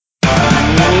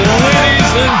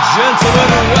and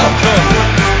gentlemen, welcome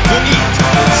to Eat,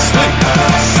 Sleep,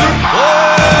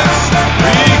 Suplex,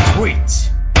 Retweet.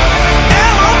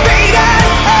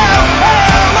 Elevated,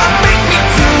 elevate me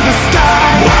to the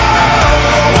sky. Whoa,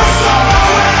 we're so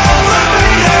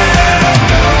elevated.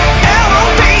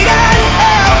 Elevated,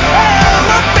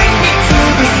 elevate me to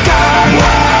the sky.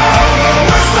 Whoa,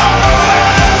 we're so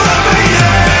elevated.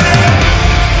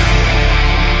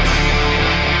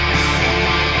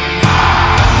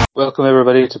 Welcome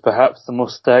everybody to perhaps the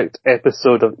most stacked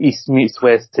episode of East Meets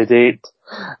West to date,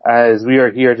 as we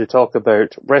are here to talk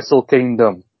about Wrestle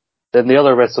Kingdom, then the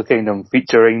other Wrestle Kingdom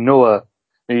featuring Noah,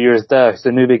 New Year's Dash.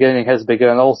 The new beginning has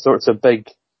begun. All sorts of big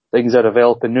things are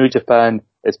developing. New Japan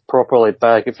is properly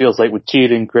back, it feels like, with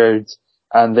cheering crowds,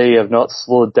 and they have not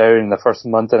slowed down in the first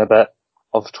month and a bit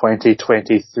of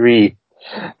 2023.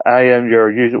 I am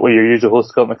your usual host,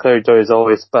 Scott McLeod, joined as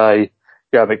always by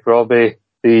Grant McRobbie.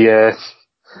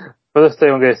 For this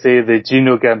time I'm going to say the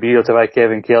Gino Gambino to my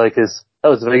Kevin Kelly, because that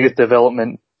was the biggest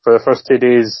development for the first 2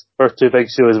 days, first two big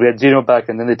shows. We had Gino back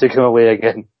and then they took him away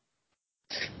again.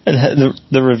 And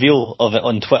the reveal of it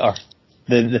on Twitter,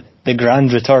 the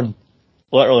grand return,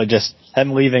 literally just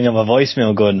him leaving him a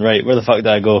voicemail going, right, where the fuck did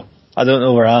I go? I don't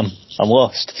know where I am. I'm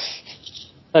lost.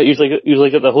 Usually at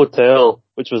the hotel,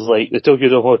 which was like the Tokyo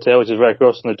Dome Hotel, which is right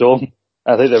across from the Dome.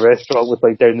 I think the restaurant was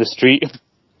like down the street.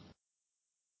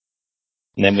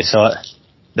 And then we saw it.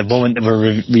 The moment they were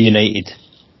reunited.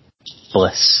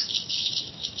 Bliss.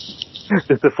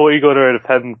 Just the photo going around of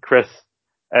him, Chris,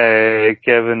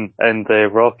 Kevin, and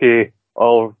Rocky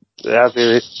all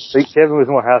happy. I think Kevin was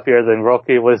more happier than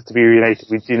Rocky was to be reunited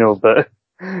with Gino, but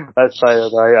that's fine.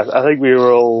 I think we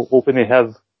were all hoping to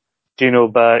have Gino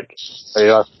back.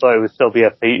 I thought it would still be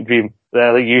a pipe dream. Then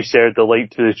I think you shared the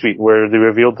link to the tweet where they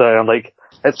revealed that. I'm like,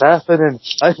 it's happening.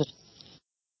 It's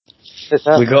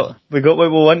happening. We got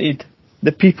what we wanted.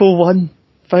 The people won.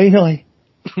 Finally.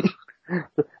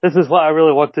 This is what I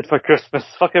really wanted for Christmas.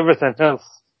 Fuck everything else.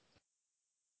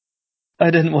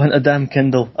 I didn't want a damn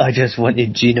Kindle. I just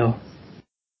wanted Gino.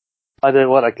 I didn't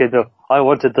want a Kindle. I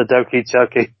wanted the Donkey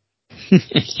Chucky.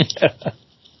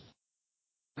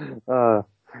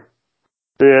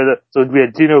 So we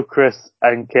had Gino, Chris,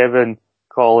 and Kevin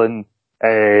calling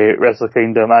Wrestle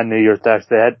Kingdom and New Year's Dash.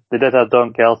 They did have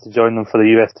Don Callis to join them for the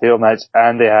US title match,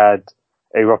 and they had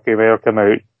a Rocky Romero come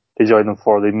out to join them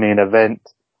for the main event.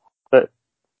 But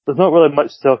there's not really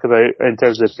much to talk about in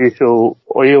terms of the show.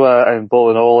 Oiwa and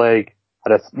Bolin Oleg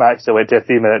had a match that went to a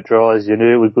 3-minute draw. As you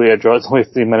knew, it would go to a draw. It's only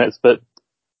 3 minutes, but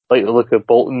like the look of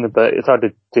Bolton, but it's hard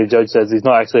to judge as he's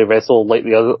not actually wrestled like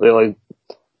the other,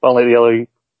 unlike the other.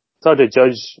 It's hard to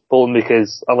judge Bolton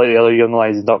because, unlike the other young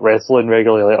lads, he's not wrestling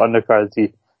regularly like undercards. You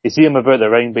see him about the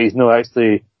ring, but he's not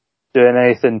actually doing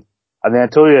anything. And the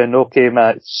Antonio Inoki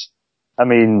match, I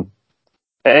mean,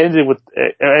 it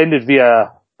ended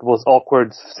via the most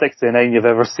awkward 69 you've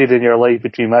ever seen in your life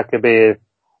between Makabe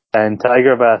and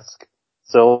Tiger Mask.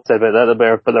 So, said about that a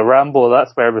bit, but the Rambo,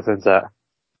 that's where everything's at.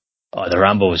 Oh, the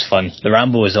Rambo was fun. The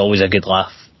Rambo was always a good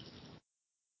laugh.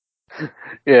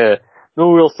 Yeah.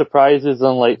 No real surprises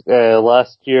unlike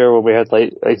last year where we had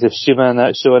like Shima and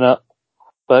that showing up.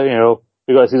 But, you know,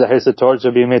 we got to see the House of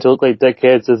Torture being made to look like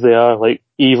dickheads as they are, like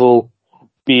Evil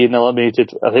being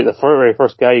eliminated. I think the very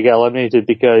first guy you get eliminated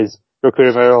because Rocky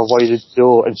Romero avoided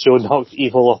Joe and Joe knocked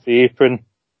Evil off the apron.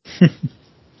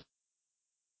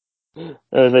 And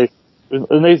it was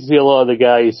nice to see a lot of the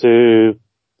guys who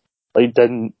like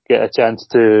didn't get a chance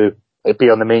to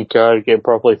be on the main card, get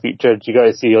properly featured. You got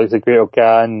to see like the Great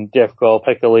O'Khan, Jeff Cobb,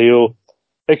 Hikuleo.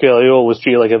 Hikuleo was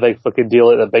treated like a big fucking deal,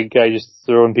 like the big guy just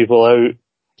throwing people out. And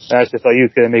I actually thought he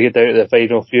was going to make it down to the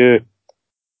final few.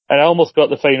 And I almost got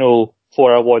the final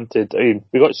four I wanted. I mean,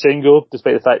 we got Shingo,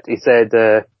 despite the fact he said,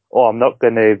 I'm not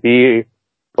going to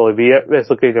probably be at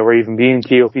Wrestle Kingdom or even be in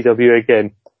KOPW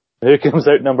again. Who comes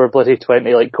out number bloody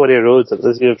 20 like Cody Rhodes at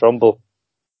this year's Rumble?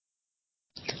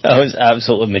 That was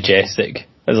absolutely majestic.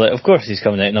 I was like, of course he's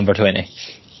coming out number 20.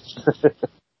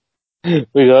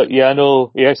 We got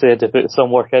Yano. He actually had to put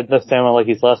some work in this time on like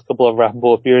his last couple of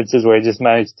Rambo appearances where he just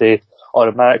managed to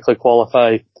automatically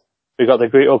qualify. We got the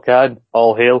Great O'Khan,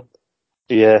 all hail.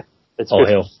 Yeah, it's all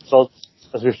hail.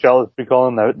 As we've been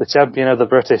calling him, the champion of the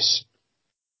British.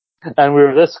 And we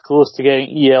were this close to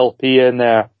getting ELP in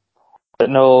there. But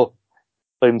no,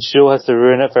 when Show has to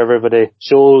ruin it for everybody.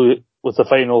 Show was the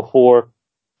final four.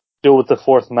 Joe was the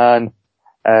fourth man.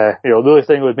 The only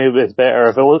thing would maybe it's better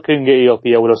if I couldn't get ELP,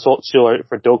 I would have sought Show out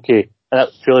for Doki, and that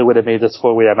really would have made this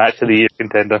four-way a match of the year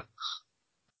contender.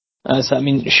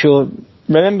 Show.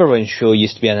 Remember when Show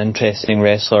used to be an interesting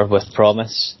wrestler with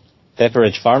promise?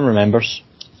 Pepperidge Farm remembers.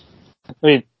 I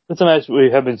mean, It's a match we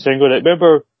have been Shingo.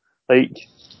 Remember, like,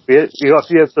 we got a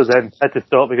few episodes in, had to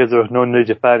stop because there was no New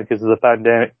Japan because of the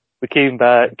pandemic. We came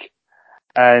back,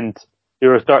 and they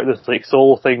were starting this, like,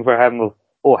 solo thing for him of,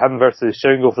 him versus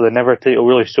Shingo for the Never title,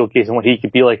 really showcasing what he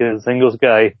could be like as a singles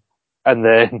guy. And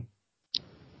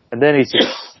then he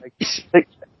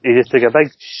just took a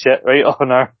big shit right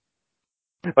on our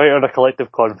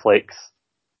collective conflicts.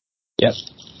 Yep,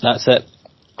 that's it.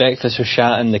 Breakfast was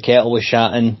shatting, the kettle was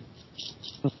shatting.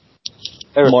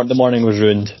 The morning was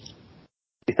ruined.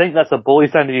 You think that's a bowl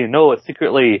he's standing, you know it's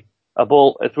secretly a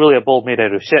bowl, it's really a bowl made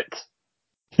out of shit.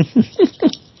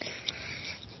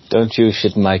 Don't you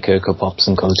shit my Cocoa Pops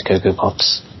and call it Cocoa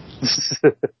Pops.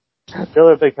 The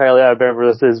other big highlight I remember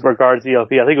this is regards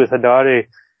ELP. I think it was Hinari.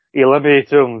 He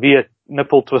eliminated him via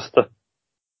nipple twister.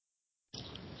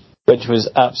 Which was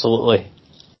absolutely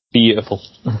beautiful.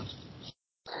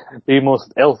 The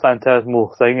most El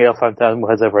Phantasmo thing El Phantasmo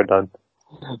has ever done.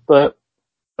 But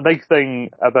a big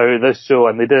thing about this show,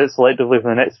 and they did it selectively for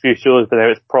the next few shows, but now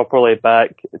it's properly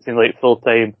back. It seems like full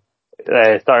time.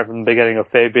 Started from the beginning of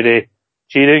February.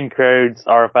 Cheering crowds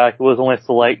are back. It was only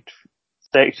select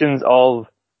sections of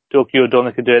Tokyo Dome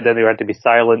that could do it. Then they had to be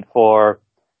silent for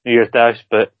New Year's Dash.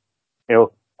 But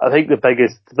I think the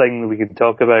biggest thing we can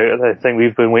talk about, the thing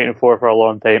we've been waiting for a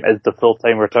long time, is the full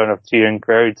time return of cheering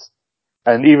crowds.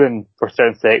 And even for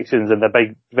certain sections in the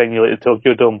big venue like the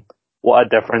Tokyo Dome, what a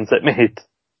difference it made.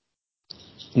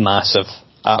 Massive.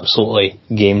 Absolutely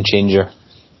game changer.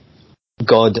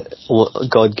 God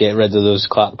get rid of those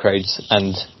clap crowds,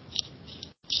 and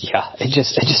yeah, it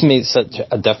just made such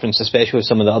a difference, especially with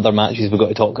some of the other matches we've got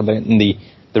to talk about and the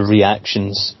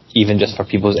reactions, even just for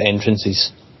people's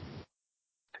entrances.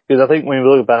 Because I think when we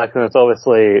look back, and it's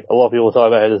obviously a lot of people talk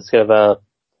about how it's kind of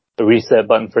a reset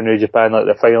button for New Japan, like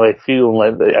they're finally feeling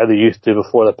like how they used to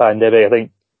before the pandemic. I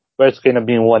think Wrestle Kingdom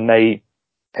being one night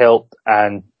helped,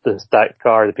 and the stacked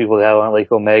card, the people that have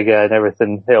like Omega and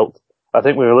everything helped. I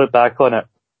think when we look back on it,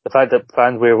 the fact that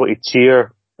fans were able to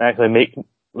cheer and actually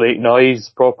make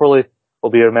noise properly will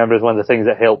be remembered as one of the things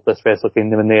that helped this Wrestle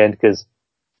Kingdom in the end, because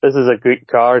this is a great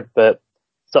card, but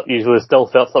you would have still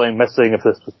felt something missing if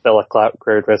this was still a clap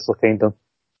crowd Wrestle Kingdom.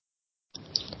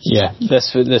 Yeah,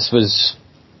 this was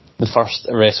the first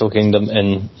Wrestle Kingdom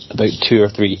in about 2 or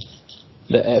 3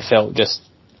 that it felt just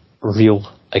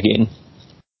real again.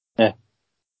 Yeah.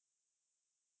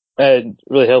 And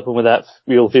really helping with that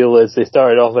real feel is they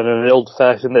started off in an old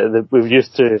fashion that we've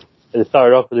used to. They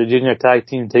started off with a junior tag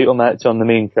team title match on the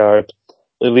main card.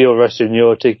 Leo Rush and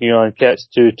Yo taking on Catch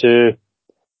 2-2.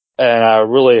 And a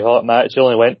really hot match. It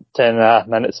only went 10.5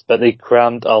 minutes, but they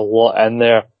crammed a lot in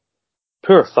there.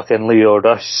 Poor fucking Leo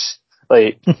Rush.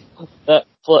 Like,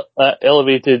 that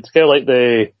elevated, kind of like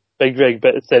the Big Rig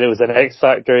bit said it was an X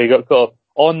Factor. He got caught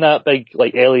on that big,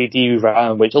 like, LED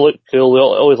ramp, which looked cool. We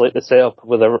always like the setup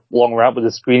with a long ramp with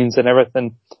the screens and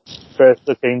everything.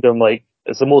 Wrestle Kingdom, like,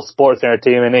 it's the most sports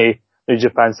entertainment New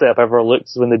Japan setup ever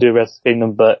looks when they do Wrestle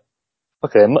Kingdom, but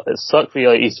okay, it sucked for you,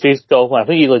 like, his face got, I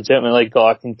think he legitimately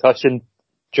got a concussion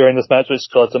during this match, which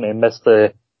caused him to miss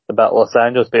the Battle of Los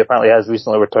Angeles, but apparently has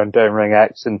recently returned to in-ring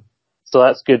action. So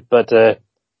that's good, but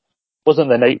wasn't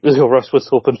the night Leo Rush was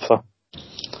hoping for.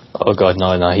 Oh god,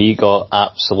 no, he got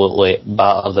absolutely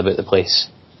battered about the place.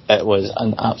 It was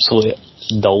an absolute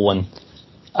dull one.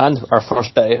 And our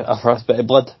first bit of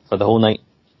blood for the whole night.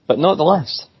 But not the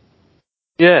last.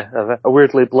 Yeah, a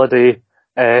weirdly bloody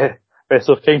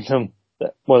Wrestle Kingdom.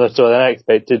 More so than I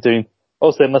expected.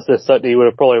 Also, it must have sucked. He would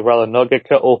have probably rather not get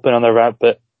cut open on the ramp,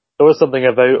 but there was something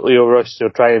about Leo Rush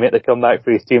trying to make the comeback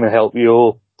for his team and help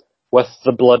Yo with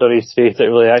the blood on his face that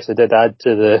really actually did add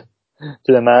to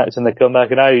the match and the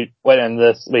comeback. And I went in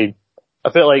this, I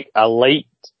felt like I liked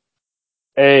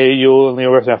Yo and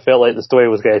Leo Rush, and I felt like the story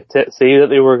was going to say that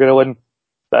they were going to win.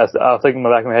 But I was thinking in the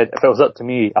back of my head, if it was up to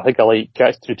me, I think I liked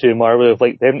Catch 2-2 more. I would have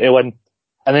liked them to win.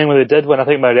 And then when they did win, I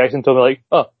think my reaction told me like,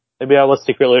 oh, maybe I was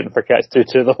secretly rooting for Catch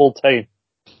 2-2 the whole time.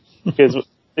 Because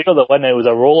they got the win, it was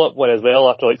a roll-up win as well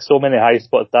after like so many high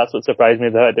spots. That's what surprised me,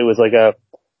 that it was like a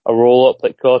roll-up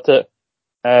that caught it.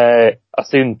 I've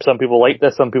seen some people like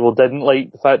this, some people didn't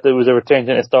like the fact that it was a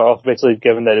retention to start off, eventually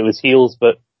given that it was heels,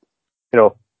 but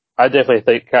I definitely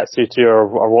think Catch 2-2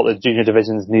 are what the junior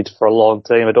divisions need for a long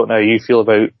time. I don't know how you feel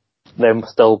about them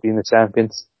still being the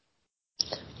champions.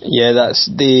 Yeah, that's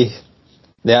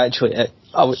they actually,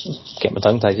 I would get my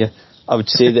tongue tied here. I would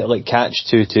say that like Catch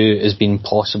 2-2 has been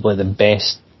possibly the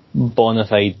best bona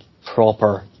fide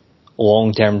proper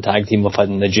long-term tag team we've had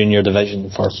in the junior division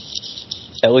for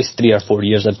at least 3 or 4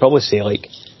 years. I'd probably say like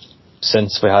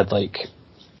since we had like,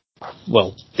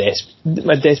 well,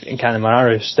 Despot and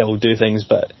Kanemaru still do things,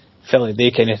 but felt like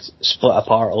they kind of split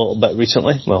apart a little bit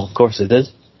recently. Well, of course they did.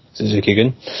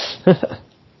 Suzuki-gun.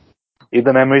 Leave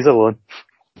the memories alone.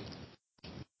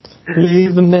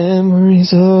 Leave the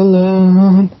memories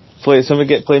alone. Play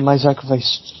My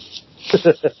Sacrifice.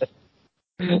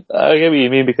 I get what you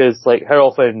mean, because like how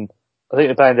often I think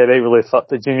the pandemic really fucked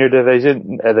the junior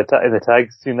division in the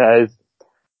tag scene, that is,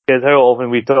 because how often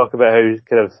we talk about how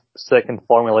kind of sick and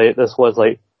formulaic this was.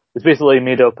 Like, it's basically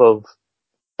made up of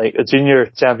like a junior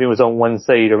champion was on one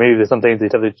side, or maybe sometimes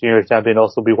they'd have the junior champion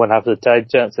also be one half of the tag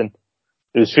champs, and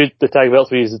it was the tag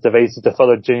belts we used as devices to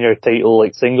further junior title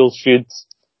like singles feuds.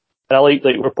 And I like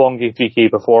Roppongi 3K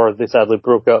before they sadly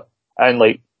broke up, and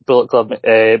like Bullet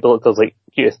Club's like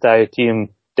Kiyotai Team,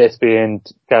 Despi and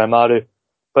Kanemaru.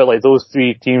 But like those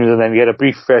three teams, and then we had a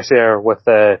brief fresh air with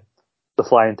the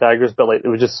Flying Tigers, but like they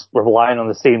were just relying on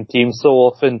the same team so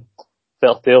often,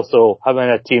 felt stale. So having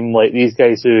a team like these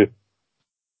guys who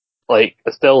like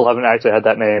still haven't actually had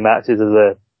that many matches as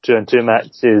a 2-on-2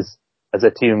 matches as a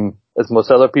team as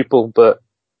most other people, but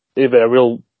they've been a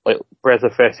real like breath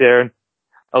of fresh air. And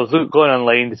I was going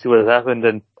online to see what had happened,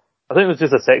 and I think it was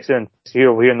just a section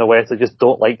here in the West that just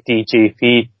don't like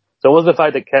TJP. So it wasn't the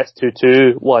fact that Catch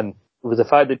 2-2 won, it was the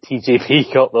fact that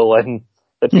TJP got the win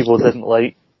that people didn't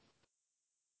like.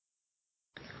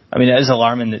 I mean, it is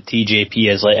alarming that TJP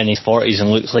is like in his 40s and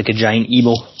looks like a giant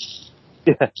emo.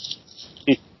 Yeah.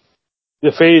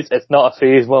 The phrase, it's not a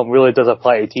phase, one really does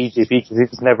apply to TJP because he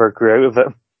just never grew out of it.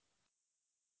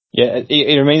 Yeah,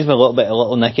 it reminds me a little bit of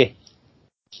Little Nicky.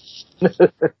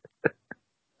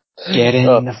 Get in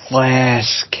the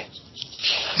flask.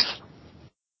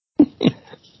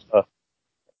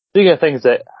 Speaking of things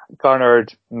that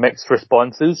garnered mixed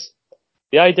responses,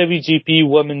 the IWGP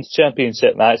Women's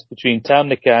Championship match between Tam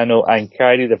Nakano and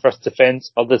Kairi, the first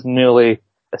defense of this newly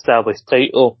established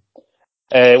title,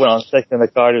 went on second in the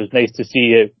card. It was nice to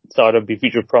see it Stardom be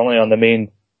featured prominently on the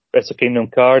main Wrestle Kingdom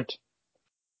card.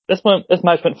 This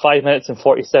match went 5 minutes and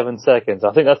 47 seconds.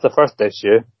 I think that's the first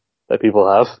issue that people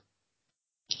have.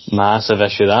 Massive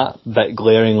issue, that. Bit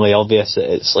glaringly obvious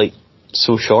that it's like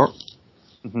so short.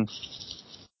 Mm-hmm.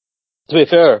 To be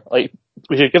fair, like,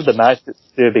 we should give the match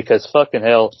to, because fucking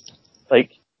hell,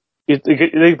 like, you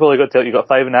probably got to, you got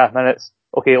 5.5 minutes.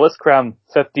 Okay, let's cram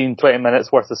 15-20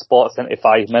 minutes worth of spots into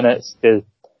 5 minutes, because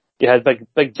you had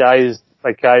big dives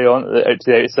by Kairi on out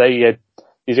to the outside. You had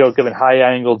these girls giving high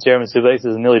angle German suplexes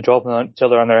and nearly dropping on each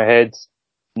other on their heads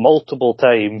multiple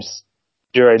times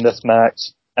during this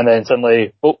match, and then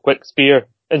suddenly, quick spear,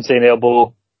 insane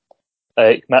elbow,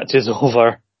 like, match is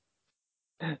over.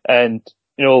 And,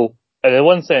 you know, and in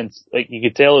one sense, like, you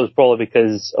could tell it was probably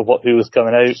because of who was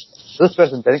coming out. This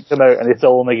person didn't come out and they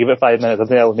still only gave it 5 minutes. I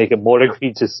think that would make it more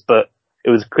egregious, but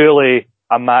it was clearly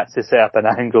a match to set up an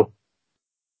angle.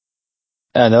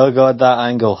 And oh god, that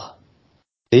angle.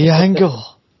 The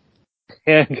angle.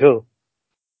 The angle.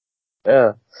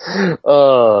 Yeah.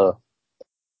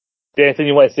 Anything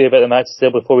you want to say about the match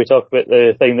still before we talk about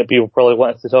the thing that people probably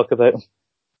want us to talk about?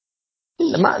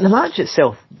 The match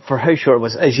itself, for how short it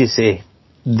was, as you say,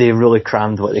 they really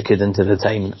crammed what they could into the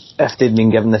time. If they'd been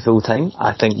given the full time,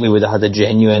 I think we would have had a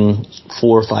genuine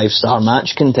 4 or 5 star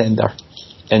match contender.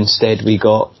 Instead, we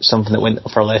got something that went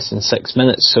for less than 6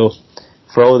 minutes. So,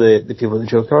 for all the people that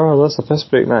joke, oh, that's a piss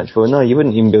break match. Well, no, you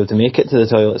wouldn't even be able to make it to the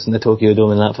toilets in the Tokyo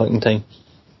Dome in that fucking time.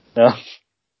 No.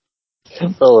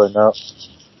 Probably not.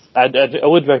 I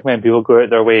would recommend people go out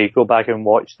their way, go back and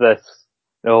watch this.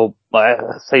 You know, like,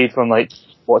 aside from like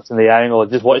watching the angle,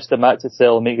 just watch the match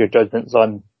itself and make your judgments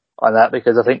on that,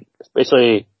 because I think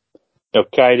especially, you know,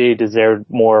 Kairi deserved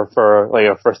more for like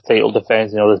her first title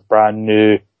defense, you know, this brand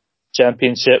new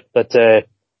championship. But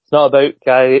it's not about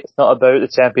Kairi, it's not about the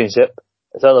championship,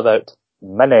 it's all about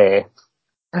money.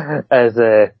 As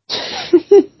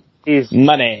he's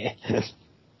money.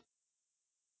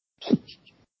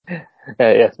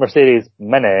 yes, Mercedes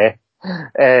Money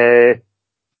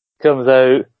comes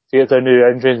out, she gets her new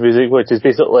entrance music, which is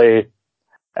basically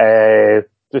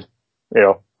just, you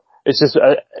know, it's just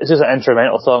an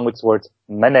instrumental song with the words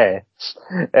money.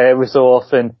 Every so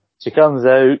often she comes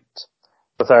out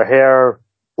with her hair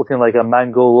looking like a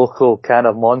Mango Loco kind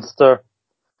of monster,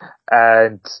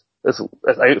 and so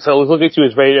I was looking, she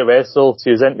was ready to wrestle, she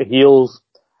was into heels,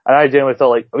 and I genuinely thought,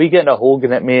 like, are we getting a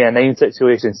Hogan at Mania 9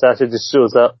 situation? Sasha just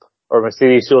shows up, or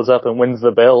Mercedes shows up and wins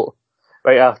the belt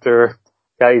right after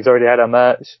Kairi's already had a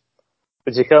match.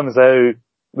 But she comes out,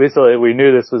 basically we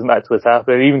knew this match was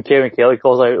happening. Even Kevin Kelly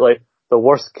calls out, like, the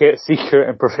worst kept secret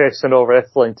in professional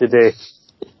wrestling today.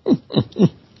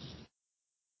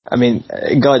 I mean,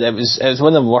 God, it was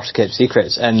one of the worst kept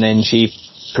secrets, and then she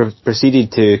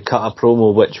proceeded to cut a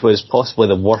promo which was possibly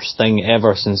the worst thing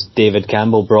ever since David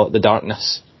Campbell brought the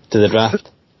darkness to the draft.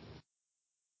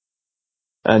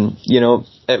 And,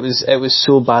 it was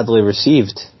so badly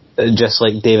received, just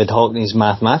like David Hockney's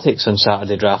mathematics on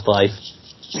Saturday Draft Live.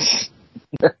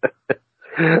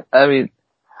 I mean,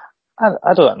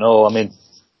 I don't know. I mean,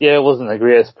 yeah, it wasn't the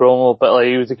greatest promo, but like,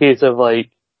 it was a case of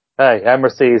like, hey, I'm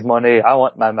Mercedes money, I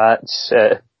want my match.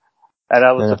 And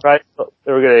I was surprised that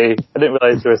they were I didn't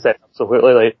realise they were set up so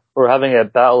quickly. Like, we're having a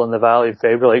battle in the Valley in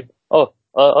February. Like,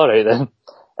 alright then.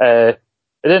 It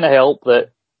didn't help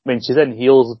that, I mean, she's in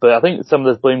heels, but I think some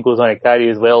of this blame goes on to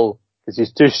Kairi as well, because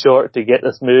she's too short to get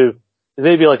this move. It's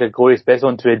maybe like a glory special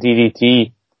onto a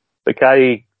DDT, but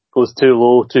Kairi goes too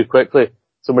low too quickly.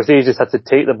 So Mercedes just had to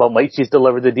take the bump like she's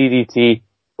delivered the DDT,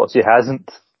 but she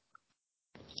hasn't.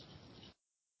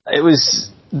 It was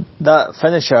that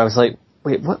finisher, I was like,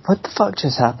 wait, what the fuck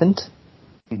just happened?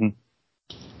 Mm-hmm.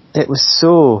 It was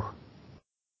so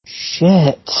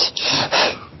shit.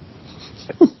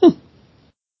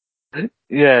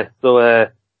 Yeah, so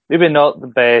maybe not the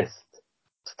best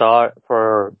start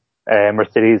for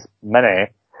Mercedes Mini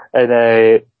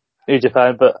in New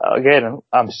Japan, but again,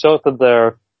 I'm shocked that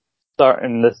they're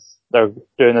doing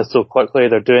this so quickly.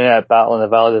 They're doing it at Battle in the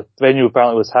Valley. The venue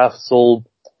apparently was half sold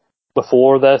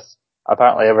before this.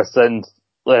 Apparently ever since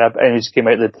Image came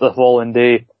out the following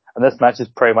day, and this match has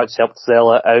pretty much helped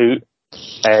sell it out.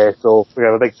 So we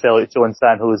have a big sellout show in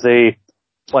San Jose,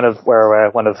 one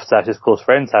of Sasha's close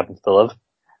friends happens to live.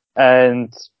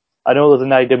 And I know there's an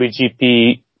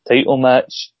IWGP title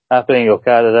match happening in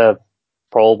Canada,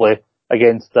 probably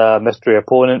against a mystery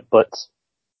opponent, but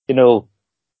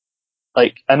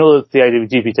like, I know that the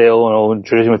IWGP title, and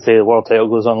tradition would say the world title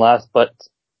goes on last, but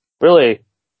really,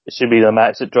 it should be the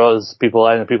match that draws people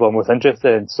in and people are most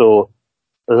interested in. So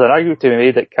there's an argument to be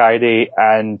made that Kairi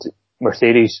and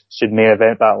Mercedes should main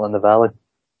event Battle in the Valley.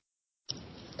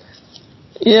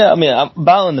 Yeah, I mean,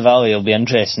 Battle in the Valley will be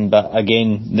interesting, but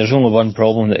again, there's only one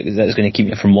problem that's going to keep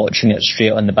you from watching it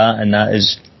straight on the bat, and that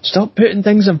is, stop putting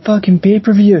things on fucking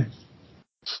pay-per-view.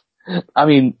 I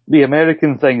mean, the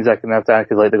American things I can understand,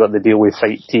 because like, they got the deal with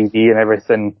Fight TV and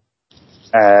everything.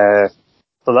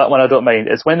 So that one I don't mind.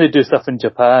 It's when they do stuff in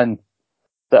Japan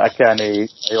that I can't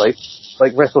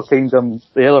like Wrestle Kingdom,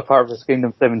 the other part of Wrestle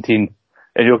Kingdom 17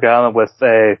 in Yokohama with,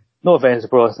 no offense to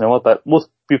Pro Wrestling, but most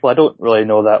people I don't really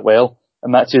know that well,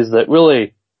 and matches that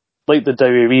really, like the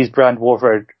WWE's Brand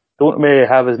Warfare, don't really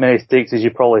have as many stakes as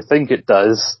you probably think it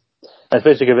does. And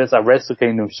especially if it's a Wrestle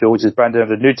Kingdom show, which is branded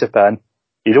under New Japan,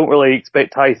 you don't really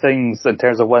expect high things in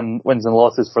terms of wins and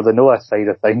losses for the Noah side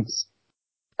of things.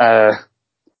 And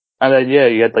then, yeah,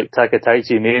 you had like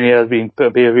Takataichi Mania being put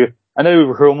on pay-per-view. I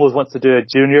know Promos wants to do a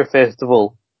junior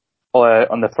festival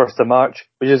on the 1st of March,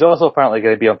 which is also apparently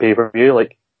going to be on pay-per-view.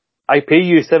 Like, I pay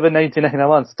you $7.99 a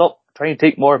month. Stop trying to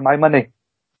take more of my money.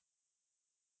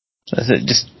 That's it.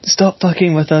 Just stop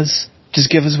fucking with us.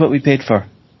 Just give us what we paid for.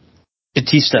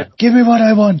 Batista, give me what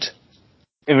I want.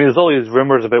 I mean, there's all these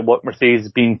rumours about what Mercedes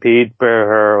is being paid for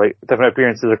her, like, different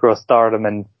appearances across Stardom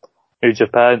and New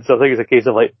Japan. So I think it's a case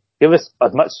of like, give us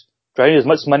as much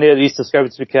money at these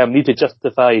subscribers as we can. We need to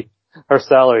justify her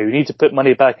salary. We need to put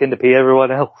money back in to pay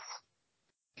everyone else.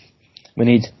 We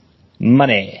need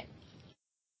money.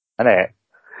 And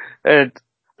then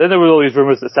there were all these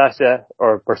rumours that Sasha,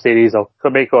 or Mercedes, I'll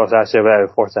make her Sasha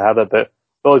without force of habit, but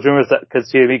all these rumours that, because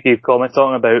she gave comments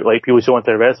talking about like people she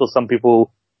wanted to wrestle, some of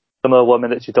the women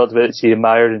that she talked about that she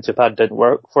admired in Japan didn't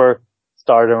work for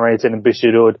Stardom or anything in Bushi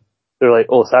Road. They're like,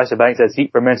 oh, Sasha Banks has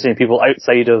heat for mentioning people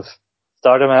outside of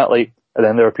Stardom and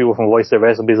then there were people from Voice of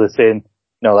Wrestling basically saying,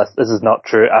 no, this is not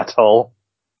true at all.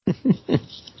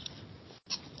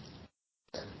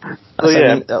 So,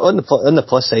 yeah. I mean, on the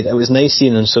plus side, it was nice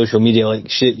seeing on social media, like,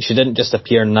 she didn't just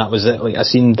appear and that was it. Like, I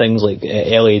seen things like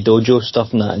LA Dojo stuff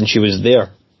and that, and she was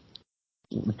there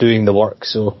doing the work,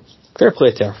 so fair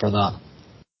play to her for that.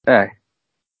 Aye.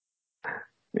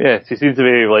 Yeah, she seems to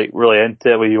be like really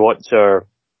into it when you watch her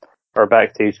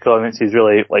backstage comments. She's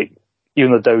really like,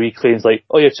 even though WWE claims like,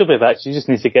 oh yeah, she'll be back, she just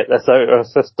needs to get this out of her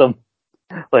system.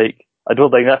 Like, I don't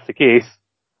think that's the case.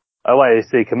 I want to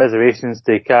say commiserations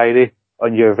to Kairi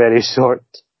on your very short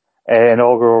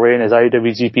inaugural reign as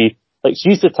IWGP. Like,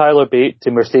 she's the Tyler Bate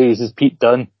to Mercedes' Pete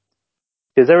Dunne.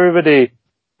 Because everybody,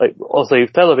 like, also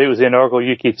Tyler Bate was the inaugural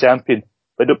UK champion,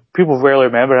 but people rarely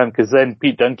remember him because then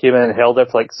Pete Dunne came in and held it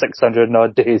for like 600 and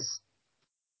odd days.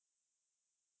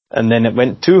 And then it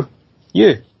went to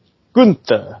you,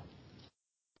 Gunther.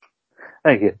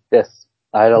 Thank you. Yes.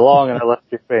 I had a long and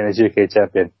illustrious reign as UK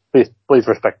champion. Please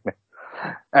respect me.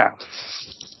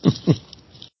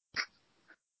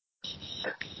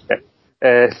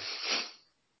 I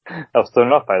was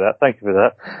thrown off by that. Thank you for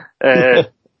that.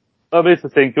 I'm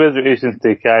basically saying commiserations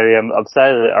to Kyrie. I'm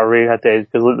sad that our reign had to end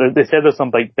because they said there's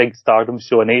some big Stardom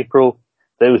show in April.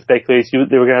 There was speculation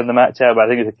they were going to have the match out, but I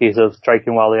think it's a case of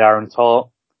striking while the iron's hot.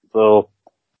 So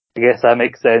I guess that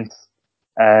makes sense.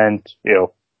 And,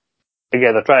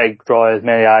 again, they're trying to draw as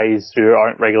many eyes who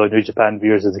aren't regular New Japan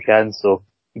viewers as they can, so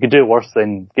you could do worse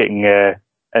than getting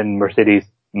in Mercedes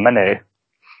money.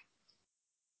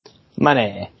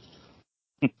 Money.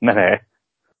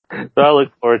 So I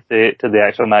look forward to the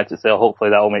actual match itself.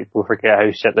 Hopefully that will make people forget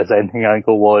how shit this ending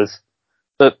angle was.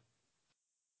 But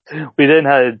we then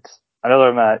had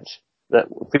another match that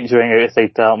featuring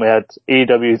outside talent. We had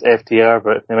AEW's FTR,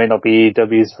 but they might not be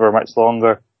AEW's for much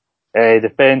longer,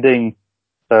 defending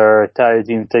their tag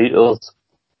team titles.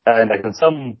 And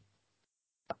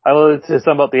I will say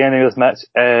something about the ending of this match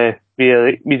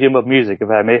via medium of music, if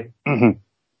I may.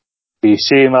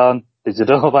 Bishamon,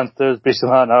 Digital Monsters,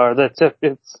 Bishamon are the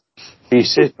champions.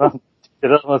 Bishamon,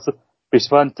 Digital Monsters,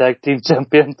 Bishamon tag team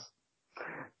champions.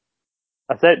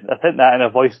 I sent that in a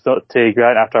voice note to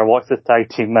Grant after I watched this tag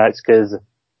team match because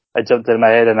I jumped in my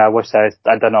head and I wish I'd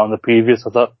done it on the previous.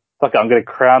 I thought, fuck it, I'm going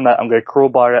to cram it, I'm going to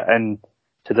crowbar it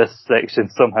into this section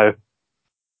somehow.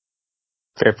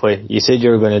 Fair play. You said you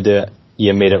were going to do it.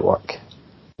 You made it work.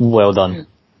 Well done.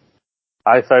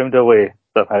 I found a way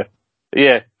somehow. But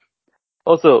yeah.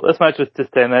 Also, this match was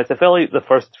just 10 minutes. I felt like the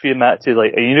first few matches, you knew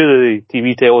the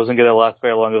TV title wasn't going to last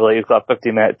very long. It was you've got a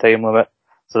 50-minute time limit,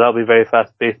 so that'll be very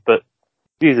fast-paced. But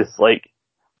Jesus, most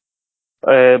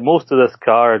of this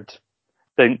card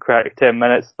didn't crack 10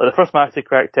 minutes. The first match that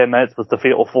cracked 10 minutes was the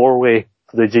Fatal 4-Way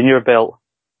for the junior belt.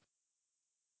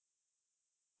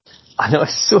 I know,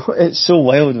 it's so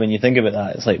wild when you think about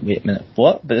that. It's like, wait a minute,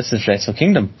 what? But this is Wrestle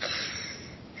Kingdom.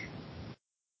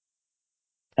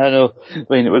 I know. I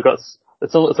mean,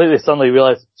 it's like they suddenly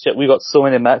realised, shit, we got so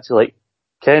many matches,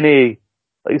 Kenny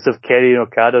and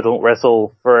Okada don't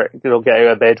wrestle get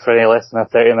out of bed for any less than a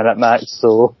 30-minute match,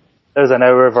 so there's an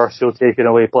hour of our show taken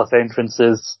away, plus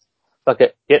entrances. Fuck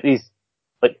it, get these,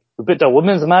 we booked a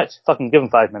women's match, fucking give them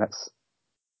 5 minutes.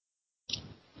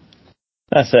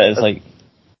 That's it, it's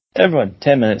everyone,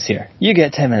 10 minutes here. You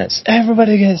get 10 minutes.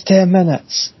 Everybody gets 10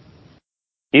 minutes.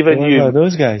 Even you.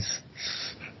 Those guys.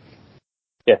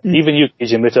 Yeah, even you,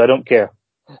 Keiji, I don't care.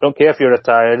 I don't care if you're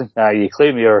retired. You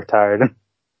claim you're retired.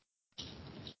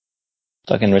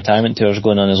 Fucking retirement tour's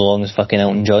going on as long as fucking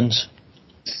Elton John's.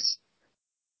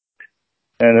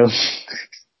 I know.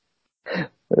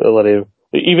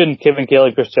 Even Kevin Kelly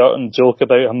and Chris Charlton joke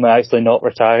about him actually not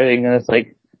retiring, and it's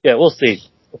yeah, we'll see.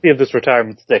 We'll see if this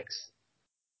retirement sticks.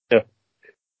 Yeah.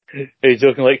 He's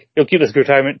joking he'll keep this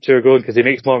retirement tour going because he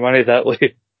makes more money that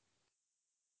way.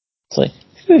 It's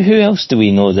who else do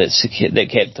we know that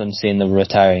kept on saying they were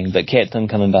retiring but kept on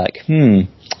coming back?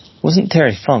 Wasn't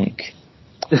Terry Funk?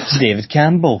 It's David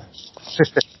Campbell.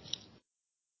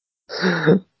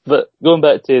 But going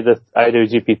back to the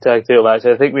IWGP Tag Title match,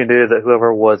 I think we knew that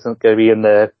whoever wasn't going to be in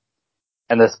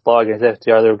this spot against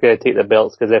FTR, they were going to take the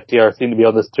belts because FTR seemed to be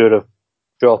on this tour of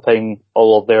dropping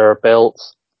all of their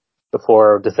belts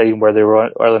before deciding whether or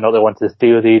not they wanted to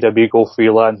stay with AEW, go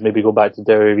freelance, maybe go back to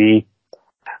WWE.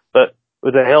 But it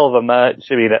was a hell of a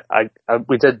match. I mean,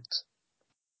 we did.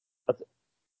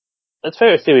 It's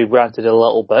fair to say we ranted a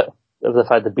little bit of the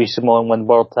fact that Bishamon won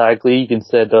World Tag League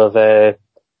instead of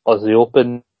Aussie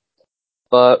Open,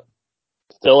 but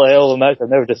still a hell of a match. I've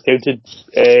never discounted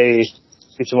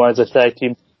Bishamon as a tag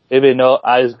team. Maybe not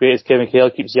as great as Kevin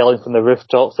Kelly keeps yelling from the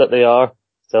rooftops that they are.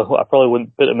 So I probably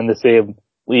wouldn't put them in the same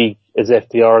league as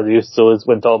FTR or the Usos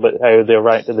when talking about how they're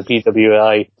ranked in the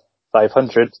PWI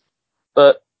 500.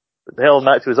 But the hell of a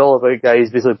match was all about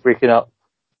guys basically breaking up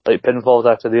pinfalls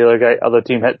after the other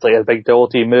team hits a big double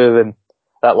team move, and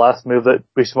that last move that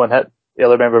Bishamon hit, the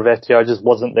other member of FTR just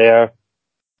wasn't there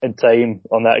in time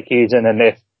on that occasion, and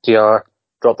FTR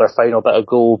dropped their final bit of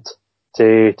gold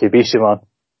to Bishamon.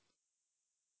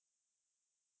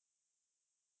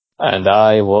 And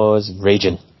I was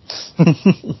raging.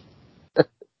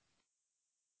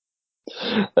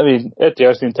 I mean,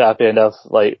 FTR seemed happy enough.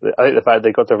 I think the fact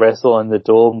they got to wrestle in the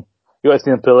dome, you got to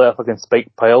see them pull out a fucking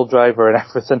spike pile driver and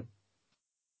everything.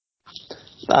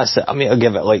 That's it. I mean, I'll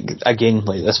give it,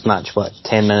 this match,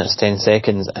 10 minutes, 10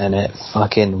 seconds, and it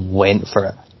fucking went for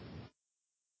it.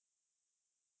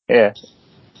 Yeah.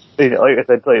 Like I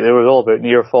said, there was all about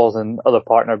near falls and other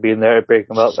partner being there to break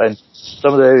them up, and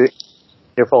some of the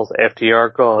near falls that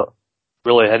FTR got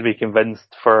really had me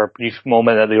convinced for a brief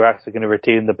moment that they were actually going to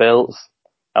retain the belts.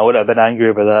 I would have been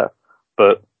angry about that,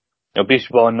 but Beast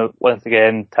won once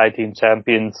again tag team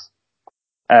champions,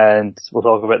 and we'll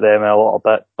talk about them in a little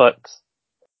bit. But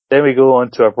then we go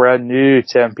on to a brand new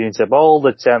championship, all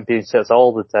the championships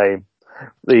all the time.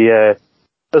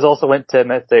 This also went to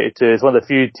MF32. It's one of the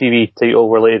few TV title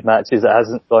related matches that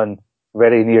hasn't gone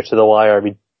very near to the wire. I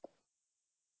mean,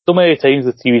 so many times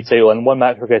with TV title, and one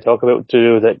match we're going to talk about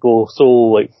too that go so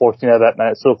 14.5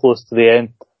 minutes, so close to the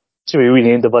end. Should we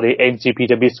rename the bloody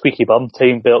MGPW Squeaky Bum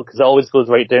Time Belt, because it always goes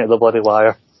right down to the bloody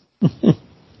wire.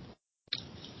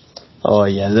 Oh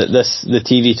yeah, the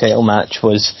TV title match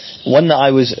was one that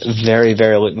I was very,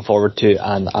 very looking forward to,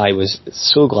 and I was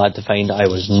so glad to find I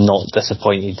was not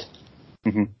disappointed.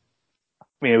 Mm-hmm. I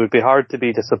mean, it would be hard to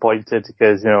be disappointed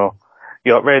because,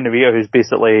 you got Ren Narita, who's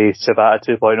basically Shibata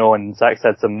 2.0, and Zack's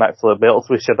had some excellent belts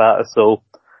with Shibata, so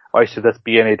why should this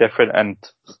be any different? And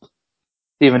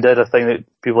even did a thing that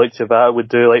people like Shibata would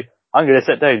do, like, I'm going to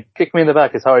sit down, kick me in the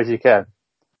back as hard as you can.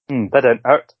 That didn't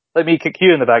hurt. Let me kick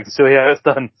you in the back to show you how it's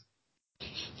done.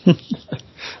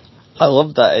 I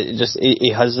love that.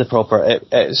 He has the proper.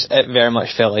 It very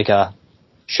much felt like a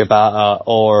Shibata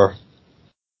or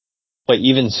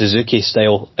even Suzuki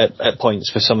style at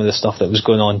points for some of the stuff that was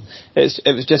going on.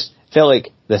 It was just felt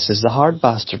like this is the hard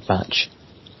bastard match.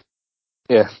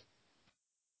 Yeah.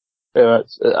 Very much.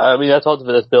 I mean, I talked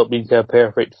about this belt being kind of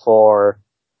perfect for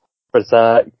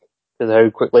Zack, because how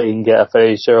quickly he can get a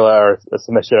finisher or a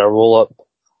submission or a roll up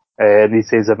in these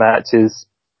kinds of matches.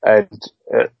 And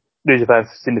New Japan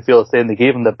seemed to feel the same. They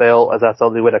gave him the belt, as I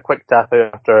thought they would, a quick tap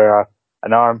out after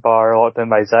an arm bar locked in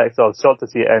by Zack. So I was shocked to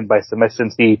see it end by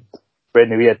submission. See Ren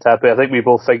Narita tap out. I think we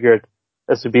both figured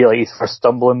this would be like his first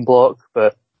stumbling block,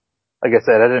 but like I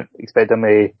said, I didn't expect him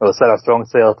a strong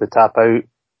style to tap out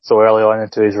so early on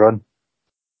into his run.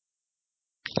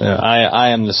 I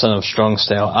am the son of strong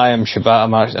style. I am Shibata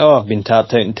Marks. Oh, I've been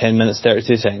tapped out in 10 minutes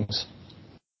 32 seconds.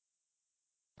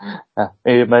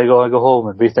 Maybe I go home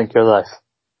and rethink your life.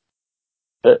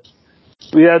 But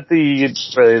we had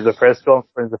the press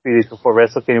conference a few days before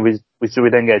Wrestle Kingdom, which we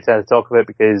didn't get a chance to talk about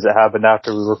because it happened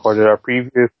after we recorded our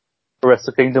preview for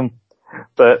Wrestle Kingdom.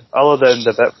 But other than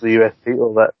the bit for the US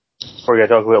title that we're going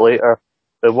to talk about later,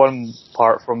 the one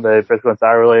part from the press conference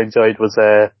I really enjoyed was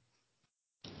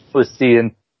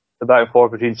seeing the back and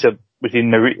forth between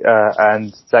Narita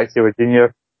and Zack Sabre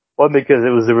Jr. One, because it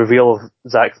was the reveal of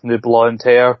Zack's new blonde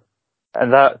hair,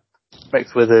 and that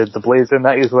mixed with the blazer and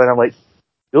that is when I'm like,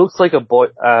 he looks like a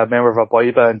member of a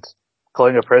boy band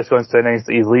calling a press conference to announce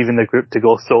that he's leaving the group to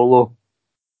go solo.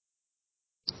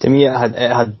 To me, it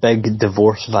had big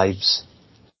divorce vibes.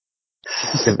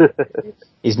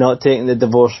 He's not taking the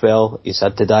divorce well. He's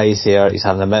had to dye his hair. He's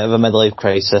having a bit of a midlife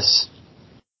crisis.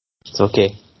 It's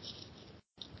okay.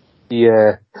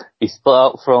 Yeah, he split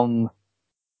up from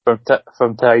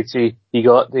Taichi. He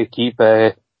got to keep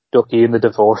Doki in the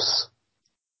divorce.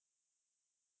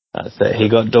 That's it. He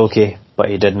got Doki, but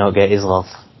he did not get his love.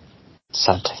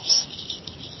 Sad times.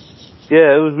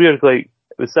 Yeah, it was weird. Like,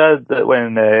 it was sad that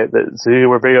when that Suzuki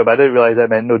were breaking up, I didn't realise that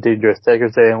meant no dangerous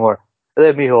Tigers anymore. And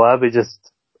then Miho Abe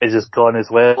is just gone as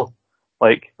well.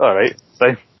 Like, alright,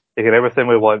 fine. Taking everything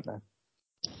we want now.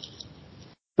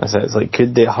 That's it. It's like,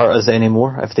 could they hurt us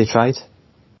anymore if they tried?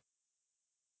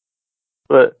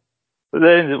 But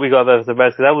then we got a bit of the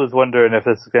best, because I was wondering if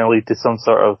this was going to lead to some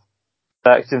sort of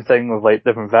faction thing with like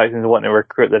different factions wanting to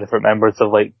recruit the different members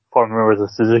of like former members of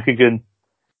Suzuki-gun.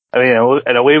 I mean,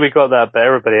 in a way we got that, but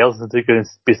everybody else in Suzuki-gun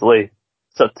is basically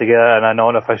stuck together in a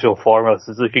non-official form of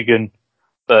Suzuki-gun.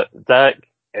 But Zack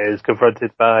is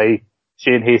confronted by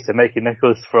Shane Haste and Mikey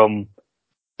Nichols from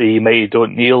the Mighty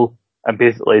Don't Kneel, and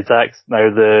basically Zack's now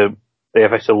the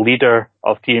official leader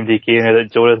of TMDK now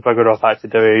that Joe has figured off back to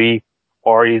WWE,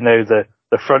 or he's now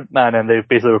the front man, and they've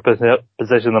basically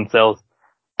positioned themselves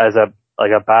as a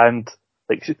band.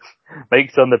 Like,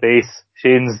 Mike's on the bass,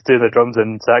 Shane's doing the drums,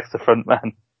 and Zack's the front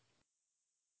man.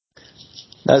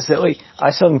 That's it. Like, I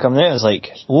saw them coming out, I was like,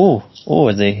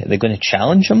 are they going to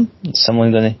challenge him? Is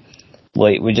someone going to,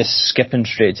 we're just skipping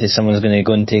straight to someone's going to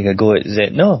go and take a go at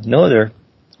Zed? No, they're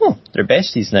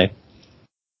besties now.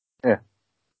 Yeah.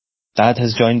 Dad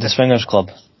has joined the Swingers Club.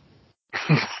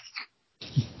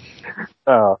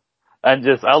 And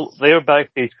their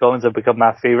backstage comments have become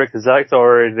my favourite, because Zack's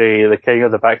already the king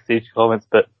of the backstage comments,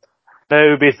 but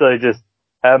now basically just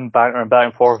him bantering back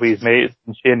and forth with his mates,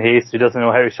 and Shane Haste, who doesn't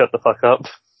know how to shut the fuck up.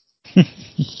 And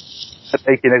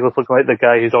Mikey Nichols looking like the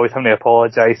guy who's always having to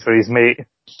apologise for his mate.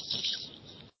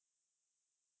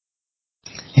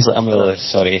 He's like, I'm really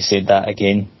sorry I said that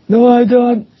again. No, I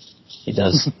don't. He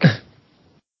does.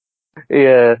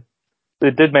 Yeah. They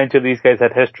did mention these guys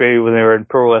had history when they were in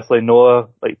Pro Wrestling Noah,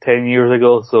 like 10 years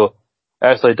ago, so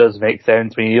actually does make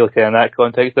sense when you look at it in that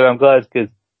context. And I'm glad because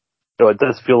it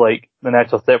does feel like the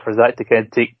natural step for Zack to kind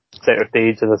of take center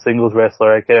stage as a singles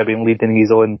wrestler. I kind of been lead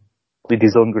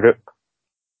his own group.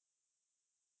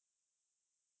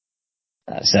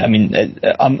 That's it. I mean,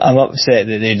 I'm upset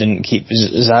that they didn't keep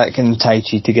Zack and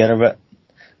Taichi together, but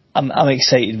I'm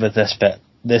excited with this bit.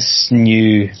 This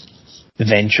new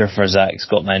venture for Zack's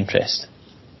got my interest.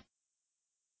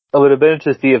 I would have been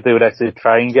interested to see if they would actually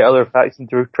try and get other factions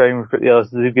to try and recruit the other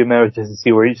Suzuki members just to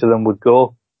see where each of them would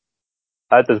go.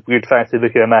 I had this weird fantasy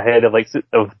looking in my head of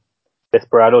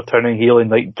Desperado turning heel and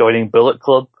like joining Bullet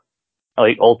Club, and,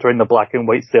 like altering the black and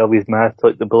white Selby's mask to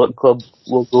like the Bullet Club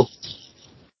logo.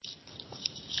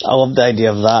 I love the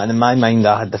idea of that, and in my mind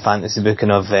I had the fantasy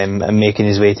booking of making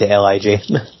his way to LIJ.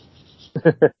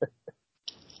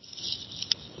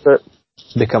 But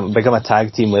become a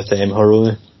tag team with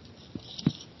Haru.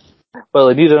 Well,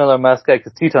 they need another mask guy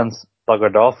because Teton's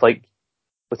buggered off. Like,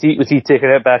 was he taking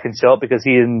it back in shot because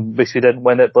he and Bishi didn't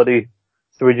win it bloody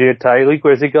Super Tag League?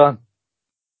 Where's he gone?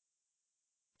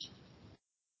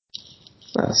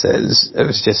 That's it. It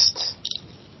was just.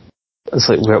 It's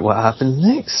like, what happens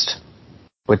next?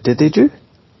 What did they do?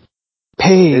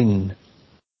 Pain.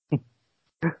 See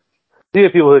the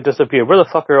people who disappear. Where the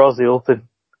fuck are Aussie Open?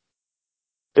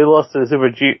 They lost to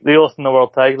the They lost in the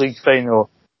World Tag League final,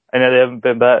 and now they haven't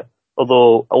been back.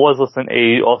 Although I was listening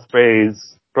to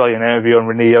Ospreay's brilliant interview on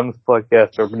Renee Young's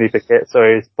podcast, or Renee Paquette's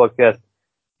podcast.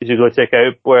 You should go check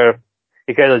out, where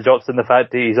he kind of drops in the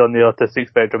fact that he's on the autistic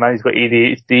spectrum and he's got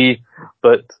ADHD,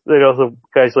 but they also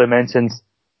casually mentions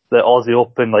that Aussie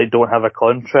Open don't have a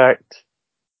contract,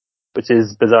 which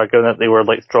is bizarre given that they were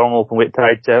strong open weight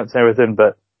tag champs and everything,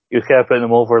 but he was kind of putting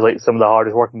them over some of the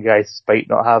hardest working guys despite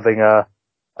not having a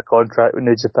contract with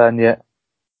New Japan yet.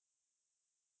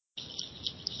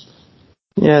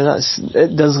 Yeah,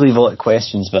 it does leave a lot of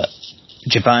questions, but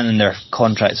Japan and their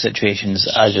contract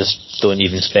situations, I just don't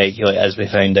even speculate, as we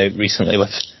found out recently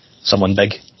with someone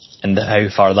big and how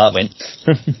far that went.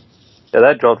 Yeah,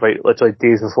 that dropped literally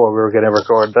days before we were going to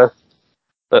record this.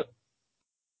 But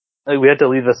we had to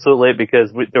leave this so late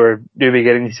because there were new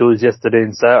beginning shows yesterday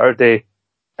and Saturday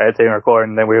at the time of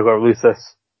recording, and then we were going to release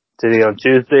this today on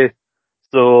Tuesday.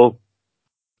 So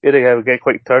we had to have a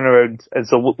quick turnaround, and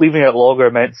so leaving it longer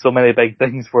meant so many big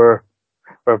things were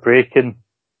breaking.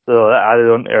 So that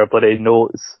added on to our bloody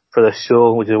notes for the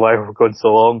show, which is why we're going so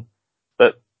long.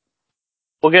 But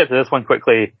we'll get to this one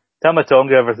quickly. Tama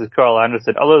Tonga versus Carl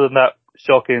Anderson. Other than that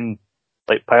shocking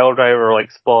pile driver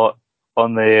spot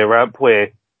on the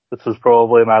rampway, this was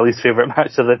probably my least favourite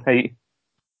match of the night.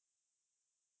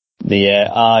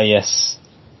 Yes.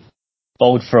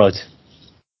 Bald Fraud.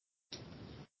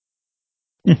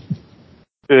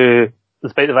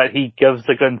 Despite the fact he gives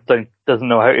the gun stun, doesn't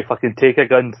know how to fucking take a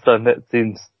gun stun, it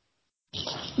seems.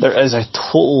 There is a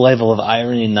total level of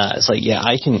irony in that. It's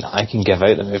I can give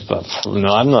out the move, but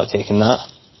no, I'm not taking that.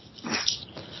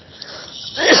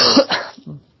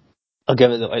 I'll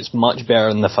give it that it's much better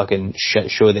than the fucking shit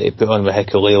show that he put on with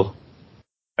Hikuleo. Oh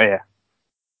yeah.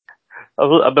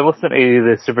 I've been listening to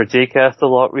the Super J-Cast a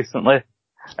lot recently,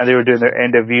 and they were doing their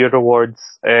end of year awards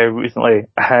recently,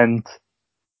 and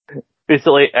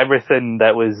basically everything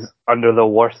that was under the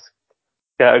worst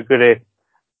category,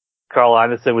 Carl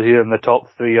Anderson was either in the top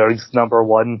 3 or he's number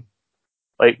 1.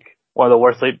 One of the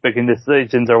worst booking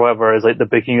decisions or whatever is the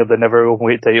booking of the never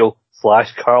openweight title /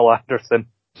 Carl Anderson.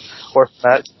 Worst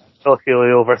match,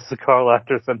 Hikuleo versus Carl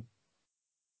Anderson.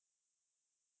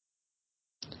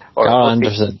 Carl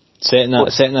Anderson setting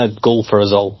a goal for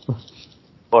us all.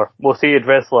 Or most hated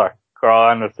wrestler,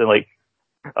 Carl Anderson.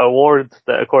 Awards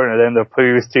that according to them the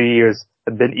previous 2 years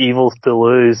had been evils to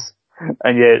lose,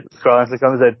 and yet Carl Anderson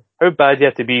comes in. How bad you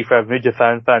have to be for New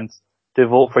Japan fans to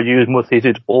vote for you as most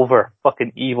hated over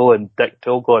fucking Evil and Dick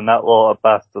Togo and that lot of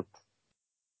bastards?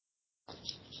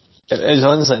 It's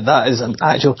honestly, that is an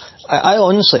actual. I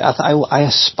honestly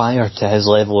aspire to his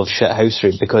level of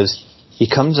shithousery, because he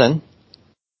comes in,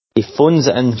 he phones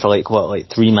it in for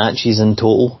 3 matches in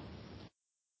total,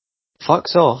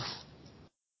 fucks off,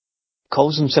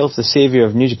 calls himself the saviour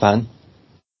of New Japan,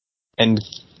 and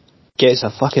gets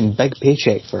a fucking big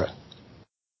paycheck for it.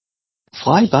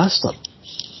 Fly bastard.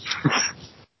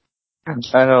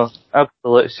 I know,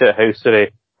 absolute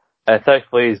shithousery. And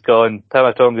thankfully he's gone.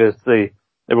 Tama Tonga is the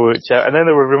number champ. And then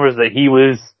there were rumours that he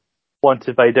was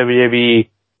wanted by WWE.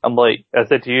 I'm I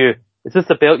said to you, is this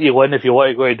the belt you win if you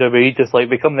want to go to WWE? Just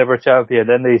become never champion.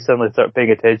 Then they suddenly start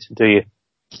paying attention to you.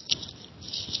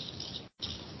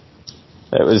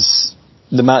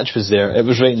 The match was there. It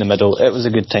was right in the middle. It was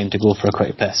a good time to go for a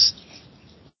quick piss.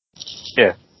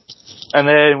 Yeah. And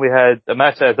then we had a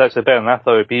match that was actually better than I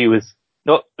thought it would be. Was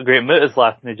not Great Muta's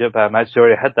last New Japan match. He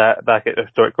already had that back at the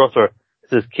Historic Crossover.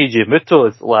 This is Keiji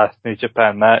Muto's last New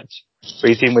Japan match,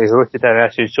 where he teamed with Hiroshi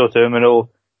Tanahashi and Shota Umino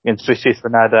against Bushi,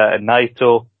 Sanada, and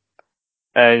Naito.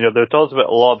 And there talks about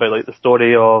a lot about like the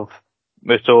story of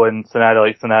Muto and Sanada,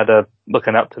 like Sanada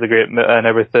looking up to the Great Muta and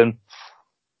everything.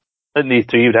 I think these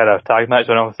two even had a tag match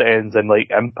on opposite ends in like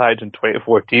Impact in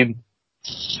 2014.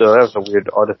 So that was a weird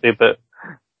odyssey, but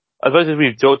as much as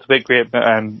we've joked about Great Muta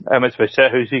and how much of a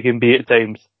shithouse he can be at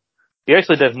times, he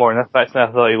actually did more in this match than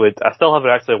I thought he would. I still haven't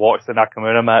actually watched the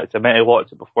Nakamura match. I meant to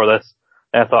watch it before this,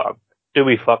 and I thought, do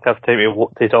we have time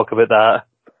to talk about that?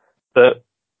 But,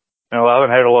 I haven't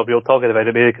heard a lot of people talking about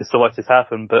it, maybe because so much has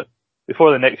happened, but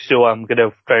before the next show, I'm going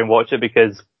to try and watch it,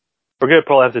 because we're going to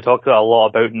probably have to talk a lot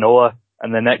about Noah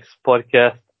in the next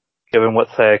podcast, given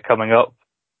what's coming up.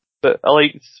 But I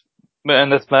liked in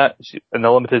this match, in the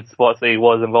limited spots that he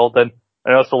was involved in,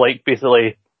 and I also like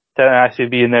basically Tanahashi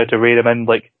being there to rein him in,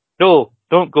 like, no,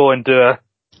 don't go and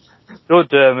don't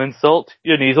do an insult,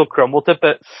 your knees will crumble to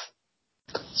bits.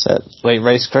 So, like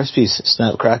Rice Krispies,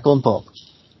 snap, crackle and pop.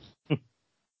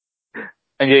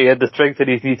 And yet he had the strength in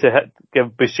his knee to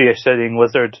give Bushi a shitting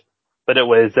wizard, but it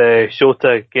was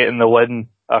Shota getting the win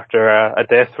after a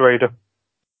Death Rider.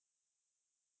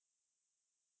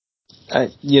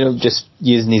 Just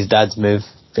using his dad's move.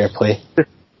 Fair play.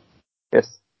 Yes.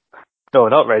 No,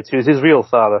 not Red. He was his real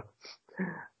father.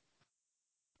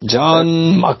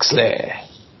 John Moxley.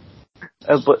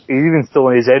 But he's even still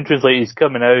in his entrance, like he's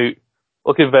coming out,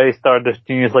 looking very Stardust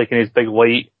Genius, like in his big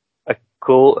white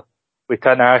coat, with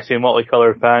Tanahashi in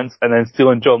multicoloured pants, and then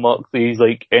still in John Moxley's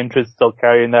like entrance, still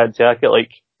carrying that jacket.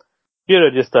 Like, you're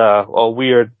just a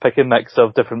weird pick and mix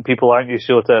of different people, aren't you,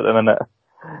 Shota, at the minute?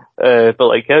 But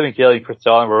like Kevin Kelly and Chris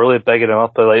Allen were really bigging him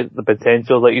up, like the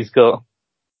potential that he's got.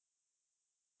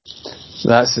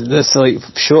 That's like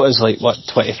Shota's like what,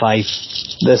 25.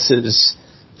 This is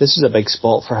a big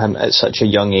spot for him at such a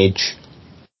young age.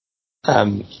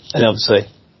 And obviously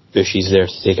Bushi's there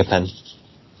to take a pin.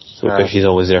 So Bushi's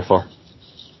always there for.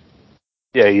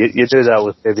 Yeah, you do that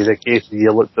with maybe the case if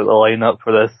you looked at the lineup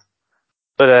for this.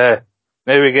 But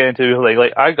maybe we get into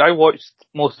like I watched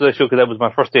most of the show because that was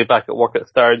my first day back at work at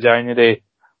Star. January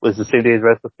was the same day as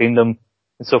Wrestle Kingdom,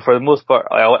 and so for the most part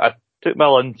I took my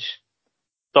lunch,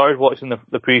 started watching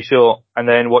the pre-show, and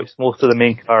then watched most of the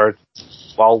main card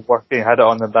while working. Had it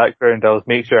on the background. I was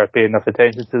making sure I paid enough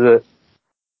attention to it.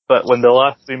 But when the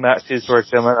last three matches were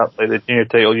coming up, like the junior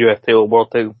title, US title,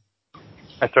 world title,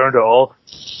 I turned it off,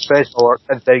 special work,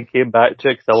 and then came back to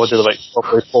it because I wanted to like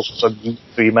properly focus on these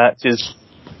three matches.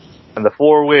 And the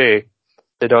four-way,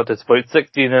 they did it about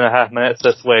 16 and a half minutes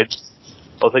this went.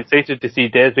 I was excited to see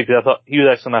Dez because I thought he was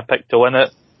actually my pick to win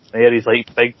it. And he had his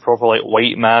like big proper like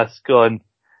white mask on.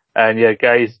 And yeah,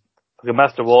 guys,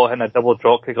 Master Wall hitting a double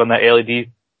drop kick on that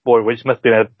LED board, which must have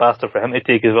been a bastard for him to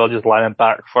take as well, just landing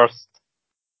back first.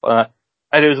 And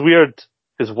it was weird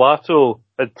because Wato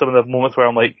had some of the moments where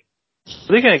I'm like,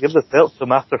 are they going to give this belt to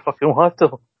Master fucking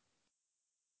Wato?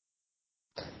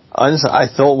 Honestly, I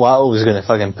thought Wato was going to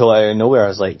fucking pull it out of nowhere. I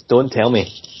was like, don't tell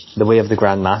me the way of the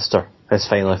Grand Master has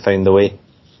finally found the way.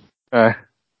 Because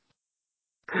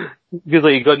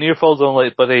like you got near falls on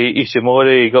like buddy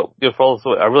Ishimori, you got near falls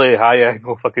with a really high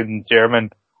angle fucking German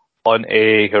on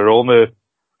a Hiromu,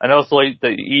 and also like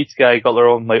that each guy got their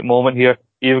own like moment here.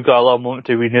 You even got a little moment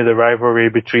to renew the rivalry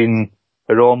between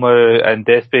Hiromu and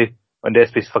Despy when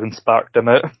Despy's fucking sparked him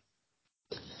out.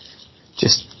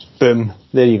 Just boom,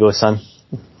 there you go, son.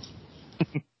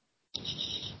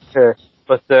 Yeah,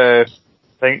 but I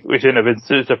think we shouldn't have been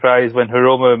too surprised when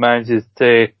Hiromu manages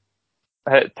to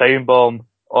hit Time Bomb,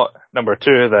 number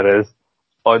 2 that is,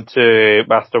 onto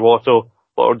Master Wato.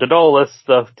 But did all this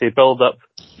stuff to build up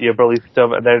your belief to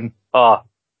him, and then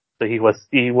so he was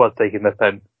taking the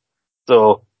pin.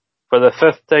 So for the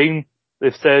 5th time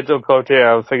they've said on commentary,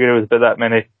 I figured it was about that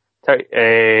many.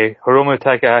 Hiromu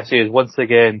Takahashi is once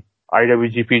again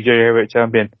IWGP Junior Heavyweight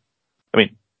Champion. I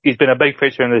mean, he's been a big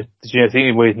fixture in the junior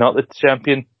scene where he's not the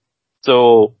champion.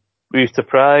 So were you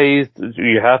surprised? Were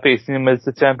you happy to see him as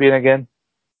the champion again?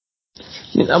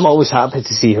 I'm always happy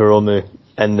to see Hiromu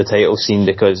in the title scene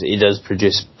because he does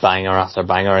produce banger after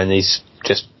banger, and he's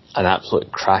just an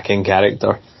absolute cracking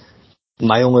character.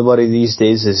 My only worry these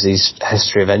days is his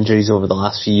history of injuries over the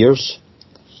last few years.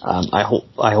 I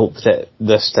hope that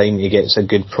this time he gets a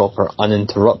good, proper,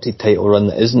 uninterrupted title run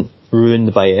that isn't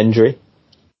ruined by injury.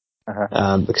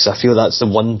 Because I feel that's the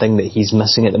one thing that he's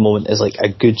missing at the moment is like a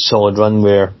good, solid run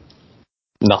where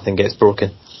nothing gets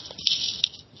broken.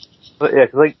 But yeah,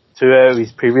 because like 2 out of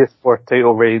his previous 4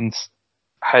 title reigns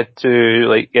had to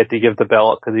like get to give the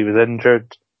belt because he was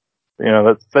injured.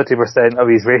 that's 50% of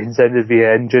his ratings ended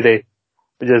via injury,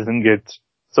 which isn't good.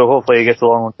 So hopefully he gets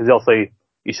along, because obviously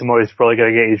Ishimori's probably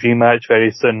going to get his rematch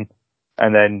very soon,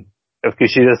 and then if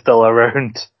Kushida's still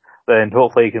around, then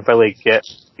hopefully he can finally get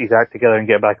his act together and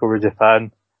get back over to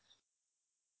Japan,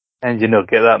 and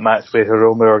get that match with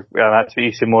Hiromu or a match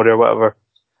with Ishimori or whatever.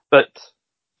 But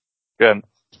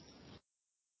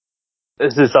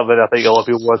this is something I think a lot of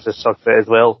people want to talk about as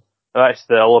well.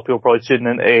 Actually, a lot of people probably tune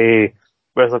into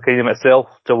Wrestle Kingdom itself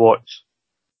to watch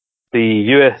the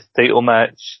US title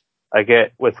match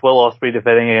with Will Ospreay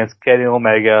defending against Kenny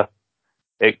Omega.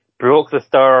 It broke the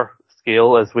star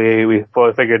scale, as we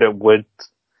probably figured it would.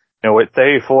 With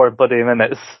 34 bloody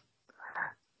minutes,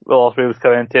 Will Ospreay was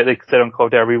coming into it. They said on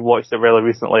commentary, we watched it really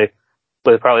recently,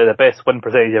 with probably the best win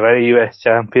percentage of any US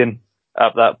champion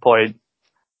at that point.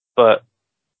 But,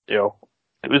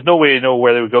 it was no way to know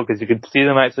where they would go, because you could see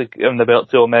them actually giving the belt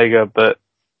to Omega. But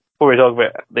before we talk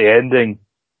about the ending,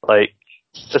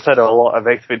 this had a lot of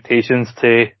expectations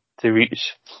to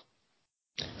reach.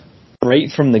 Right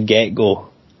from the get-go,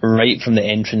 right from the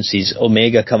entrances,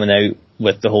 Omega coming out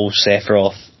with the whole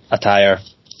Sephiroth attire,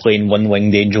 playing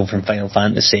One-Winged Angel from Final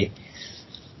Fantasy.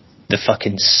 The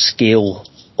fucking scale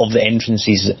of the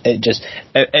entrances,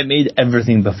 it made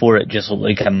everything before it just look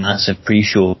like a massive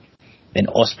pre-show. Then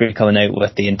Ospreay coming out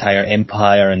with the entire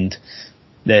Empire and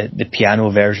the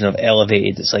piano version of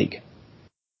Elevated. It's like,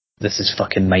 this is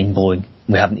fucking mind-blowing.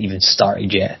 We haven't even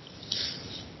started yet.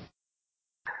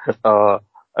 I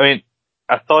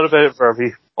thought about it for a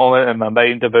brief moment in my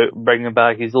mind about bringing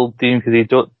back his old team, because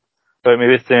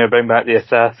maybe it's time to bring back the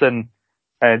Assassin,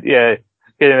 and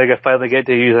getting like a finally get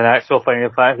to use an actual Final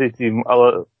Fantasy team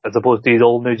as opposed to his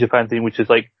old New Japan team, which is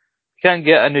like, you can't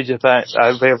get a New Japan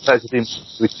Final Fantasy team.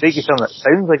 We take you something that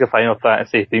sounds like a Final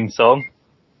Fantasy theme song,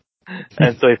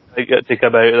 and so he got to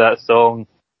come out of that song,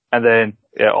 and then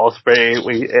Ospreay,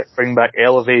 we bring back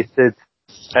Elevated,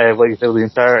 like I said, the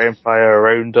entire Empire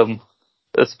around him.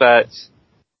 This match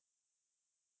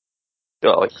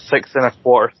got like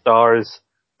 6.25 stars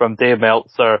from Dave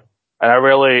Meltzer, and I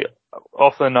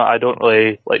don't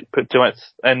really put too much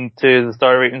into the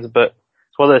star ratings, but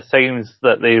it's one of the times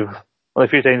that one of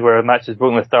the few times where a match has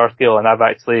broken the star scale, and I've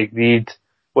actually agreed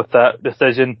with that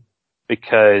decision,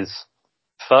 because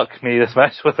fuck me, this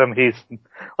match with him, he's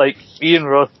like, Ian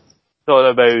Ross thought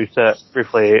about it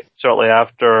briefly shortly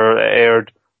after it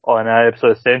aired on an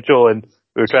episode of Central, and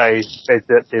we were trying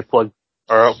to plug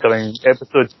our upcoming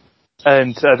episode,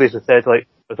 and I basically said,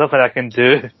 there's nothing I can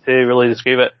do to really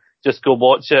describe it, just go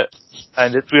watch it.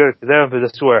 And it's weird, because I'm in a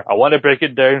position where I want to break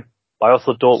it down, but I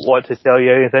also don't want to tell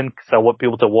you anything, because I want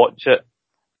people to watch it,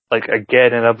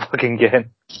 again and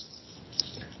again.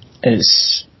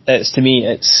 It's to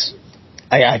me,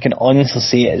 I can honestly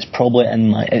say it's probably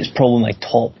my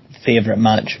top favourite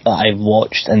match that I've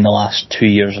watched in the last 2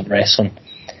 years of wrestling.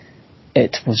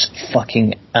 It was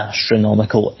fucking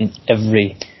astronomical in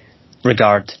every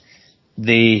regard.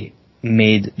 They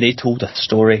told a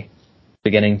story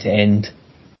beginning to end.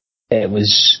 It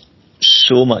was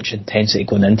so much intensity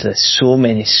going into this, so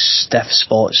many stiff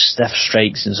spots, stiff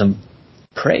strikes, and some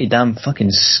pretty damn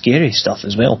fucking scary stuff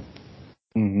as well.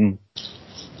 Mm-hmm.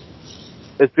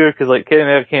 It's weird, because Kenny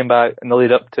Omega came back in the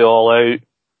lead up to All Out,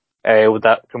 with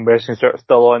that conversion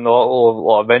still on, a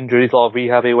lot of injuries, a lot of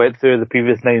rehab he went through the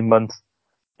previous 9 months.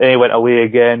 Then he went away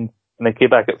again, and then came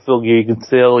back at Full Gear. You can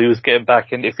tell he was getting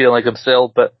back into feeling like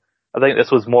himself, but I think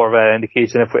this was more of an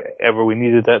indication if ever we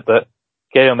needed it, that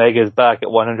Kenny Omega is back at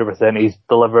 100%. He's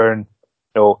delivering,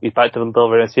 he's back to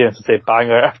delivering, as you say,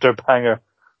 banger after banger.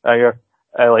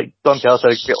 Don Callis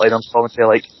had a great line on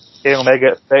commentary, Kenny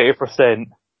Omega at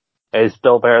 30% is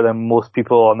still better than most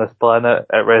people on this planet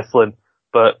at wrestling,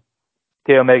 but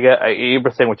Kenny Omega at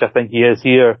 80%, which I think he is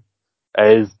here,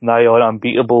 is nigh on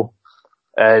unbeatable.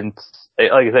 And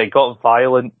like I said, it got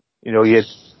violent. You had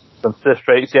some stiff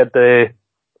strikes. You had the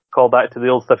call back to the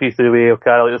old stuff he used to do with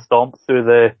Okada, the stomp through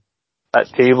that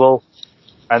table.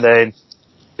 And then,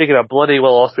 speaking of bloody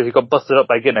Will Ospreay, he got busted up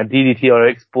by getting a DDT on an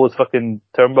exposed fucking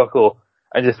turnbuckle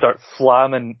and just start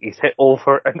slamming his hit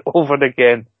over and over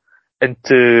again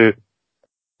into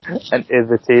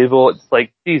the table. It's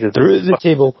like, Jesus. Through the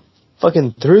table.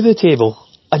 Fucking through the table.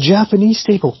 A Japanese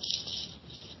table.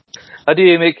 How do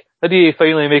you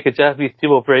finally make a Japanese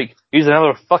table break? Use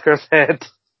another fucker's head.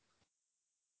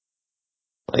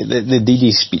 The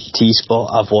DDT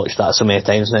spot, I've watched that so many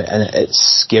times now, and it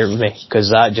scared me, because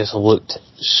that just looked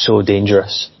so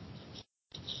dangerous.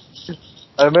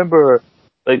 I remember,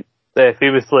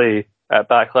 famously, at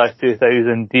Backlash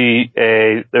 2000,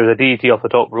 there was a DDT off the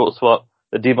top rope spot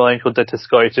that Dean Malenko did to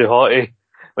Scotty 2 Hotty,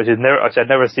 which I'd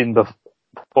never seen before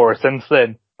or since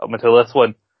then. up until this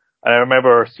one. And I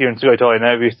remember hearing Sky talking in an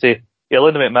interview say, yeah,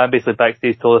 Linda McMahon basically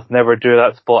backstage told us never do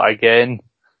that spot again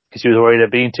because she was worried of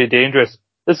being too dangerous.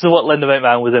 This is what Linda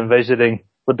McMahon was envisioning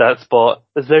with that spot.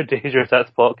 This is how dangerous that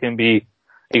spot can be.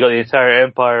 You got the entire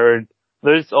Empire, and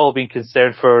they're just all being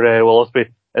concerned for Will Ospreay.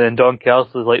 And then Don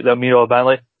Callis was like the Amino man,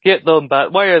 like, get them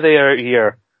back. Why are they out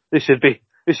here? They should be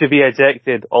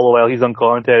ejected. All the while he's on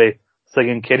commentary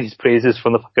singing Kenny's praises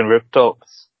from the fucking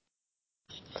rooftops.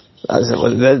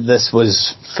 This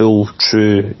was full,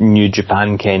 true New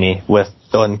Japan Kenny with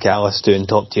Don Callis doing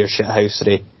top tier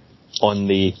shithousery on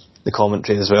the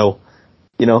commentary as well.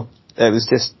 You know, it was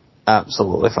just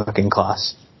absolutely fucking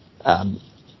class.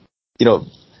 You know,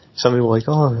 some people are like,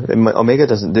 oh, Omega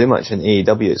doesn't do much in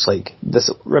AEW. It's like,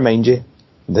 this remind you,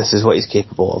 this is what he's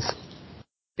capable of.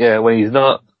 Yeah, when he's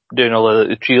not doing all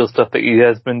the trio stuff that he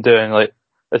has been doing, like,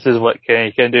 this is what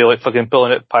Kenny can do, like fucking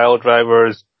pulling out pile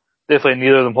drivers. Definitely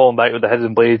neither of them holding back with the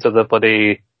hidden blades or the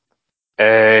bloody,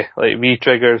 like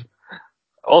V-triggers.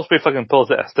 Ospreay fucking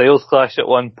pulls out a Styles Clash at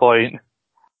one point.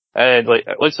 And, like,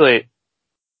 literally,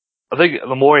 I think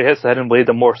the more he hits the hidden blade,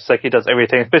 the more sick he does every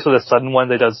time. Especially the sudden one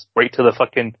that he does right to the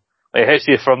fucking, like, hits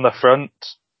you from the front.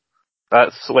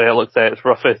 That's when it looks at its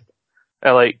roughest.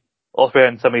 And, like, Ospreay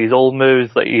and some of his old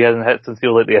moves, like, he hasn't hit since he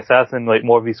was, like, the Assassin, like,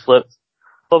 more of his flips.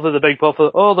 Love the big pop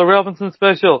of, oh, the Robinson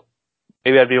special.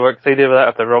 Maybe I'd be more excited about that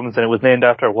if the Robinson it was named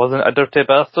after wasn't a dirty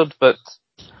bastard, but,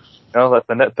 you know, that's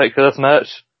a nitpick for this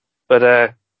match.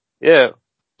 But, yeah.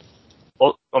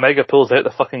 Omega pulls out the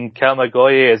fucking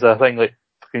Kamigoye as a thing, like,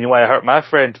 fucking, you want to hurt my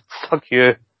friend? Fuck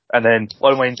you. And then,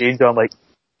 one-winged angel, I'm like,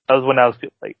 that was when I was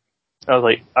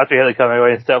like, after he hit the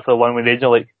Kamigoye and stepped for the one-winged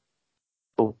angel, like,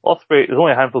 oh, Ospreay, there's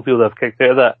only a handful of people that have kicked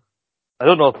out of that. I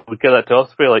don't know if we get that to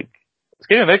Ospreay, like, is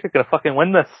Kenny Omega gonna fucking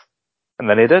win this? And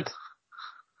then he did.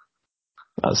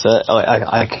 That's it.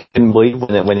 I couldn't believe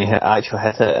when he actually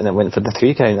hit it and it went for the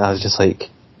 3 count. I was just like,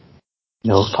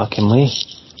 no fucking way.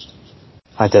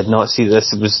 I did not see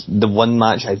this. It was the one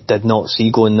match I did not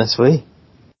see going this way.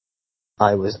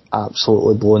 I was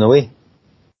absolutely blown away.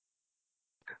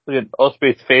 Look at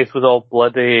Ospreay's face was all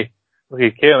bloody. Look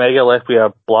at Kenny Omega left with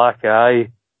a black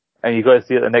eye, and you got to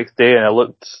see it the next day, and it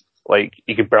looked like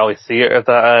you could barely see it with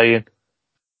that eye. And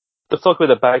let's talk about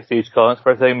the backstage comments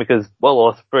for a second, because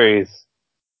Will Ospreay is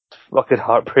fucking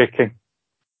heartbreaking.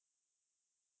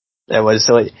 It was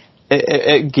like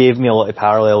it gave me a lot of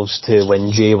parallels to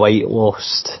when Jay White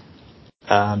lost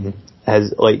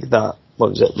his, like, that, what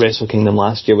was it, Wrestle Kingdom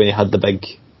last year when he had the big,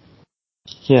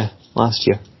 last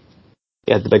year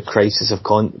he had the big crisis of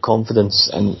confidence,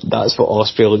 and that's what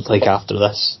Ospreay looked like after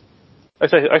this.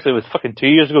 Actually it was fucking 2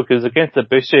 years ago, because against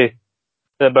Ibushi,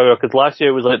 because last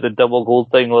year was like the double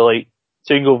gold thing where, like,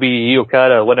 Shingo v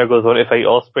Okada, winner goes on to fight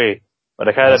Ospreay, but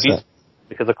Okada beats,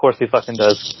 because of course he fucking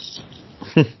does.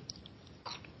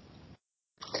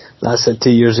 That's it, 2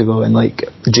 years ago, and, like,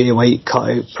 Jay White cut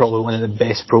out probably one of the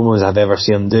best promos I've ever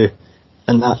seen him do,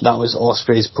 and that was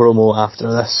Ospreay's promo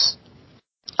after this.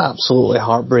 Absolutely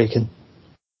heartbreaking.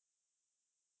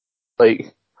 Like,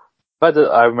 the fact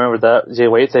that I remember that Jay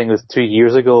White thing was 2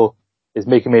 years ago is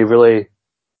making me really,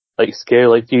 like, scared.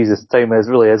 Like, Jesus, time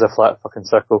really is a flat fucking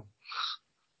circle.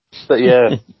 But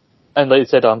yeah, and like I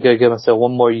said, I'm gonna give myself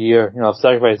one more year. You know, I've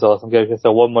sacrificed all this. I'm gonna give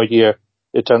myself one more year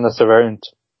to turn this around.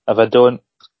 If I don't,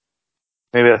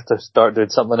 maybe I have to start doing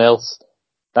something else.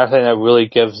 I think that really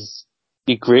gives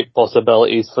you great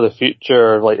possibilities for the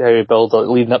future, like how you build, like,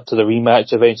 leading up to the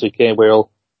rematch eventually, Kenny, where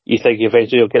you think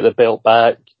eventually you'll get the belt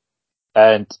back.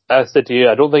 And as I said to you,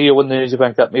 I don't think you'll win the New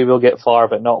Japan Cup. Maybe we'll get far,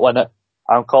 but not win it.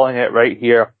 I'm calling it right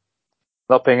here.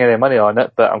 Not paying any money on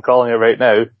it, but I'm calling it right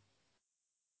now.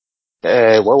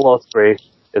 Will Ospreay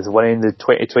is winning the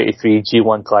 2023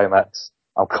 G1 Climax.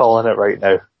 I'm calling it right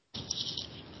now.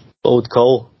 Bold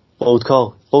call.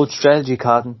 Bold strategy,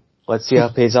 Cotton. Let's see how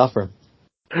it pays off for him.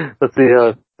 Let's see how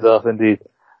it pays off, indeed.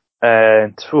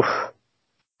 And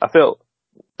I felt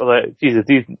like, Jesus,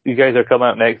 you guys are coming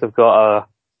up next. I've got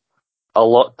a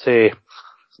lot to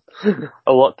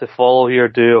follow here.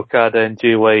 Do Okada and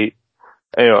Jay White.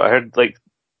 You know, I heard like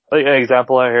an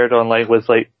example I heard online was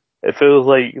like, it feels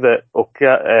like that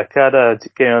Okada,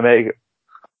 Kenny Omega.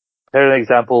 I heard an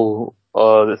example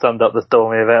that summed up this double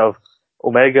main event of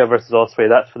Omega versus Ospreay.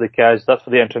 That's for the casuals, that's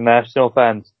for the international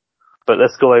fans. But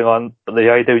this going on, the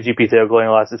IWGP sale going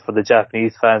on last is for the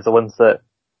Japanese fans, the ones that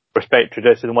respect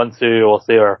tradition, ones who will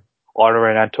say are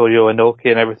honoring Antonio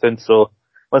Inoki and everything. So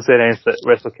once they announced that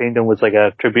Wrestle Kingdom was like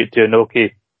a tribute to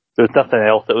Inoki, there was nothing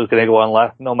else that was going to go on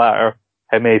last, no matter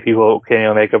how many people Kenny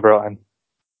Omega brought in.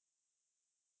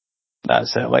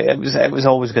 That's it. Like, it was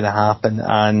always going to happen,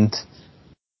 and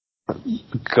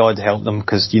God help them,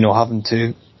 because, you know, having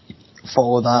to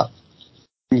follow that.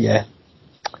 Yeah.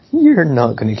 You're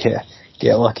not going to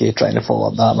get lucky trying to follow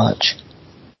up that match.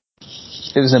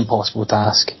 It was an impossible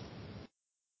task.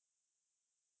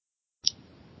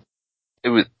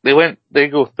 They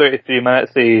go 33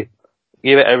 minutes, they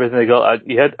gave it everything they got. I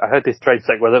had to try to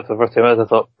stick with it for the first 2 minutes. I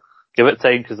thought, give it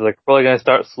time, because they're probably going to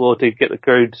start slow to get the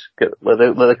crowd, let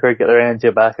the crowd get their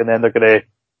energy back, and then they're going to,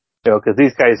 because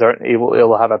these guys aren't able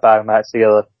to have a bad match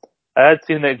together. I had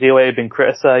seen that Jay White had been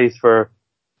criticised for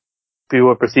people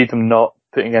who perceived him not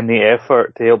putting in the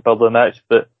effort to help build the match,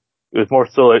 but it was more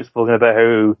so outspoken about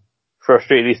how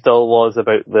frustrated he still was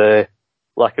about the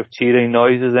lack of cheering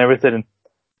noises and everything. And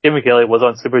Jimmy Kelly was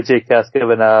on Super J-Cast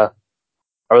giving a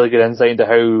really good insight into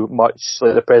how much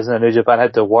the president of New Japan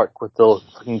had to work with the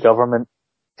fucking government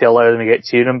to allow them to get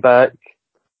cheering back.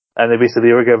 And they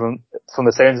basically were giving, from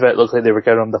the sounds of it looks like they were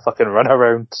giving them the fucking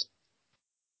runaround.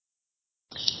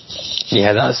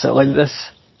 Yeah, that's it.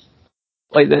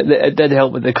 It did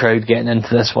help with the crowd getting into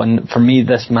this one. For me,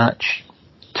 this match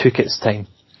took its time.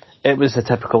 It was the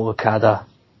typical Okada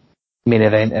main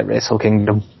event at Wrestle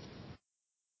Kingdom.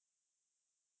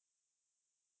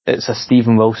 It's a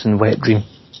Stephen Wilson wet dream.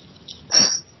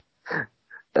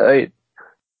 There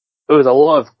was a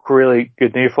lot of really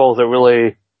good near falls that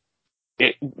really,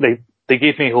 they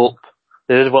gave me hope.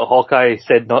 They did what Hawkeye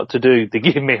said not to do. They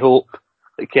gave me hope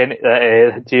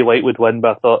that Jay White would win,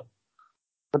 but I thought,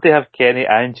 would they have Kenny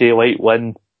and Jay White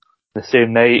win the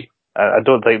same night? I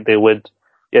don't think they would.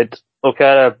 You had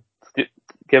Okada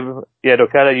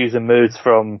using moves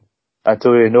from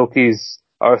Antonio Inoki's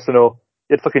arsenal.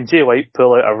 You had fucking Jay White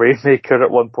pull out a Rainmaker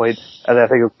at one point, and then I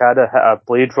think Okada hit a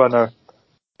Blade Runner,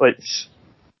 which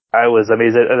I was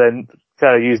amazing. And then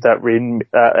Okada used that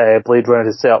Blade Runner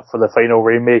to set up for the final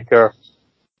Rainmaker,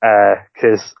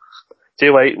 because Jay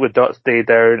White would not stay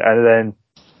down, and then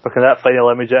fucking that final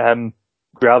image of him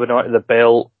grabbing onto the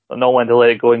belt, not wanting to let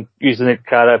it go, and using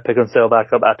Okada to pick himself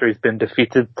back up after he's been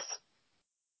defeated.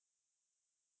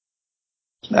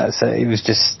 That's it. He was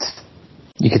just,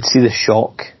 you could see the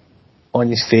shock on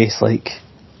his face, like,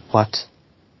 what?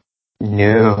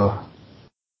 No.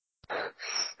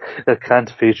 It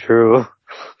can't be true.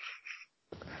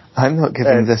 I'm not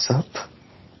giving this up.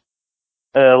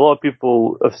 A lot of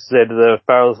people have said the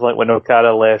parallels like when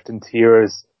Okada left in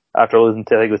tears after losing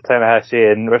to, I think it was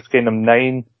Tanahashi in Wrestle Kingdom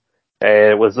 9,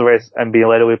 was the rest, and being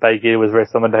led away by Gato was very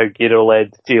similar to how Gato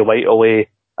led Jay White away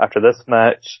after this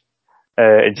match.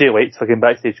 And Jay White's fucking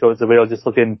backstage comments, we're all just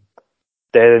looking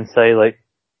dead inside, like,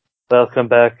 welcome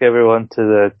back everyone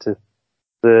to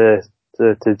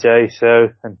Jay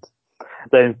show, and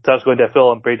then starts going to a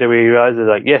full on breakdown where he realizes,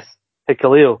 like, yes,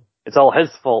 Hikuleo, it's all his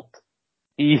fault.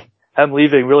 Him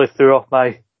leaving really threw off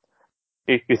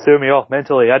he threw me off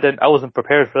mentally. I wasn't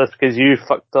prepared for this because you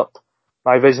fucked up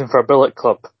my vision for Bullet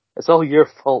Club. It's all your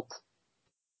fault.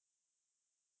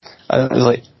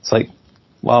 It's like,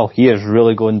 wow, he is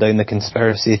really going down the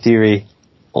conspiracy theory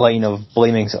line of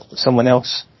blaming someone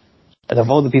else. And of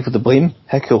all the people to blame,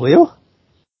 Hikuleo?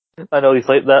 I know, he's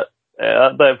like that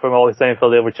bit from Always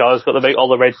Seinfeld where Charles got to make all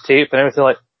the red tape and everything,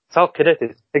 like, it's all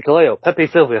connected. Hikuleo, Pepe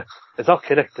Sylvia, it's all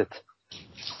connected.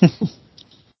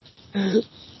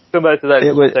 Come back to that.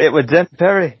 It was Jim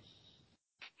Perry.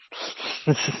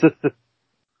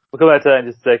 We'll come back to that in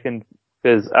just a second,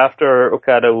 because after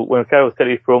when Okada was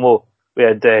cutting his promo, we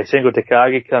had Shingo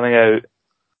Takagi coming out.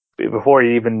 Before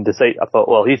he even decided, I thought,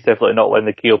 well, he's definitely not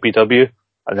winning the KOPW,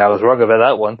 and I was wrong about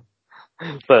that one.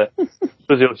 But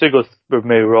Shingo proved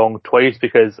me wrong twice,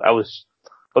 because I was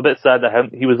a bit sad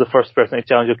that he was the first person to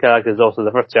challenge Okada, because also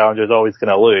the first challenger is always going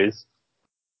to lose.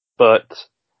 But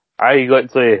I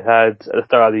literally had, at the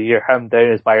start of the year, him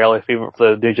down as my early favourite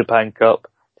for the New Japan Cup,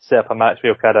 to set up a match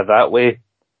with Okada that way.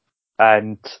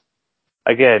 And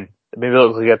again, it made me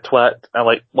look like a twat. I'm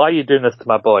like, why are you doing this to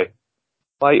my boy?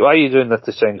 Why are you doing this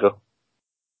to Shingo?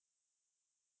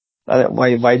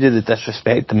 Why do they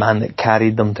disrespect the man that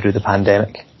carried them through the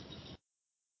pandemic?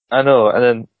 I know, and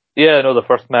then, the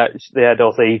first match they had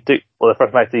also, the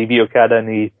first match he beat Okada and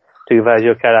he took advantage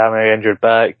of Okada having an injured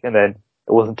back, and then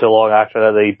it wasn't too long after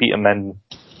that they beat him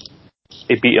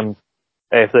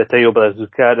for the title, but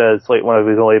Okada is like one of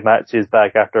his only matches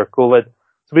back after COVID.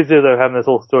 So basically they're having this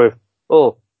whole story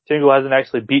of, Shingo hasn't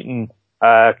actually beaten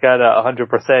Okada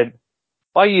 100%.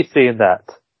 Why are you saying that?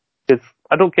 Because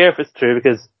I don't care if it's true,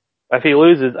 because if he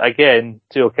loses again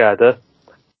to Okada,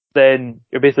 then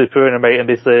you're basically proving him right, and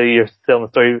basically you're telling the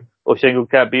story, Shingo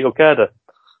can't beat Okada.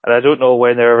 And I don't know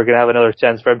when they're ever going to have another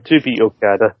chance for him to beat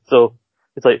Okada. So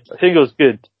it's like, Shingo's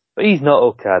good, but he's not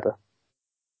Okada.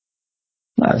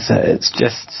 That's it. It's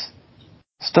just,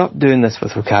 stop doing this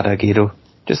with Okada, Gato.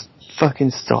 Just fucking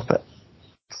stop it.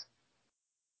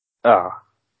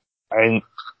 And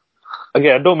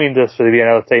again, I don't mean this to be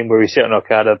another time where we shit on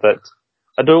Okada, but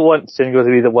I don't want Shingo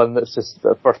to be the one that's just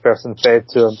the first person fed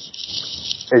to him.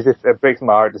 It breaks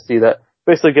my heart to see that,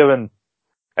 especially given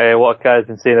what Okada's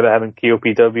been saying about him in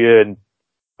KOPW, and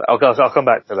I'll come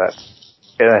back to that.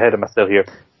 Getting ahead of myself here.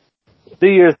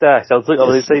 3 Years Dash, I was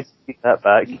excited to get that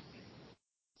back.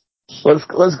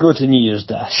 Let's go to New Year's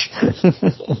Dash.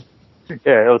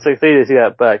 Yeah, I was excited to see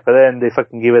that back, but then they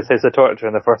fucking gave us House of Torture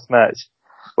in the first match,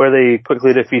 where they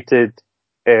quickly defeated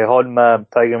Honma,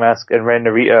 Tiger Mask, and Ren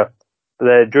Narita.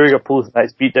 Then during a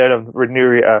post-match beatdown of Ren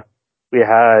Narita, we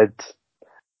had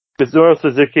Minoru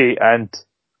Suzuki and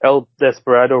El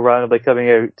Desperado randomly coming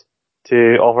out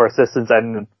to offer assistance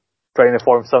and trying to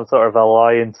form some sort of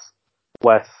alliance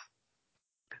with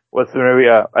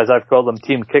Narita, as I've called them,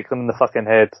 Team Kick Them in the fucking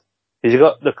head. Because you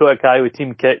got Dakota Kai with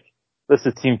Team Kick, this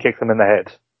is Team Kick Them in the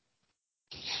head.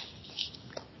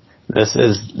 This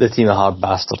is the Team of Hard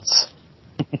Bastards.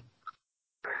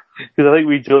 Because I think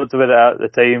we joked about it at the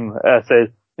time. I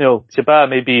said, Shibata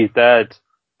may be dead,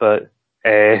 but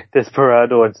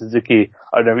Desperado and Suzuki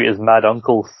are Narita's mad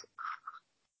uncles.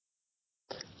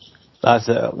 That's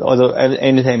it. Although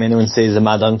anytime anyone says the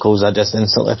mad uncles, I just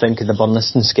instantly think of the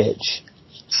Burniston sketch.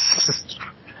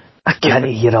 I can't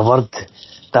hear a word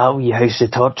that wee House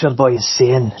of Torture boy is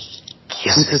saying.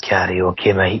 Here's the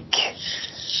karaoke mic.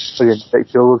 Again, Dick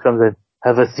Togo comes in.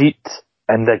 Have a seat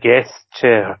in the guest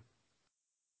chair.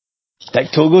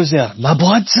 Dick Togo's there. My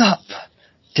blood's up.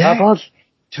 Dick. My blood.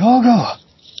 Togo.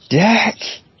 Dick.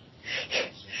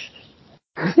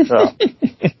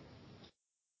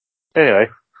 Anyway,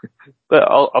 but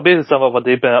I'll basically sum up what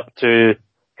they've been up to,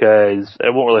 because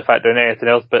it won't really factor in anything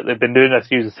else, but they've been doing a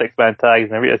series of 6-man tags,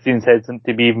 and Narita seems hesitant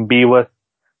to be with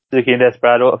Suzuki and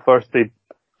Desperado. At first,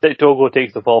 Dick Togo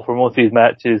takes the fall for most of these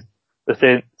matches.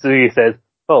 Suzuki says,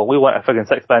 "Oh, we want a fucking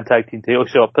 6-man tag team title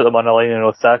shot, put them on the line in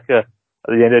Osaka at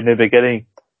the end of the beginning."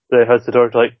 The House of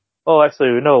Torture like, "Oh,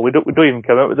 actually, no, we don't even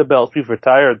come out with the belts. We've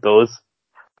retired those,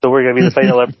 so we're gonna be the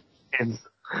final 11 games."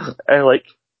 And like,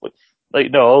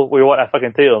 no, we want a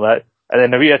fucking title match. And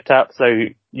then Narita taps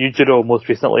out Yujiro most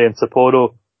recently in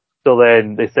Sapporo. So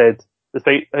then they said,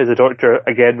 despite House of Torture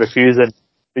again refusing,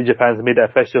 New Japan's made it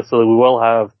official, so we will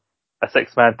have a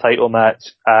 6-man title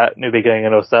match at New Beginning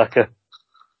in Osaka.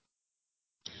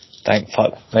 Thank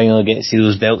fuck. Finally get to see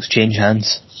those belts change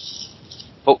hands.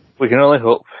 Oh, we can only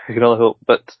hope.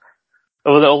 But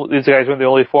these guys weren't the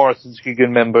only former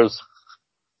Suzuki-gun members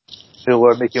who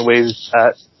were making waves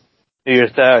at New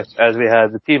Year's Dash, as we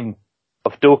had the team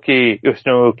of Doki,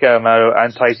 Yoshinobu Kanemaru,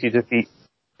 and Taichi defeat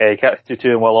Katsutu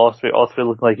and Will Ospreay. Ospreay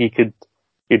looking like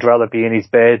he'd rather be in his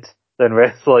bed than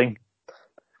wrestling.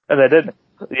 And that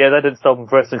didn't stop him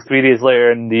from wrestling 3 days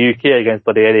later in the UK against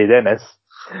bloody Eddie Dennis.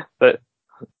 But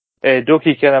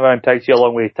Doki, Kanemaru, and Taichi,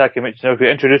 along with Taka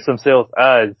Michinoku, introduced themselves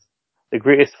as the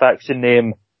greatest faction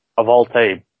name of all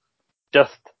time.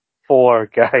 Just 4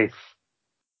 guys.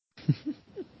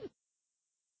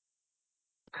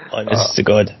 Honest to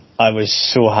God, I was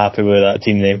so happy with that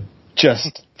team name.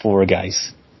 Just 4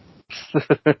 guys.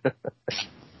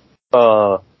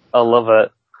 Oh, I love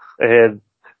it.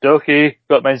 Doki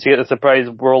managed to get the surprise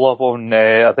roll-up on,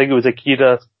 I think it was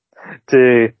Akira,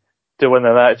 to win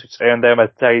the match, which earned them a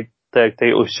tag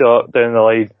title shot down the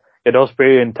line. And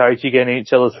Ospreay and Taichi getting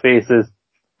each other's faces.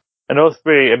 And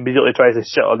Ospreay immediately tries to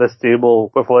shit on this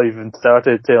table before he even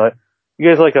started, saying like, "You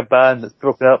guys are like a band that's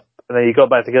broken up, and then you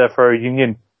got back together for a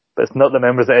reunion, but it's not the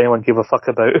members that anyone gave a fuck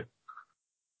about."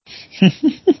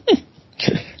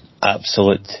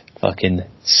 Absolute fucking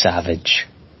savage.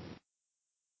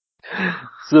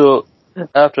 So,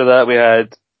 after that we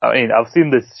had, I've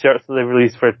seen the shirts that they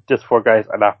released for just 4 guys,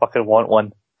 and I fucking want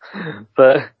one.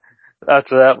 But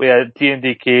after that we had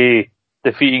TNDK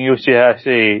defeating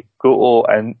Yoshihashi, Goto,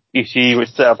 and Ishii, which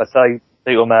set up a tag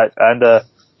title match and a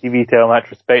TV title match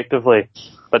respectively.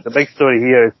 But the big story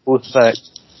here is post-match.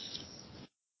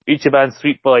 Ichiban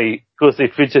Sweet Boy, Kosei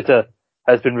Fujita,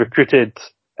 has been recruited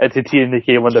into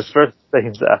TNDK, one of the first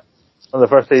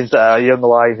times that a young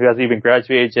lion who hasn't even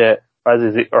graduated yet, or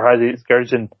has his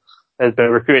excursion, has been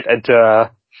recruited into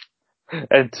a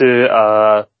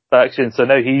faction. So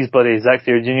now he's bloody Zack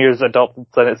Sabre Jr.'s adopted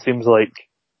son, it seems like.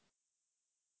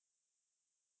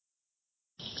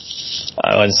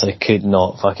 I honestly could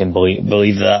not fucking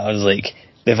believe that. I was like,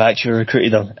 they've actually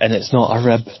recruited him, and it's not a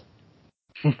rib.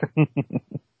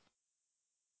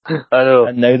 I know.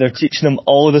 And now they're teaching him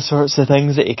all the sorts of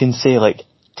things that he can say, like,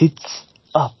 tits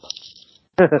up.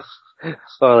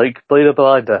 Or like, play the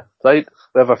blanda, right?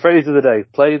 We have a phrase of the day,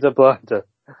 play the blanda.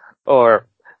 Or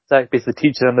Zach basically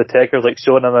teaching him the techers, like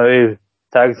showing him how he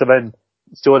tags him in,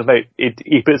 showing him out,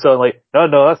 he puts on like,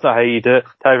 no, that's not how you do it.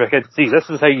 Tyler McKinnon, see, this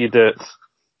is how you do it.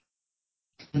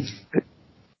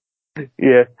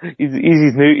 Yeah, he's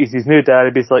his new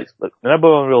dad. He's like, look, the number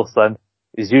one rule, son,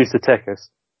 is use the tickers.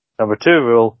 Number two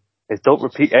rule is don't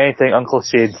repeat anything Uncle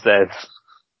Shane said.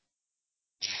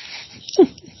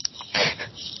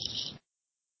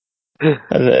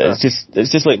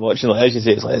 It's just like watching, like, as you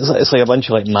say, it's like a bunch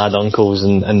of like mad uncles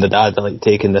and the dad are like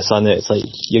taking the son out. It's like,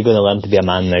 you're going to learn to be a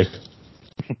man now.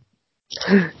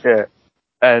 Yeah,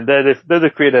 and then they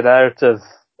create a narrative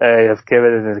of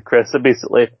Kevin and Chris that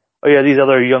basically, oh yeah, these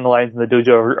other young lions in the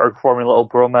dojo are forming little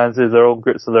bromances, their own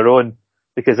groups of their own,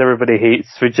 because everybody hates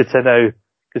Fujita now,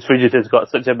 because Fujita's got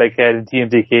such a big head in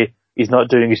TMDK, he's not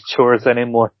doing his chores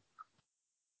anymore.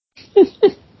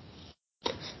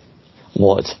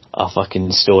 What a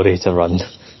fucking story to run.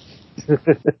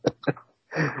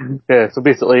 Yeah, so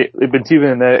basically, they've been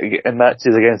teaming in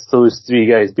matches against those three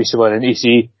guys, Bishamon and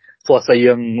Ishii, plus a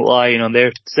young lion on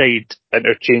their side,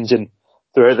 interchanging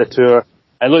throughout the tour.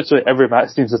 And literally every match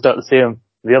seems to start the same.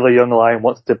 The other young lion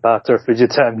wants to batter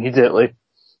Fujita immediately.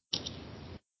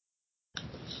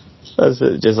 That's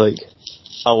it, just like,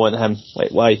 I want him.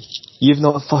 Like, why? You've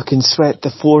not fucking swept the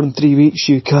floor in 3 weeks,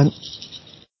 you cunt.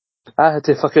 I had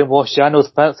to fucking wash Yano's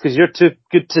pants because you're too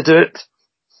good to do it.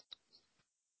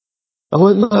 I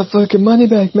want my fucking money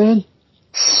back, man.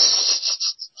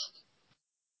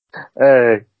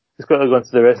 Just quickly going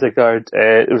to the rest of the card.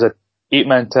 There was a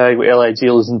 8-man tag with LIG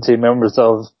losing to members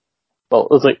of, well,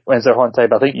 it was like Wednesday Horn tag,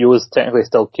 but I think Yo was technically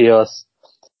still Chaos.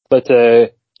 But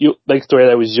big story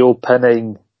there was Yo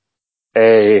pinning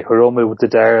Hiromu with the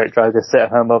direct drag to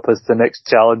set him up as the next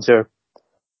challenger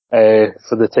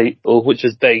for the title, which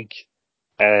is big.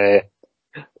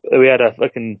 We had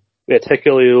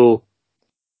Hikuleo,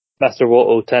 Master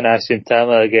Wato, Tanahashi and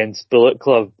Tama against Bullet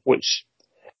Club, which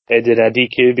ended in a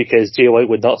DQ because Jay White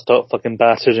would not stop fucking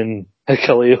battering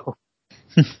Hikuleo.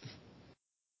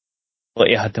 But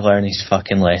he had to learn his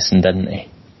fucking lesson, didn't he?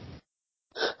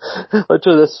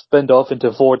 Literally, this spinned off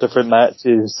into 4 different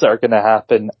matches that are going to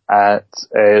happen at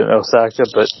Osaka,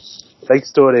 but the big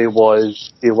story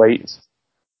was Jay White's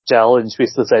challenge.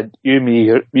 Basically said, you and me,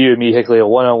 Hikuleo,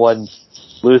 1-on-1,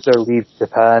 loser leave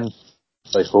Japan.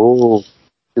 Like, oh.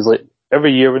 Because like,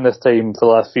 every year in this time for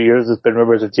the last few years, there's been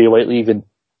rumours of Jay White leaving.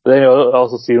 But then I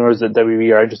also see rumours that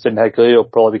WWE are interested in Hikuleo,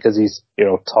 probably because he's,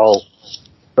 tall.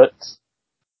 But,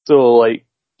 so like,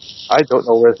 I don't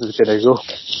know where this is going to go.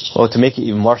 Well, to make it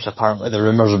even worse, apparently the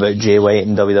rumours about Jay White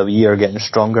and WWE are getting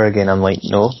stronger again. I'm like,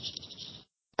 no,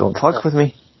 don't fuck with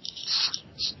me.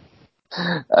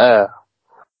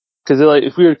 Because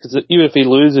even if he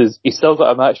loses, he's still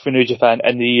got a match for New Japan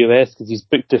in the US because he's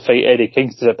booked to fight Eddie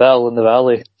Kingston at Battle in the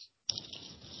Valley.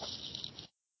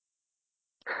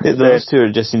 Those two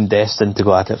are just destined to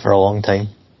go at it for a long time.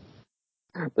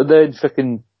 But then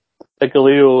fucking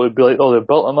Hikuleo would be like, oh, they've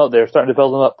built him up, they're starting to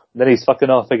build him up, and then he's fucking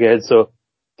off again. So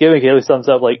Gavin Kelly sums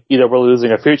up like, either we're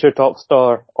losing a future top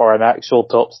star or an actual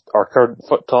current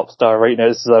top star right now.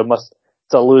 This is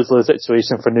it's a lose-lose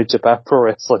situation for New Japan Pro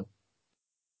Wrestling.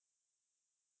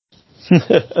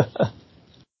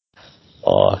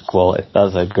 Oh, quality.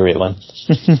 That's a great one.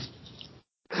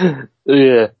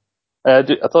 Yeah. I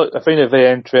find it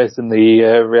very interesting,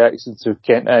 the reactions of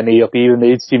Kenta and AOP, even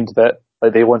they seemed a bit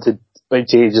like they wanted like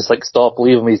Jay to just like stop,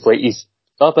 leave him. He's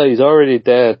already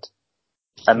dead.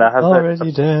 And I have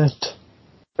already dead.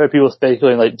 Heard people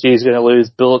speculating like Jay's going to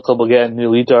lose, Bullet Club will get a new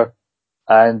leader.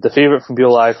 And the favourite from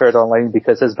people I've heard online,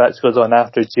 because his match goes on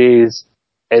after Jay's,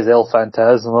 is El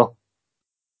Phantasmo.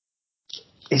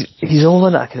 He's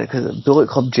only that because Bullet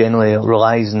Club generally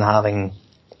relies on having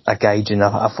a gaijin,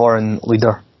 a foreign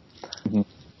leader. Mm-hmm.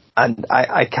 And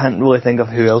I can't really think of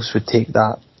who else would take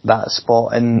that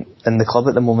spot in the club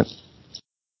at the moment.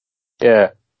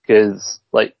 Yeah, because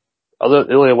like the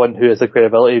only one who has the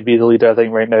credibility to be the leader, I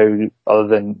think, right now, other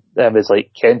than them, is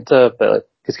like Kenta, but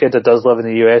because Kenta does live in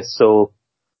the US, so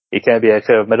he can be a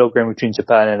kind of middle ground between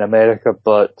Japan and America.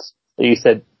 But like you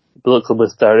said, Bullet Club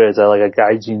was started as a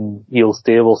gaijin heel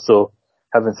stable, so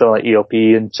having someone like ELP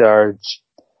in charge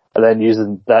and then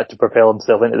using that to propel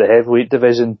himself into the heavyweight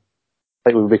division, I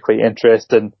think would be quite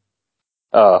interesting.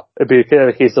 It'd be kind of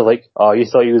a case of like, oh, you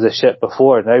thought he was a shit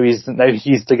before, now he's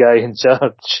the guy in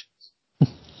charge.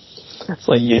 It's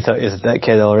like, you thought he was a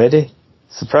dickhead already.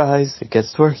 Surprise, it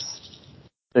gets worse.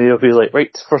 And he'll be like,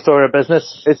 right, first order of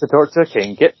business, it's the Torture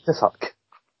King, get the fuck.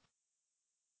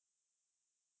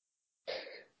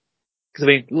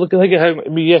 Because look at how,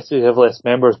 yes, you have less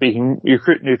members, but you can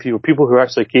recruit new people who are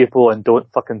actually capable and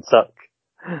don't fucking suck.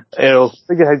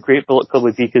 Think of how great Bullet Club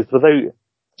would be, because without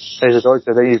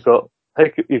Torture, then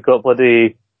you've got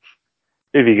bloody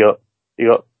who have you got? You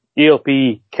got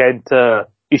ELP, Kenta,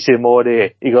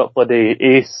 Ishimori, you got bloody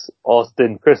Ace,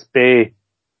 Austin, Chris Bay.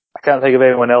 I can't think of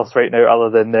anyone else right now other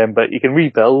than them, but you can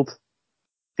rebuild.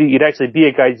 See, you'd actually be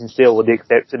a Gaijin sale with the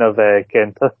exception of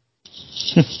Kenta.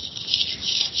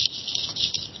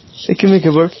 They can make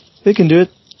it work. They can do it.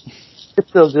 It's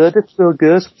still good, it's still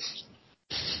good.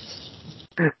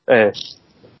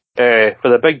 For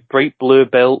the big bright blue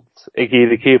belt, aka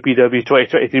the KOPW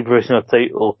 2023 professional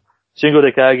title, Shingo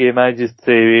Takagi manages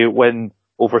to win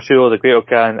over Shuo the Great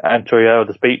Okan and Toyao,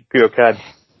 despite Great Okan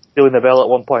stealing the belt at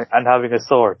one point and having a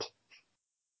sword.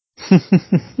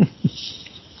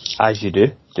 As you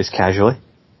do, just casually.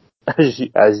 As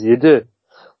you do.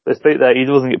 Despite that, he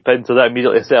doesn't get pinned, so that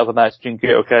immediately set up a match between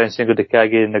Great Okan and Shingo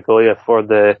Takagi and Nagoya for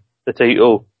the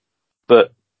title.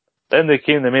 But then they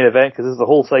came to the main event, because this is the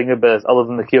whole thing about this, other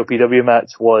than the KOPW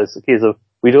match, was a case of,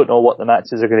 we don't know what the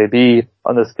matches are going to be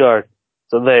on this card.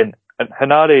 So then,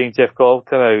 Hanare and Jeff Cobb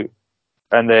come out,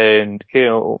 and then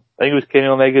I think it was Kenny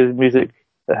Omega's music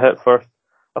that hit first.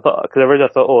 Because originally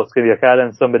I thought, oh, it's going to be Okada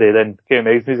and somebody, then Kenny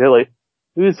Omega's music, like,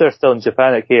 who is there still in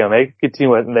Japan at Kenny Omega? Good team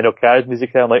with, and then Okada's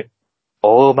music, and I'm like,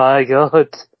 oh my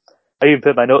god. I even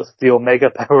put my notes, the Omega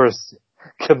powers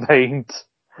combined,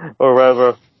 or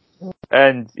whatever.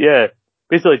 And yeah,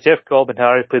 basically Jeff Cobb and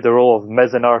Harry played the role of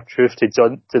Miz and R-Truth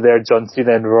to their John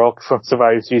Cena and Rock from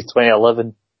Survivor Series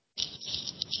 2011.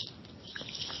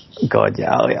 God,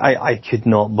 yeah, I could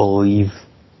not believe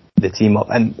the team up.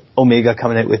 And Omega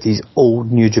coming out with his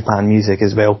old New Japan music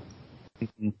as well.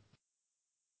 Mm-hmm.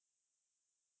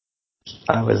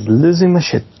 I was losing my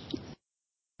shit.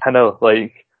 I know,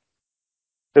 like,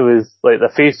 it was like a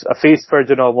face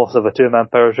version almost of a two-man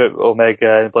power trip,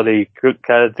 Omega and bloody Crook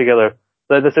carried together.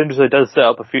 But this interestingly does set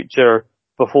up a future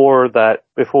before this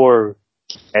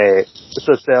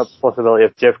does set up the possibility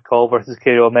of Jeff Cobb versus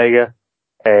Kenny Omega,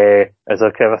 as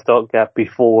a kind of a stopgap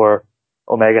before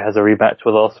Omega has a rematch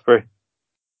with Ospreay.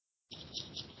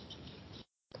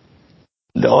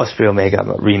 The Ospreay Omega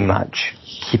rematch,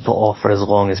 keep it off for as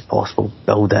long as possible,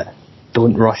 build it,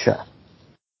 don't rush it,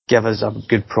 give us a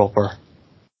good proper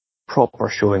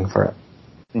showing for it.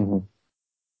 Mm-hmm.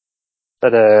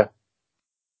 But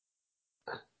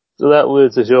so that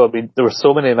was the show. I mean, there were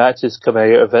so many matches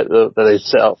coming out of it that they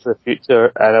set up for the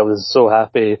future, and I was so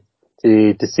happy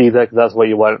to see that, because that's what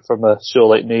you want from a show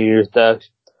like New Year's Dash.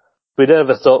 We did have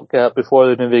a stopgap before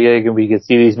the new beginning, and we could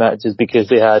see these matches because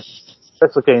they had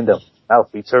Wrestle Kingdom, now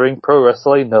featuring Pro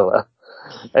Wrestling Noah,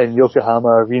 and Yokohama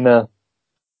Arena.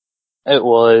 It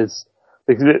was,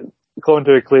 because the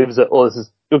commentary claims that, this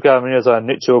is Yokohama Arena is on a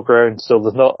neutral ground, so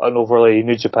there's not an overly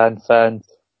New Japan fans,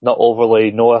 not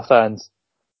overly Noah fans.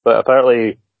 But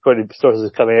apparently, according to sources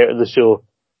coming out of the show,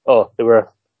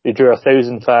 they drew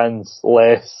 1,000 fans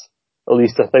less, at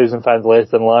least 1,000 fans less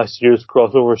than last year's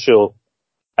crossover show.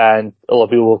 And a lot of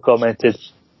people commented,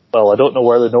 well, I don't know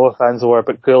where the Noah fans were,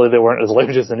 but clearly they weren't as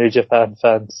loud as the New Japan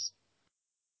fans.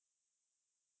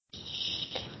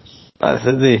 I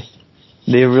think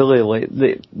they really like,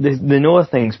 the Noah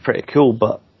thing's pretty cool,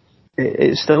 but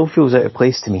it still feels out of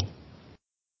place to me.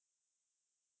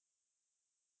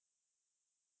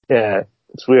 Yeah,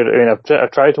 it's weird. I mean,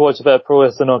 I've tried to watch a bit of Pro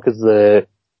Wrestling because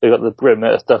they got the great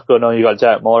amount of stuff going on. You got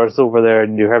Jack Morris over there,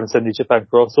 and you're having some New Japan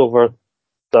crossover.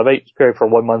 So I might subscribe for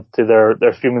 1 month to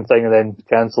their streaming thing and then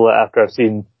cancel it after I've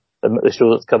seen the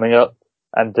show that's coming up.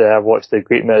 And I've watched the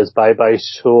Great Mutta's Bye Bye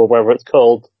show, or whatever it's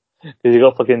called. Because you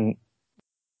got fucking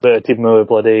the team with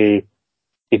bloody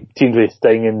teams with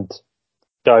Sting and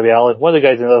Darby Allin. One of the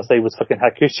guys on the other side was fucking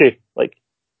Hakushi. Like,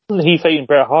 wasn't he fighting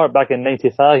Bret Hart back in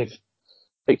 '95?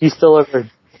 Like, he's still ever.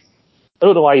 I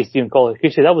don't know why he's even called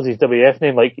Hakushi. That was his WF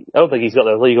name. Like, I don't think he's got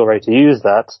the legal right to use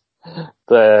that.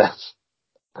 But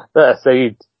that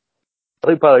aside, I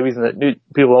think part of the reason that new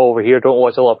people over here don't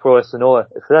watch a lot of Pro Wrestling Noah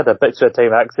is they had a bitch of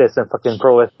time accessing fucking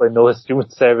Pro Wrestling Noah streaming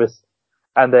service,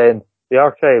 and then the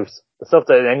archives, the stuff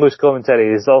that in English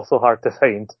commentary is also hard to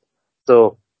find.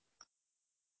 So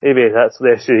maybe that's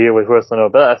the issue here with Wrestling Noah.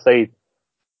 But that aside,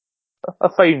 a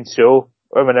fine show.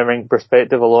 From an in-ring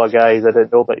perspective, a lot of guys I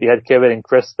didn't know, but you had Kevin and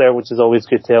Chris there, which is always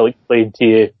good to explain to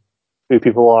you who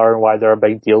people are and why they're a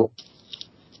big deal.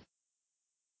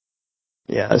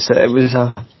 Yeah, so it was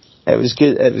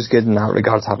good. It was good in that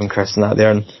regard, having Chris and that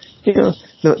there, and you know,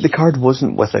 the card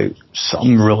wasn't without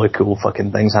some really cool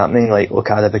fucking things happening, like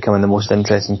Okada becoming the most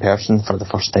interesting person for the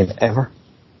first time ever.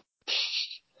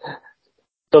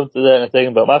 Something to that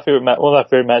thing, but one of my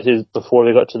favorite matches before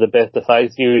we got to the Best of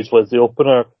 5 series was the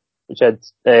opener, which had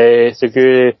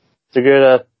Segura,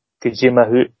 Kojima,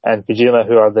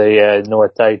 who are the Noah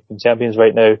Tag champions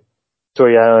right now,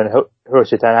 Toriano and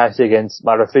Hiroshi Tanahashi against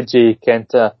Marufuji,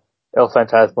 Kenta, El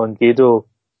Fantasma and Gedo.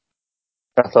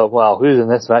 I thought, wow, who's in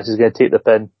this match is going to take the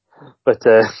pin? But,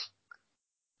 I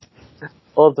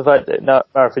love the fact that Matt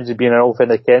Finch being an old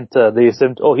friend of Kenta, they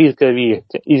assumed, oh, he's going to be,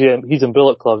 he's in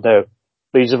Bullet Club now.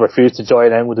 But he just refused to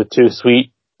join in with the Too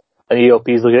Sweet. And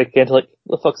ELP's looking at Kenta like,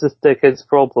 what the fuck's this dickhead's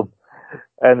problem?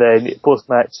 And then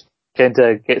post-match,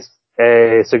 Kenta gets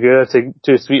Segura to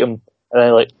Too Sweet him. And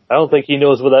I'm like, I don't think he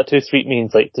knows what that Too Sweet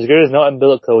means. Like, Segura's not in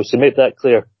Bullet Club, we should make that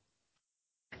clear.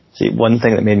 See, one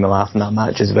thing that made me laugh in that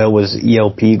match as well was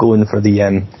ELP going for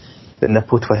the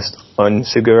nipple twist on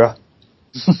Segura.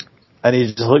 And he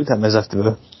just looked at him as if to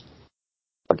go,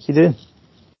 what you doing?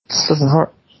 This doesn't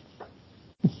hurt.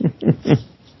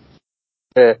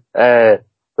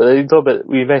 But you talk about,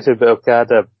 we mentioned about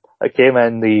Okada. I came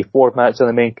in the fourth match on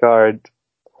the main card,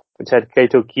 which had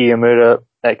Kaito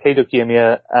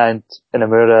Kiyomiya and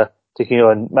Inamura taking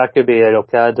on Makabe and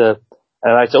Okada.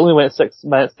 And it actually only went 6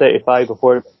 minutes 35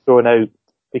 before it was thrown out,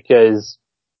 because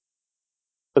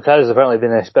Okada's apparently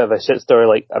been a bit of a shit story.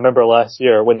 Like, I remember last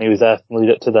year when he was asked in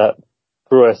lead up to that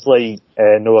Pro Wrestling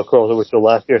Noah crossover show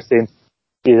last year, saying,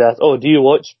 he was asked, oh, do you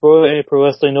watch any Pro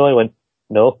Wrestling Noah? I went,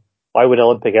 no. Why would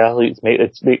Olympic athletes make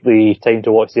the time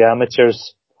to watch the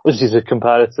amateurs? Which is a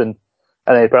comparison.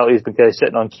 And then apparently he's been kind of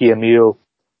shitting on Kiyomiya,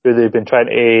 who they've been trying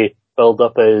to build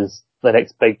up as the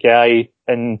next big guy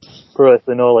in Pro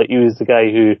Wrestling Noah. Like, he was the guy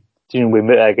who teamed with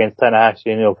Muta against Tanahashi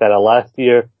and Okada last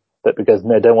year, but because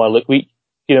Muta didn't want to look weak,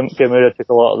 Kiyomiya took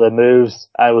a lot of the moves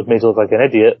and was made to look like an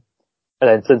idiot. And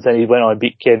then since then he went on and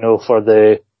beat Keno for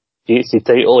the GHC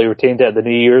title. He retained it at the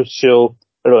New Year's show.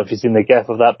 I don't know if you've seen the gif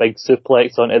of that big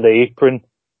suplex onto the apron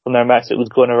from their match that was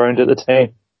going around at the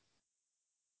time.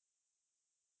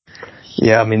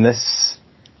 Yeah, I mean,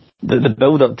 the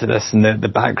build up to this and the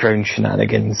background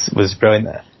shenanigans was brilliant.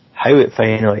 How it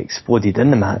finally exploded in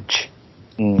the match,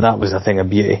 that was a thing of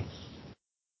beauty.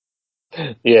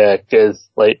 Yeah, because,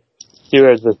 like,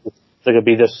 here's this like a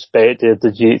be disrespected the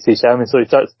GHC champion, so he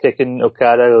starts kicking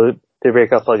Okada to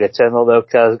break up like a channel that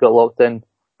Okada's got locked in,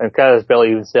 and Okada's barely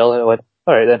even selling it. I went,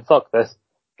 alright then, fuck this.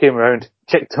 Came around,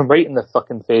 kicked him right in the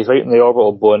fucking face, right in the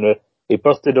orbital bone. He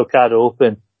busted Okada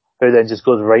open, who then just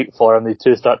goes right for him. The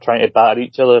two start trying to batter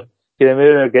each other.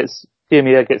 Kiyomiya gets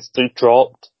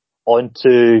dropped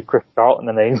onto Chris Charlton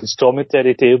and the English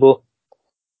commentary table.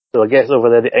 So I guess over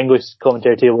there the English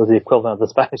commentary table is the equivalent of the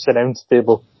Spanish announce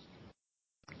table.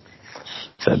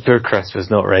 So poor Chris was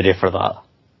not ready for that.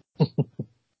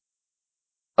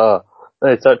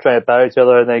 They start trying to batter each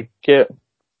other, and then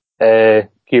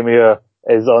Kiyomiya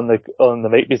is on the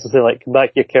mic basically saying, like, come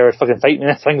back, you coward, fucking fight me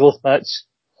in a singles match.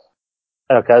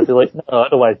 And Okada's like, no, I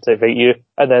don't want to fight you.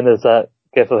 And then there's that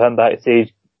gif of him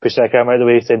backstage pushing a camera out of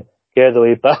the way saying, get out of the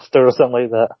way, bastard, or something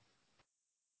like that.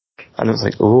 And it was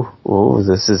like, oh,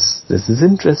 this is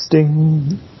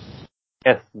interesting.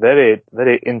 Yes, very,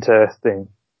 very interesting.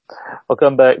 I'll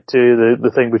come back to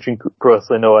the thing between Pro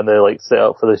Wrestling Noah and the like set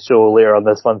up for the show later on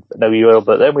this month. Now we will,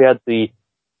 but then we had the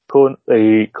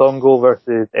Congo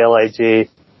versus LIJ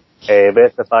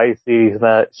best of 5 series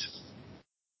match.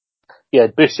 Yeah,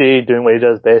 Bushi doing what he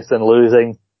does best and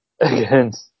losing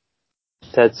against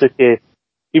Tatsuki,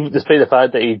 even despite the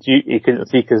fact that he couldn't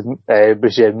see because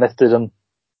Bushi had misted him.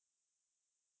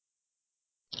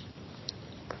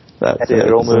 That's it.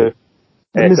 Romu.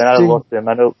 Sanada lost to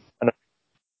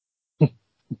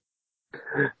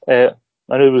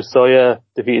Manobu Soya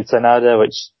defeated Sanada,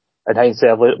 which in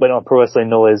hindsight went on Pro Wrestling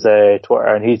Noah's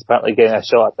Twitter, and he's apparently getting a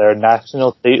shot at their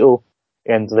national title,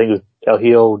 and I think it was El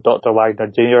Hijo Dr. Wagner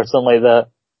Jr. or something like that.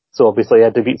 So obviously he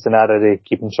had to beat Sanada to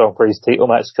keep him strong for his title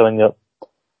match coming up.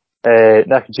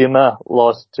 Nakajima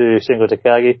lost to Shingo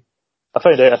Takagi. I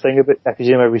found out a thing about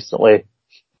Nakajima recently,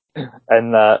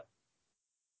 and that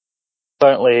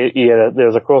apparently there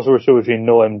was a crossover show between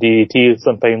Noah and DDT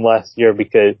sometime last year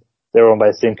because they were owned by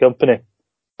the same company.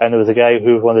 And there was a guy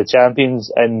who was one of the champions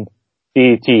in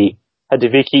DDT, had to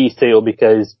vacate his title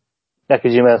because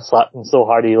Nakajima slapped him so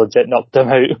hard he legit knocked him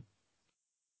out.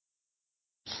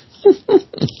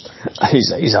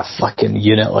 He's a fucking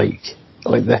unit, like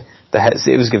the hits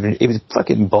he was giving, he was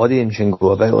fucking bodying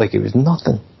Shingo about like it was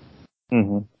nothing.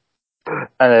 Mm-hmm.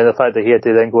 And then the fact that he had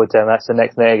to then go to a match the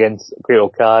next night against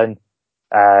Great-O-Khan,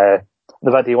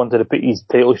 the fact that he wanted to put his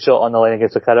title shot on the line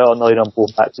against Okada on the line on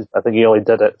both matches, I think he only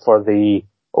did it for the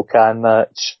Okan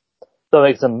match.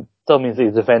 Still means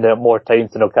he's defended it more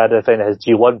times than Okada defended his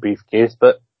G1 briefcase,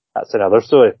 but that's another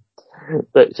story.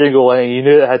 But Shingo won, and you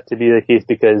knew it had to be the case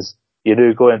because you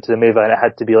knew going into the main event it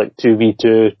had to be like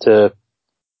 2v2 to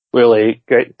really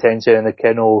get tension in the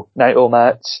Keno Naito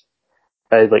match.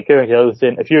 Like Kevin Kelly was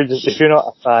saying, if you're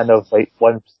not a fan of like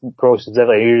one pro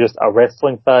specifically, you're just a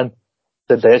wrestling fan,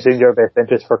 that it's in your best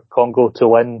interest for Kongo to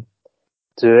win,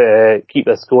 to keep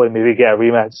this going, maybe get a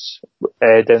rematch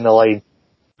down the line.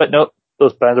 But no,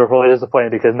 those fans were probably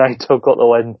disappointed because Naito got the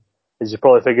win, as you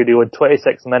probably figured he would,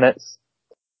 26 minutes.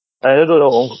 And I don't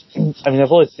know, I mean,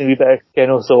 I've only seen a wee bit of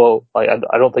Keno, so like,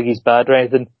 I don't think he's bad or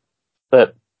anything,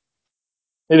 but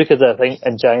maybe because I think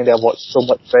in January I watched so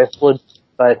much wrestling,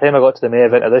 by the time I got to the main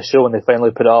event of this show when they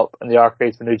finally put it up in the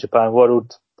archives for New Japan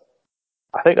World,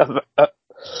 I think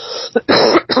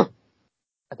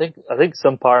I think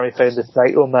some part of me found this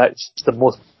title match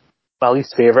my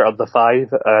least favourite of the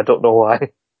five, and I don't know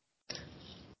why.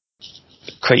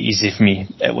 Quite easy for me.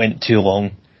 It went too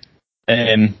long.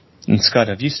 And Scott,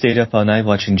 have you stayed up all night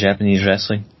watching Japanese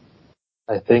wrestling?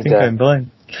 I think I'm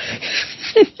blind.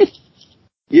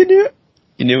 You knew it.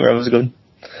 You knew where I was going.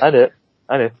 I knew.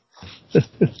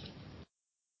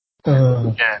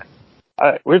 Yeah.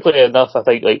 Weirdly enough, I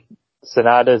think like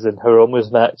Sanada's and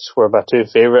Hiromu's match were my two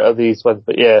favourite of these ones,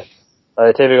 but yeah, by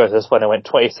the time we got to this one, I went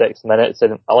 26 minutes,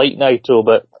 and I like Naito,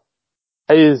 but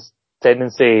his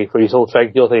tendency for his whole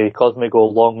triangular thing, he caused me to go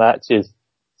long matches,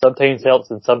 sometimes helps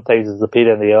and sometimes is a pain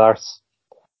in the arse.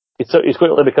 He's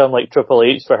quickly become like Triple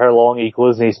H for how long he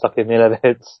goes in his fucking main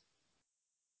events.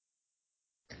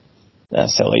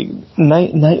 That's it, like,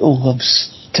 Naito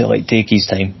loves to, like, take his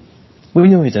time. We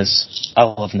know he does. I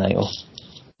love Naito.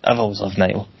 I've always loved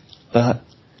Naito. But,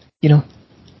 you know,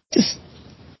 just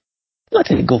let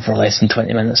it go for less than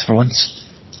 20 minutes for once.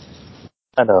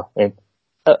 I know, I mean,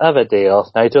 have a day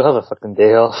off, Naito, have a fucking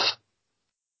day off.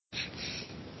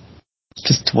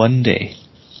 Just one day.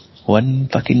 One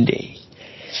fucking day.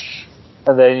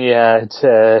 And then you had,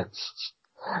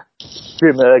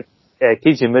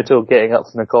 Keiji Muto getting up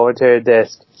from the commentary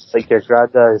desk, like your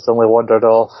granddad who's only wandered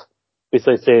off,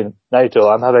 basically saying,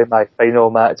 Naito, I'm having my final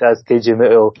match as Keiji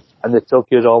Muto in the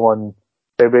Tokyo Dome on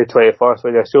February 21st,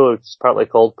 when your show is partly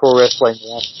called Pro Wrestling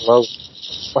World,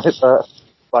 like that.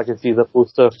 I can see the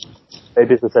poster. They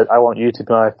basically said, I want you to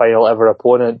be my final ever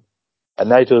opponent.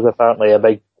 And Naito's apparently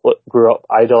grew up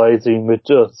idolising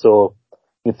Muto, so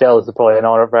you can tell it's probably an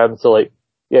honour for him. So like,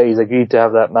 yeah, he's agreed to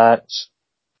have that match.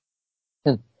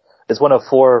 It's one of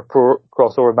 4 pro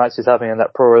crossover matches happening in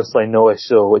that Pro Wrestling Noah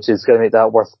show, which is going to make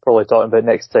that worth probably talking about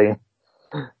next time.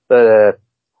 But I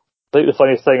think the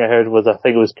funniest thing I heard was, I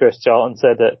think it was Chris Charlton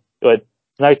said that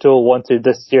Naito wanted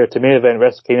this year to main event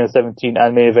Wrestle Kingdom 17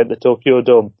 and main event the Tokyo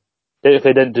Dome. If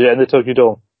he didn't do it in the Tokyo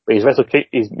Dome, but he's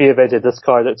main evented this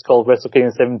card that's called Wrestle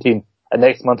Kingdom 17, and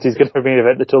next month he's going to main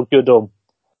event the Tokyo Dome.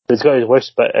 So he's got his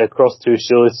wish, but across 2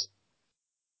 shows.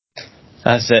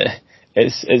 That's it.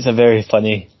 It's a very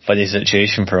funny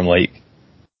situation for him, like.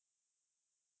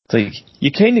 It's like,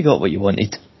 you kinda got what you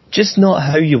wanted, just not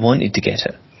how you wanted to get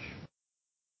it.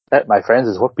 That, my friends,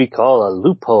 is what we call a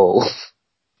loophole.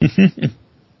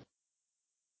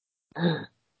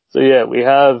 So yeah, we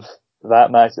have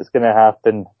that match that's going to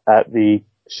happen at the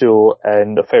show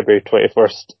on February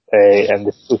 21st in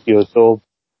the Tokyo Dome.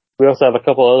 We also have a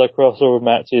couple other crossover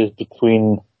matches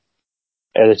between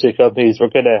the two companies. We're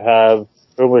going to have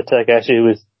Hiromu Takahashi, who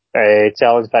was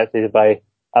challenged backstage by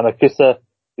Amakusa,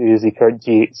 who is the current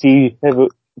junior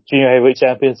heavyweight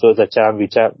champion, so it's a champ v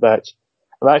champ match.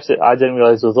 And actually, I didn't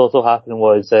realise was also happening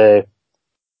was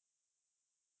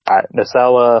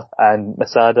Misawa and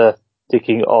Masada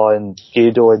taking on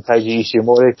Gedo and Taiji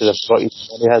Ishimori, because I forgot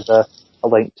Ishimori has a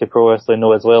link to Pro Wrestling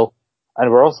No as well.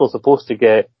 And we're also supposed to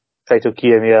get Kaito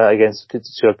Kiyomiya against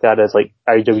Kazuchika Okada as like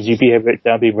IWGP heavyweight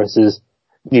champion versus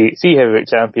UFC heavyweight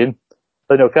champion.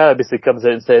 But Okada basically comes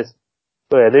out and says,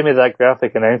 oh yeah, they made that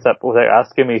graphic and announced that without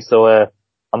asking me, so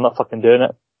I'm not fucking doing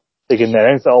it. They can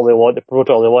announce it all they want, they promote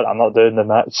it all they want, I'm not doing the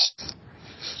match.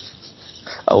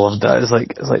 I love that. It's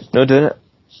like, no doing it.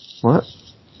 What?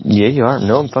 Yeah, you are.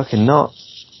 No, I'm fucking not.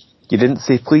 You didn't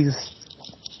say please.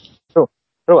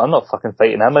 No, I'm not fucking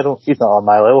fighting him. He's not on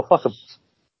my level. Fuck him.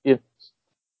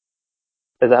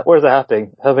 Where's that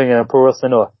happening? Having a Pro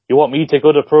Wrestling? No. You want me to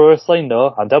go to Pro Wrestling?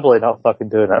 No, I'm doubly not fucking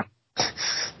doing it.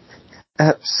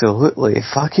 Absolutely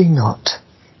fucking not.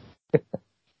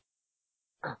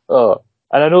 Oh,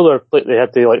 and I know they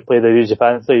have to play the New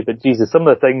Japan side, but Jesus, some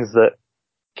of the things that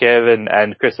Kevin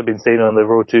and Chris have been saying on the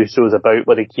Road 2 shows about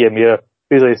with Kiyomiya,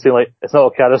 basically saying it's not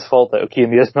Okada's fault that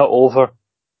Kiyomiya's not over.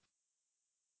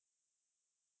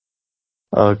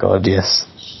 Oh god, yes.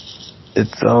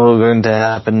 It's all going to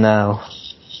happen now.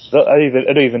 I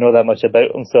don't even know that much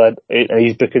about him, and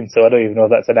he's booking, so I don't even know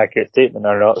if that's an accurate statement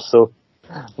or not, so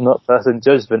I'm not passing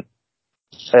judgment.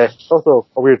 Also,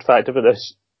 a weird fact about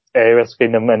this Wrestle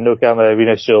Kingdom and Okama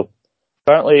Arena show.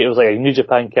 Apparently it was a New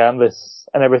Japan canvas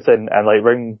and everything, and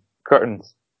ring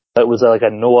curtains. That was a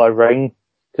Noah ring,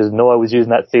 because Noah was using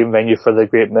that same venue for the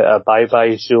Great Muta Bye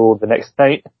Bye show the next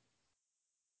night.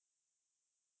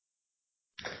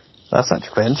 That's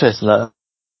actually quite interesting. That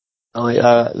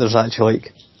there's actually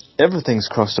like everything's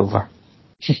crossed over.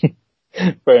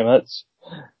 Very much.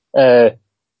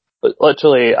 But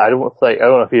literally, I don't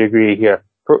know if you agree here.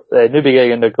 New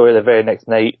Beginning and Nagoya the very next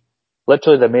night.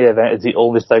 Literally, the main event is the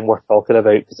only thing worth talking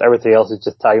about because everything else is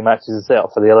just tag matches and set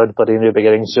up for the other bloody New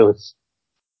Beginning shows.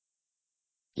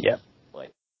 Yeah.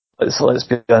 Let's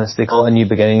be honest, they call it a New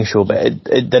Beginning show, but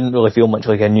it didn't really feel much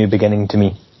like a new beginning to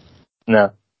me.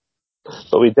 No.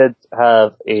 But we did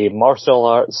have a martial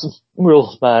arts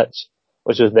rules match,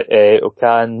 which was the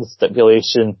Okan's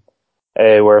stipulation,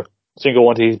 where Shingo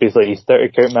wanted his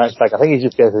 30 count match back. I think he's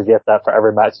just going to get that for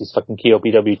every match he's fucking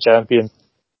KOPW champion.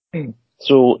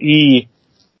 So he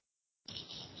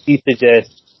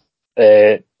suggests,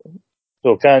 so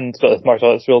Okan's got this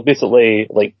martial arts rule, basically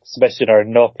like submission or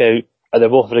knockout, and they're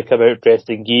both going to come out dressed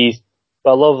in gis.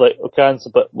 But I love like Okan's a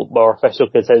bit more official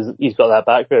because he's got that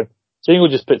background. Shingo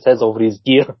just puts his over his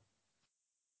gear.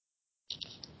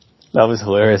 That was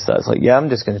hilarious. That's like, yeah, I'm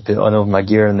just going to put it on over my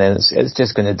gear and then it's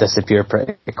just going to disappear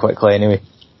pretty quickly anyway.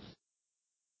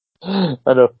 I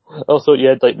know. Also, you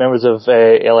had like members of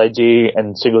LIG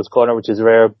and Shingo's Corner, which is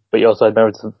rare, but you also had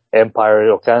members of Empire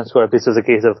and Okan's Corner. This was a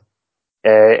case of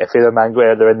if either man go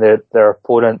out there and their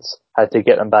opponents had to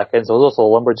get them back in. So it was also a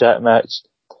lumberjack match.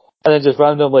 And then just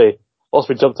randomly,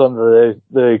 Osprey jumped on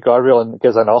the guardrail and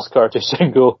gives an Oscar to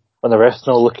Shingo when the ref's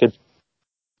not looking.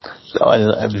 Oh, and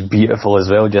it was beautiful as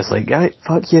well, just like, yeah,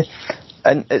 fuck you.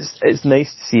 And it's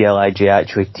nice to see LIG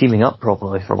actually teaming up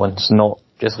properly for once, not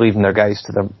just leaving their guys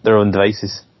to their own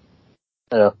devices.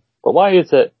 Yeah. But why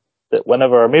is it that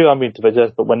whenever, maybe I'm being too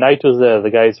biased, but when Naito's there,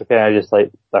 the guys are kind of just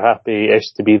like, they're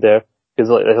happy-ish to be there. Because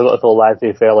like, there's a lot of little lads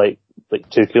who feel like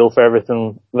too cool for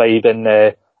everything vibe in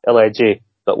LIG.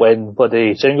 But when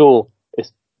bloody Shingo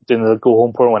is doing the go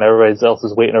home porn when everybody else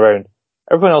is waiting around,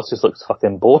 everyone else just looks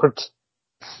fucking bored.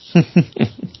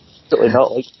 Totally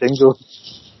not like Shingo.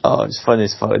 Oh, it's funny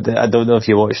as fuck. I don't know if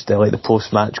you watched the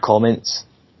post-match comments.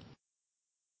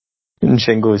 And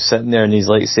Shingo's sitting there and he's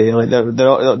like saying, like,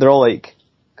 they're all like,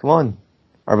 come on,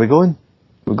 are we going?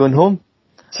 We're going home?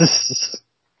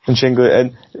 And Shingo,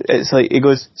 and it's like, he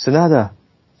goes, Sanada,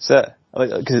 sit.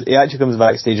 Because he actually comes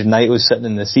backstage and Naito's sitting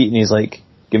in the seat and he's like,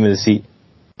 give me the seat.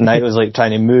 And Naito's like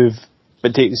trying to move,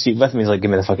 but take the seat with me. He's like,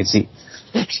 give me the fucking seat.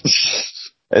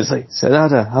 It's like,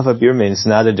 Sanada, have a beer, man.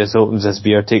 Sanada just opens this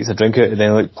beer, takes a drink out, and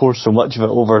then like pours so much of it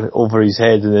over his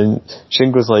head, and then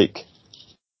Shingo's like,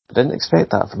 I didn't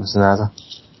expect that from Sanada.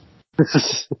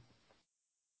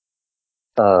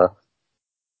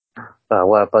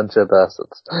 What a bunch of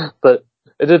bastards. But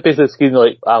it did basically seem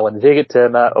like, when they take it to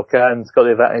Matt, Okan's got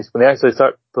the advantage. When they actually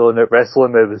start pulling out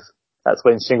wrestling moves, that's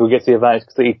when Shingo gets the advantage,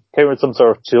 because he countered some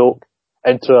sort of choke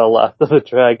into a Last of the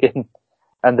Dragon,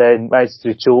 and then managed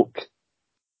to choke.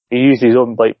 He used his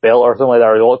own like belt or something like that,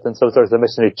 or he locked in some sort of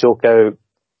submission to choke out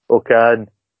Okan,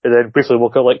 and then briefly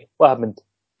woke up like, what happened?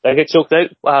 Did I get choked out?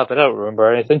 What happened? I don't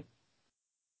remember anything.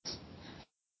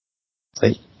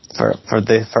 Like, for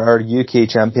our UK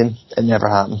champion, it never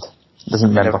happened. Doesn't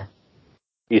remember.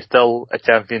 He's still a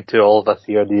champion to all of us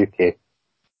here in the UK.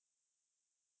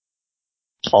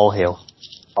 All hail.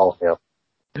 All hail.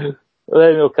 Well,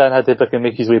 then Okan had to fucking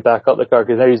make his way back up the card,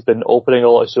 because now he's been opening a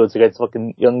lot of shows against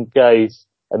fucking young guys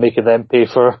and making them pay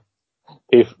for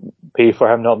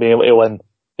him not being able to win.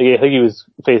 I think he was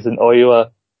facing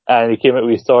Oiwa, and he came out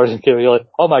with his stars and came out like,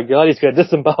 oh my god, he's gonna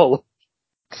disembowel.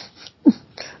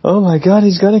 Oh my god,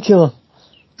 he's gonna kill him.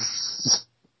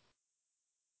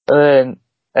 And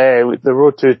then the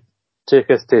road took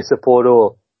us to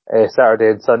Sapporo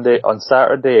Saturday and Sunday. On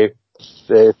Saturday,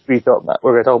 we're going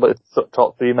to talk about the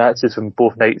top three matches from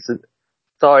both nights.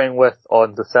 Starting with,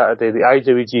 on the Saturday, the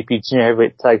IWGP Junior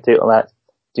Heavyweight Tag Title match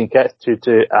between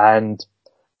Katsututu and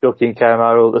Yoki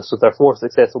Kanemaru. This was their fourth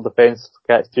successful defense for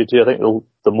Katsututu. I think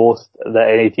the most that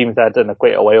any team's had in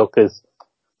quite a while, because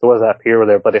there was that period where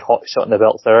they were bloody hot shotting the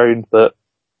belts around. But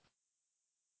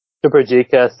Super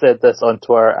J-Cast said this on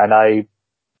Twitter, and I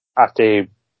have to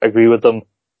agree with them,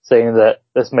 saying that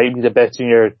this might be the best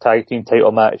junior tag team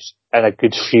title match in a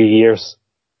good few years.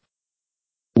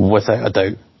 Without a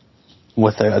doubt.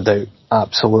 Without a doubt.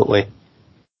 Absolutely.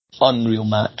 Unreal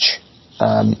match.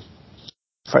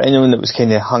 For anyone that was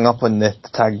kind of hung up on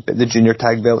the junior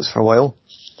tag belts for a while,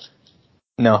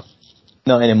 no,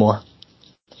 not anymore.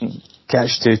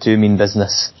 Katsututu mean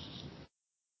business.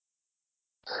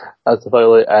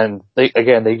 Absolutely, and they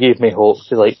gave me hope,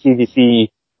 because like DDP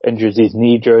injured his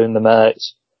knee during the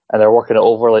match, and they're working it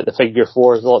over like the figure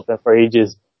fours a lot for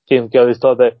ages. James Gillies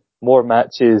talked about, more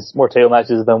title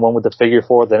matches than one with the figure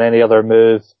four than any other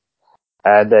move.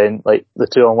 And then, like, the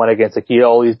 2-on-1 against Akira,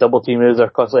 all these double team moves are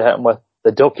constantly hitting with.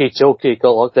 The Doki Choki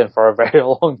got locked in for a very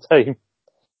long time.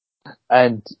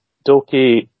 And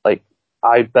Doki, like,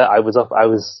 I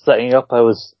was sitting up, I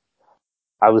was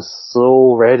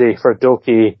so ready for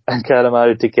Doki and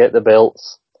Kanemaru to get the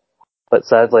belts. But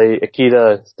sadly,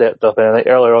 Akira stepped up, and I think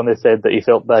earlier on they said that he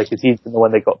felt bad because he's been the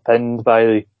one that got pinned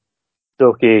by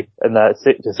Doki, and that's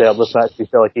it to set up this match. He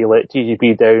felt like he let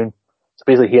TGP down. So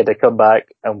basically he had to come back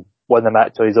and won the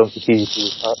match on his own to TGP.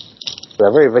 So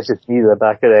a very vicious knee to the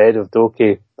back of the head of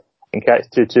Doki and catch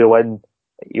 2-2 win.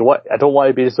 I don't want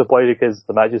to be disappointed because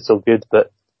the match is so good,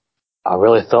 but I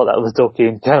really thought that was Doki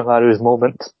and Kanemaru's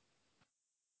moment.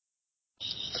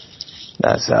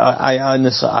 I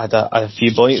honestly had a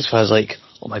few points where I was like,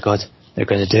 oh my god, they're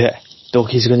going to do it.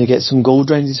 Doki's going to get some gold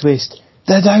round his waist.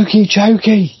 The Doki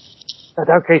Choki! The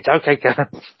Doki Choki!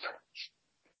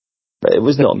 But it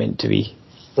was not meant to be.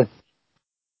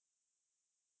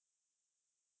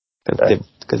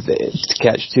 Because to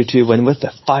catch 2-2 win with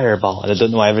the fireball. And I don't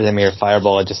know why every time I hear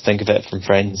fireball, I just think of it from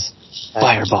Friends.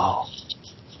 Fireball.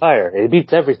 Fire. It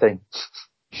beats everything.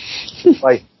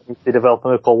 Like, they develop a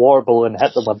move called water balloon and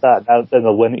hit them with that, then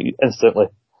they'll win instantly.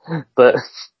 But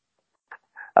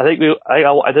I think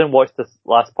I didn't watch this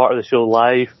last part of the show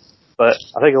live, but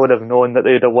I think I would have known that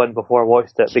they'd have won before I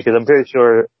watched it, because I'm pretty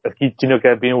sure if Gino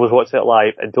Gambino was watching it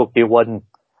live and Doki won,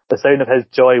 the sound of his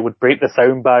joy would break the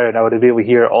sound barrier and I would be able to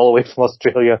hear it all the way from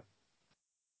Australia.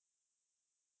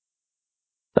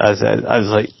 I was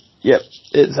like, yep,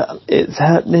 it's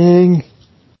happening.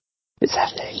 It's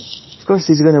happening. Of course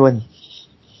he's going to win.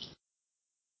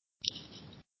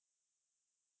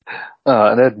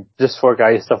 And then just four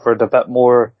guys suffered a bit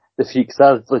more defeat, because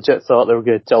I legit thought they were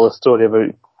going to tell a story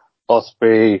about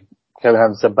Ospreay kind of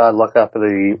having some bad luck after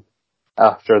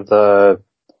the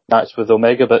match with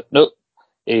Omega, but nope,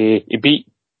 he beat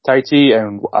Taichi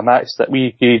in a match that we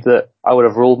agreed that I would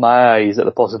have rolled my eyes at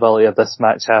the possibility of this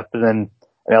match happening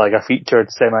in like a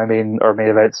featured semi-main or main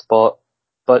event spot.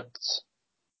 But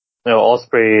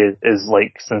Ospreay is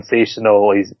like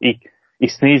sensational. He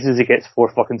sneezes, he gets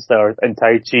 4 fucking stars, and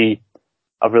Taichi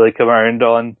I've really come around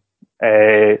on,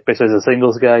 especially as a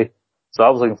singles guy. So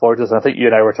I was looking forward to this, and I think you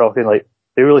and I were talking, like,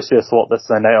 they really should have swapped this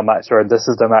in a night match, or this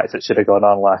is the match that should have gone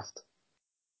on last.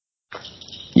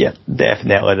 Yeah,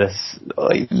 definitely.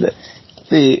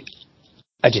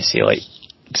 I just say, like,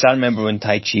 because I remember when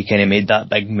Taichi kind of made that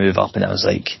big move up, and I was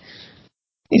like,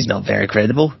 he's not very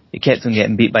credible. He kept on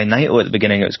getting beat by Naito at the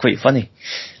beginning. It was quite funny.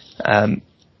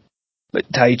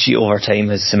 But Taichi over time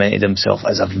has cemented himself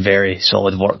as a very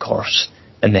solid workhorse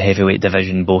in the heavyweight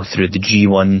division, both through the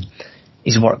G1,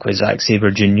 his work with Zack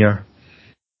Sabre Jr.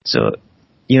 So,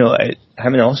 him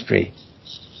and Ospreay,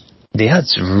 they had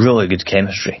some really good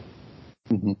chemistry.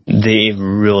 Mm-hmm. They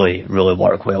really, really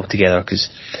work well together, because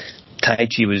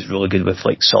Taichi was really good with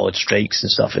like solid strikes and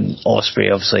stuff, and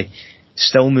Ospreay obviously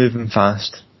still moving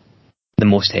fast, the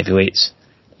most heavyweights,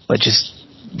 but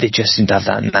they just seem to have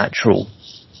that natural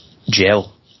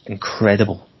gel.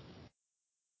 Incredible.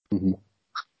 Mm-hmm.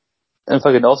 And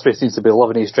fucking Ospreay seems to be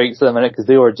loving his strikes at the minute, because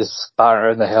they were just sparring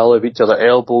around the hell of each other,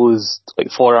 elbows, like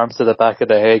forearms to the back of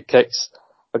the head, kicks,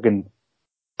 fucking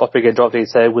Ospreay getting dropped to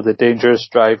his head with a dangerous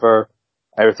driver,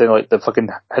 everything, like the fucking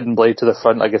hidden blade to the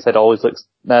front, like I said, always looks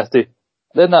nasty.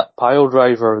 Then that pile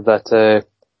driver that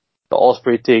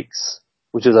Ospreay takes,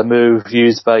 which is a move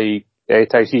used by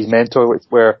Taichi's mentor,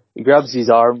 where he grabs his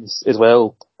arms as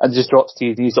well and just drops to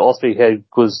his knees. So Ospreay's head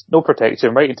goes, no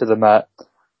protection, right into the mat.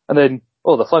 And then,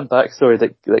 the fun backstory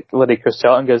that when Chris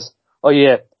Charlton goes, oh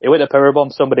yeah, he went to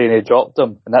powerbomb somebody and he dropped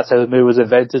him, and that's how the move was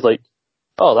invented. Like,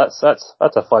 oh, that's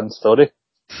a fun story.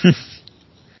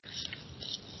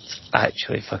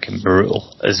 Actually fucking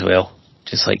brutal as well.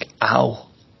 Just like, ow.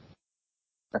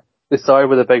 They started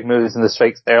with the big moves and the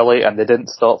strikes early, and they didn't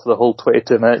stop for the whole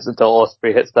 22 minutes until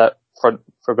Ospreay hits that front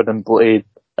forbidden blade,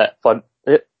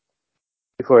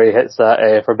 before he hits that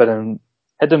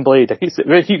hidden blade. I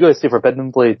keep going to say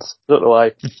forbidden blades, don't know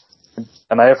why.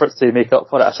 And my efforts to make up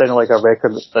for it, I sound like a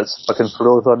record that's fucking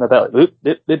froze on a bit,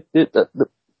 like,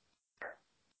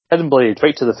 hidden blade,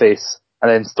 right to the face. And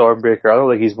then Stormbreaker. I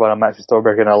don't think he's won a match with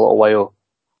Stormbreaker in a little while,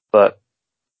 but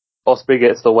Ospreay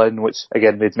gets the win, which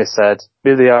again made me sad.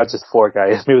 Maybe they are just 4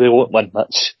 guys. Maybe they won't win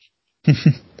much.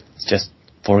 It's just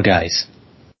 4 guys.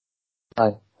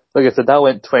 Aye. Like I said, that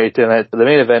went 22 minutes, but the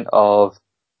main event of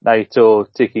Naito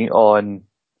taking on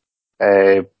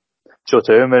Shota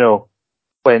Umino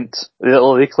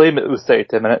they claim it was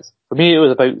 32 minutes. For me, it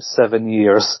was about 7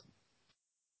 years.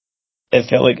 It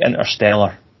felt like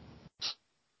Interstellar.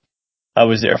 I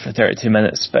was there for 32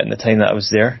 minutes, but in the time that I was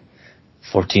there,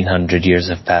 1,400 years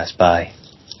have passed by.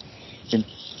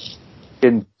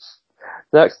 In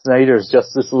Zack Snyder's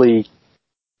Justice League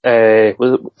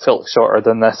felt shorter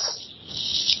than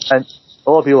this. And a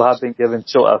lot of people have been giving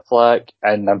Shota flack,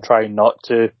 and I'm trying not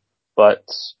to, but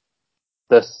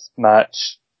this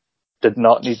match did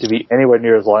not need to be anywhere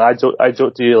near as long. I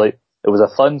joked to you, like, it was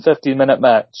a fun 15-minute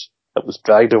match that was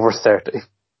dragged over 30.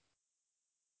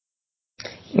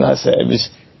 That's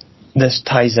it. This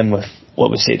ties in with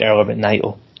what we said earlier about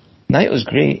Naito. Naito's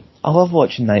great. I love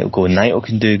watching Naito go. Naito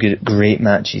can do great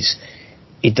matches.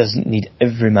 He doesn't need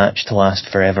every match to last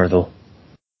forever, though.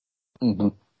 Mm-hmm.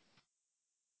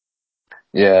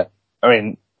 Yeah. I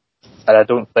mean, and I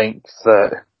don't think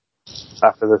that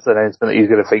after this announcement that he's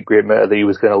going to fight Great Muta that he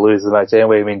was going to lose the match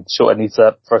anyway. I mean, Shota needs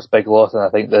that first big loss, and I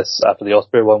think this, after the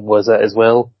Ospreay one, was it as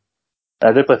well. I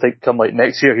definitely think come like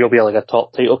next year he'll be like a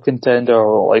top title contender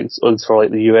or like for like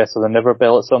the US or the Never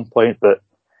Belt at some point, but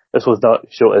this was not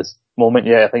Shota's moment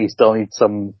yet. I think he still needs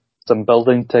some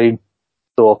building time.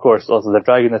 So of course, also they're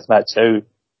dragging this match out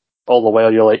all the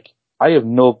while. You're like, there's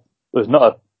not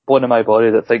a bone in my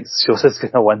body that thinks Shota's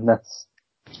going to win this.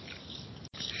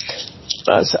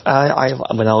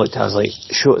 When I looked, I was like,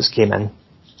 Shota's came in,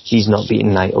 he's not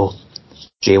beating Naito.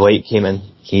 Jay White came in,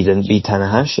 he didn't beat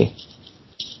Tanahashi.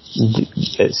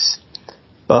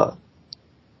 But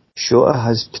Shota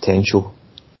has potential.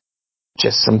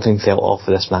 Just something fell off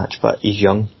of this match, but he's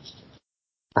young,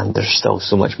 and there's still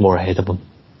so much more ahead of him.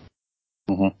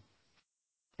 Mm-hmm.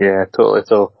 Yeah, totally.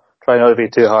 So try not to be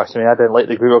too harsh. I mean, I didn't like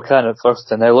the Great-O-Khan at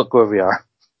first, and now look where we are.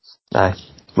 Aye.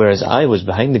 Whereas I was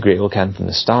behind the Great-O-Khan from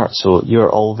the start, so you're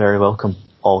all very welcome.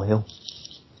 All hail.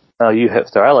 Oh, you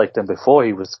hipster. I liked him before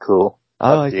he was cool.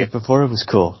 I liked it before it was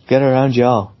cool. Get around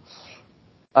y'all.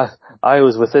 I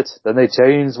was with it, then they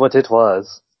changed what it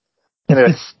was.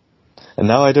 Anyway. And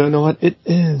now I don't know what it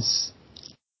is.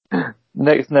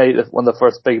 Next night, one of the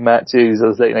first big matches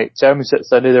of the Night Championship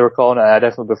Sunday, they were calling it, and I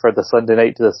definitely preferred the Sunday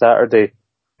night to the Saturday.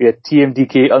 We had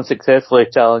TMDK unsuccessfully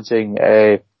challenging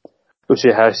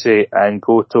Yoshihashi and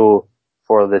Goto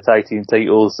for the tag team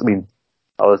titles. I mean,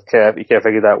 you can't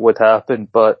figure that would happen,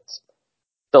 but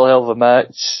still a hell of a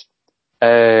match.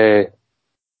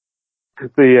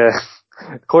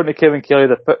 According to Kevin Kelly,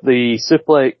 the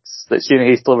suplex that Shane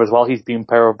Hayes delivers while he's being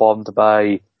powerbombed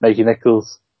by Mikey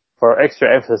Nichols, for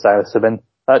extra emphasis, I was assuming,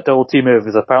 that double team move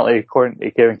is apparently, according to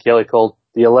Kevin Kelly, called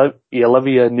the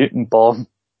Olivia Newton Bomb.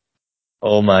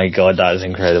 Oh my god, that is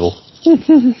incredible.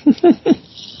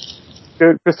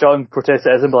 Chris John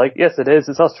protested as him, like, yes it is,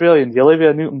 it's Australian, the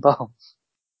Olivia Newton Bomb.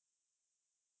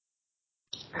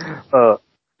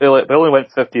 They only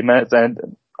went 15 minutes,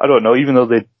 and I don't know, even though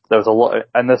there was a lot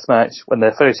in this match, when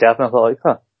the finish happened, I thought, like,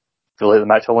 I feel like the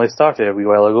match only started a wee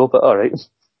while ago, but alright.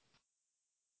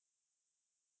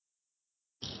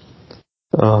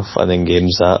 Oh, fun and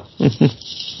games, that.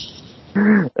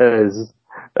 It is.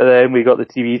 And then we got the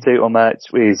TV title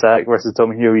match with Zack versus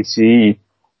Tomohiro Ishii,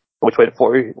 which went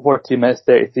 14 minutes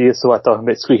 33, so I'm talking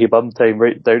about squeaky bum time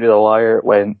right down to the wire. It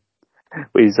went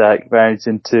with Zack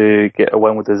managing to get a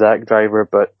win with the Zack driver,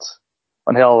 but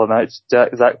one hell of a match.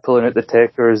 Zack pulling out the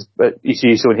Techers, but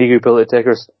Ishii showing he could pull out the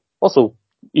Techers. Also,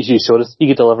 Ishii showed us he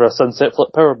could deliver a sunset flip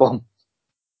powerbomb.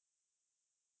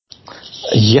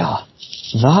 Yeah,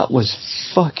 that was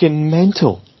fucking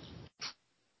mental.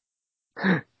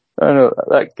 I don't know,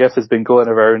 that gif has been going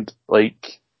around,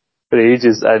 like, for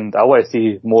ages, and I want to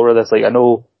see more of this. Like, I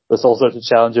know there's all sorts of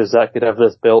challenges that could have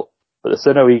this built, but the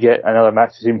sooner we get another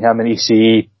match between him and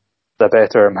Ishii, the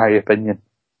better, in my opinion.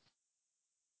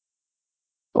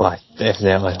 Well,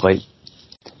 definitely. Like,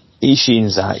 Ishii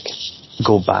and Zack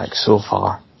go back so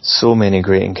far. So many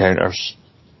great encounters.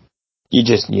 You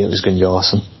just knew it was going to be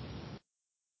awesome.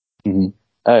 Mm-hmm.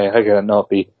 How can it not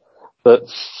be? But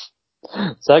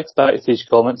Zack's backstage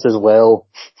comments as well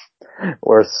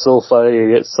were so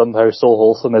funny, yet somehow so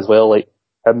wholesome as well. Like,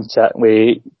 him chatting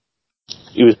with,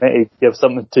 he was meant to give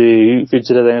something to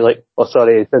Fujita, and then he was like, oh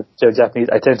sorry, to Japanese,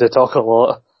 I tend to talk a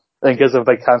lot. And then gives him a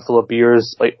big handful of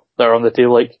beers, like, that are on the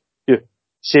table, like,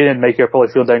 Shane and Mike are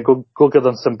probably feeling down, go give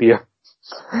them some beer.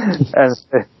 And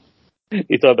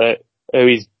he talked about how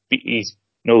he's,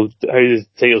 how his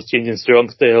title's changing strong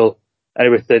style and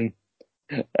everything.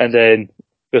 And then,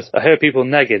 goes, I hear people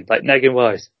nagging, like nagging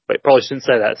wise. But probably shouldn't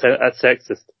say that, that's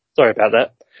sexist. Sorry about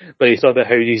that. But he's talking about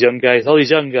how all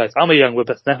these young guys, I'm a young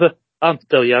whippersnapper. I'm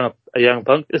still a young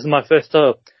punk. This is my first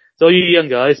title. So all you young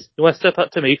guys, you want to step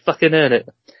up to me, fucking earn it.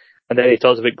 And then he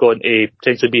talks about going to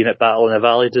potentially being at Battle in the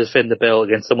Valley to defend the belt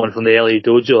against someone from the LA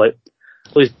Dojo. Like,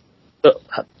 please, built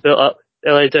up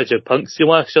LA Dojo punks, you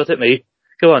want a shot at me?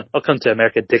 Come on, I'll come to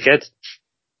America, dickhead.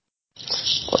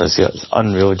 Honestly, it's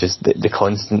unreal, just the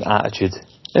constant attitude.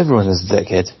 Everyone is a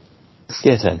dickhead.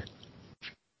 Get in.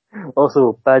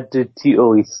 Also, Bad Dude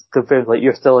Tito, he's confirmed, like,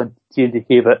 you're still in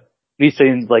TNDK, but he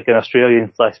signed, like, an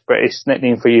Australian/British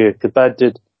nickname for you, because Bad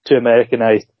Dude, too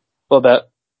Americanised. What about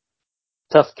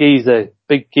Tough Geezer,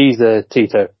 Big Geezer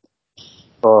Tito?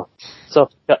 Or, so,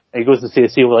 he goes to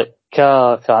CSC, we're like,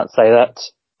 can't say that.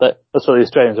 But that's what the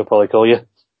Australians will probably call you.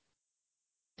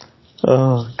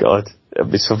 Oh, God.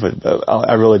 It'd be so fun.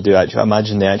 I really do actually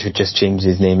imagine they actually just changed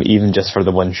his name, even just for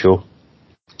the one show.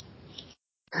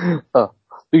 Oh.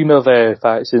 Speaking of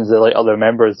factions, like other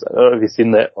members, I don't know if you've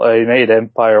seen that United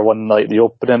Empire won like the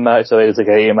opening match, so it was like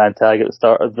an 8-man tag at the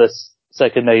start of this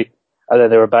second night, and then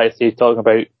they were backstage talking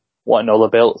about wanting all the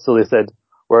belts, so they said,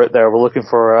 we're out there, we're looking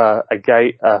for a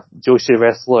Joshi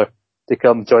wrestler to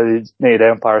come join the United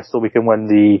Empire so we can win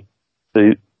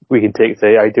we can take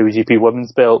the IWGP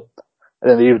Women's belt. And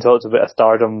then they even talked about a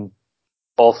Stardom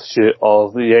offshoot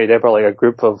of the United Empire, like a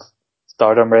group of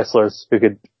Stardom wrestlers who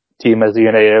could team as the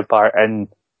United Empire in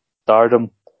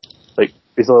Stardom. Like,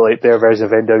 basically like their version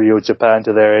of NWO Japan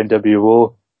to their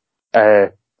NWO.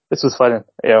 This was fun,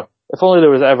 you know. If only there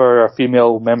was ever a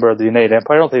female member of the United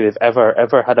Empire. I don't think they've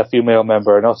ever had a female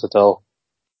member, not at all.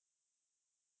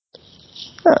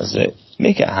 That's it.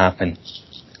 Make it happen.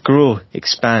 Grow,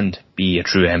 expand, be a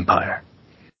true empire.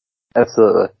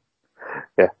 Absolutely.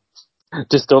 Yeah.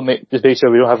 Just make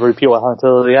sure we don't have a repeal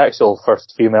until the actual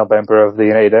first female member of the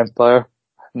United Empire.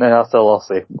 And then that's all I'll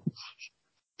say.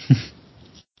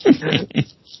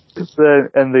 Then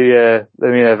in the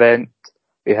main event,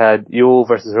 we had Yo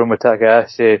versus Hiromu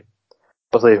Takahashi.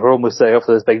 Obviously, Hiromu was set up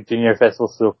for this big junior festival,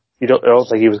 so I don't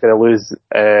think he was going to lose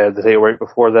the title right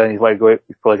before then. He's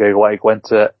probably going to go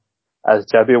into it as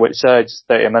champion, which just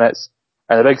 30 minutes.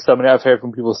 And the big summary I've heard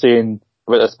from people saying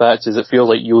about this match is it feels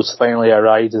like Yo's finally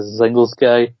arrived as a singles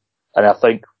guy, and I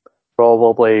think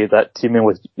probably that teaming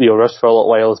with Lio Rush for a little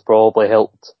while has probably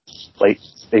helped, like,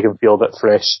 make him feel a bit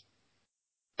fresh.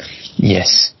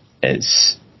 Yes,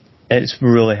 it's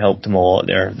really helped him a lot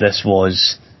there. This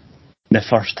was the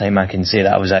first time I can say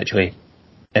that I was actually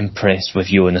impressed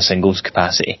with Yo in a singles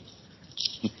capacity.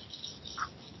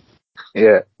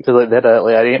 Yeah, because like they had an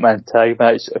 8-man tag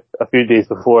match a few days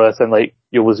before this, and like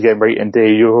Yo was getting right into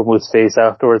Hiromu's face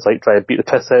afterwards, like trying to beat the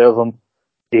piss out of him.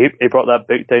 He brought that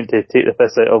book down to take the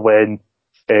piss out of when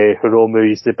Hiromu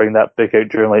used to bring that book out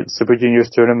during like the Super Juniors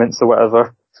tournaments or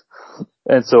whatever.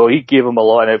 And so he gave him a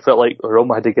lot, and it felt like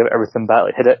Hiromu had to give everything back,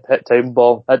 like hit Time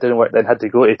Bomb. That didn't work, then had to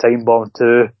go to Time Bomb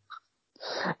 2.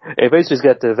 Eventually he's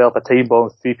got to develop a Time Bomb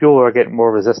 3. People are getting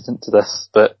more resistant to this,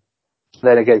 but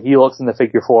then again, he locks in the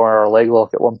figure 4 or leg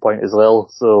lock at one point as well,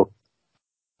 so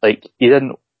like he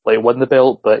didn't like win the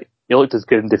belt, but he looked as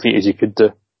good in defeat as you could do.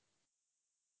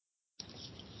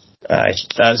 Aye,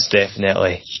 that's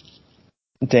definitely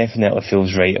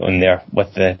feels right on there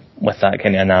with that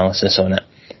kind of analysis on it.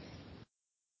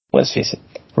 Let's face it,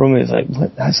 Hiromu is like,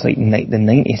 that's like the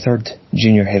 93rd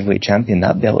junior heavyweight champion.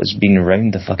 That belt has been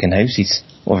around the fucking houses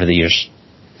over the years.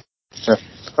 Yeah.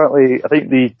 Currently, I think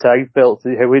the tag belts,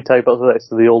 the heavyweight tag belts are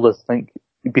actually the oldest. I think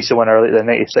Bisha won early, the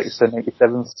 96th and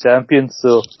 97th champions,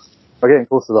 so we're getting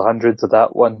close to the hundreds of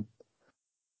that one.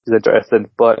 It's interesting,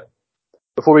 but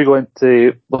before we go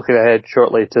into looking ahead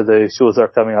shortly to the shows that are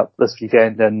coming up this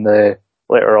weekend and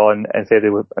later on in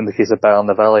February in the case of Battle in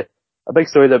the Valley, a big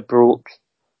story that broke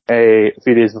a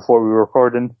few days before we were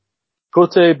recording.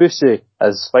 Kota Ibushi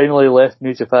has finally left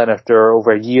New Japan after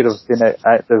over a year of being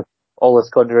active. All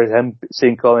this controversy, him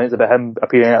saying comments about him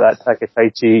appearing at that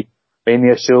Takataichi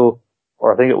Mania show,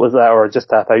 or I think it was that, or just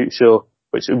Tap Out show,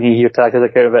 which when you hear Taka's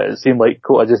account of it seemed like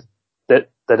Kota just did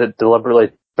it deliberately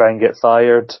to try and get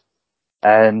fired.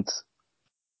 And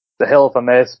the hell of a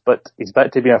mess, but he's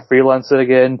back to being a freelancer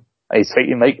again, and he's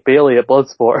fighting Mike Bailey at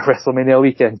Bloodsport at WrestleMania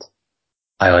weekend.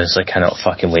 I honestly cannot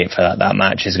fucking wait for that. That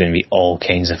match is going to be all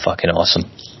kinds of fucking awesome.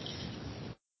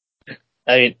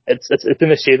 I mean, it's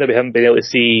been a shame that we haven't been able to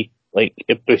see like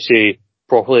Ibushi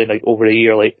properly in like over a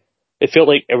year. Like it felt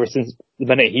like ever since the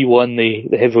minute he won the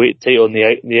heavyweight title and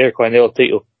the Intercontinental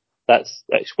title, that's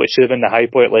what should have been the high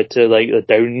point, led to like the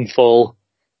downfall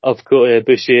of Kota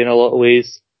Ibushi in a lot of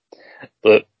ways.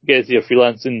 But get to see a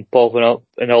freelancing popping up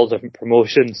in all different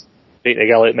promotions. Being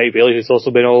a guy like Mike Bailey who's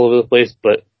also been all over the place.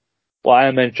 But what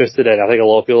I'm interested in, I think a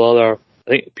lot of people are. I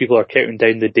think people are counting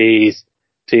down the days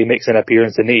till he makes an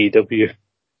appearance in AEW.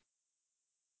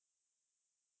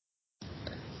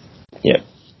 Yep,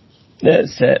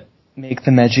 that's it. Make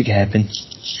the magic happen.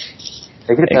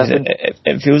 Make it happen.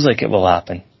 It feels like it will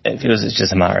happen. It feels it's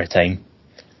just a matter of time.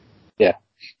 Yeah.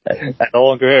 And the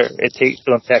longer it takes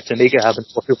for them to actually make it happen,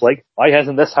 more people are like, why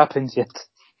hasn't this happened yet?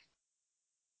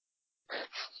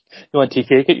 You want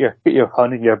TK, get your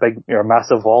hun and your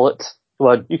massive wallet. Come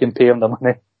on, you can pay him the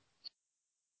money.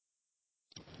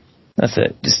 That's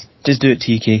it. Just do it,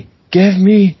 TK. Give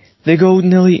me the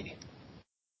Golden Elite.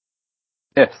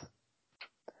 Yes.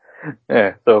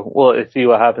 Yeah, so we'll see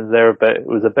what happens there, but it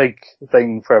was a big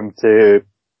thing for him to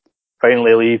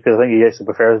finally leave, because I think he actually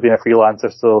prefers being a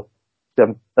freelancer, so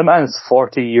the man's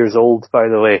 40 years old, by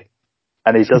the way,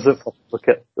 and he doesn't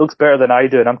looks better than I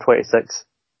do, and I'm 26.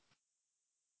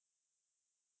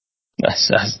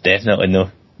 That's definitely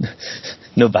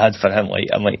no bad for him. Like,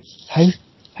 I'm like, how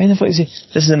the fuck is he?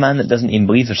 This is a man that doesn't even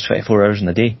believe there's 24 hours in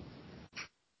a day. I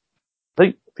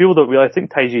think people don't realise, I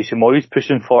think Taiji Ishimori's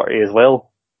pushing 40 as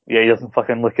well. Yeah, he doesn't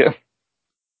fucking look at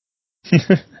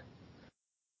him.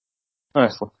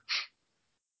 Honestly.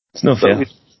 It's no fair.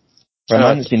 For a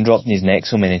man that's been dropped in his neck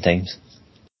so many times.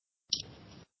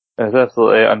 It's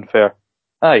absolutely unfair.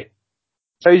 Aye.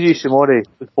 Taiji Ishimori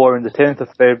was born the 10th of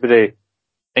February,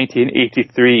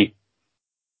 1983.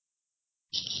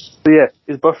 So yeah,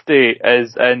 his birthday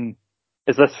is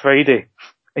this Friday.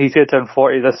 He's going to turn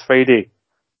 40 this Friday.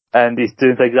 And he's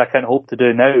doing things I can't hope to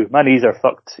do now. My knees are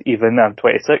fucked, even I'm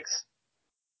 26.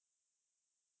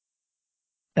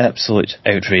 Absolute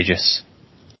outrageous.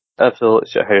 Absolute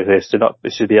shit outrageous.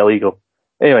 It should be illegal.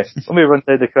 Anyway, let me run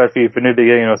down the card for you for New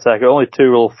Beginning in Osaka. Only 2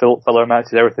 real filler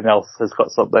matches. Everything else has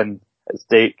got something at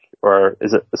stake, or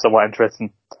is it somewhat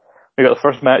interesting. We got the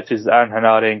first match is Aaron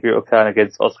Hanare and Great Khan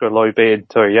against Oscar Loibe and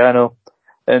Toriano.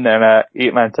 And then at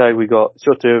 8-man tag, we got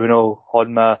Shota Umino,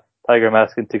 Honma, Tiger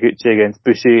Mask and Taguchi against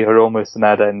Bushi, Hiromu,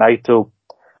 Sanada and Naito.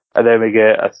 And then we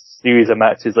get a series of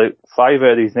matches, like 5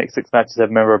 out of these next 6 matches have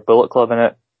a member of Bullet Club in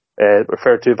it,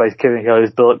 referred to by Kevin Hill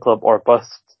as Bullet Club or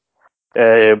Bust.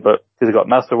 But, because we got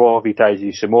Master Wall v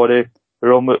Taiji Ishimori,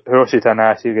 Hiroshi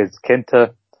Tanahashi against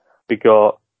Kenta. We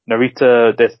got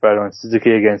Narita, Desperado and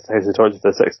Suzuki against House of Torture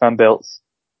for the 6-man belts.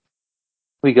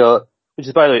 We got, which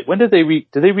is by the way, when did they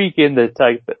regain the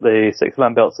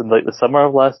 6-man belts in like the summer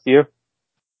of last year?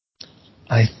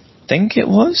 I think it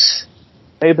was.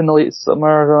 Maybe in the late summer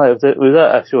or something. Was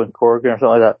that a show in Corrigan or something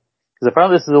like that? Because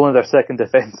apparently this is only their second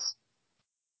defence.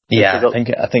 Yeah, I think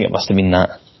it must have been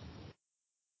that.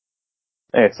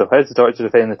 Yeah, so House of Torture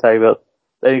defending the tag belt.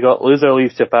 Then you got loser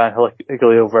leaves Japan,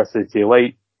 Hikuleo versus Jay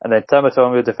White. And then Tama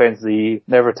Tonga defends the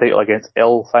Never title against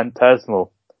El Phantasmo.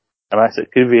 A match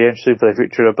that could be interesting for the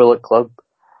future of Bullet Club.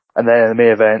 And then in the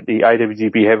main event, the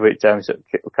IWGP Heavyweight Championship,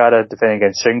 Okada defending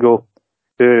against Shingo.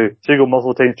 Shingo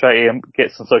multiple times trying to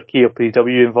get some sort of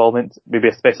KOPW involvement, maybe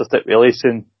a special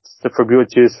stipulation for people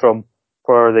to choose from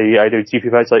for the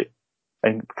IWGP match.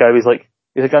 And Okada's like,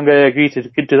 you think I'm going to agree to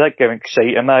do that gimmick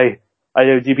shite in my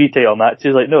IWGP title match?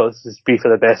 He's like, no, this is be for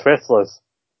the best wrestlers.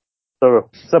 So,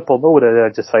 simple no would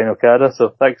have just fine Okada, so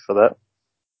thanks for that.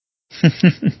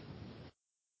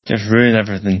 Just ruin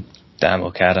everything. Damn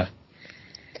Okada.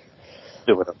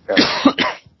 Do it, Okada.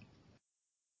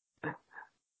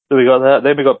 So we got that.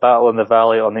 Then we got Battle in the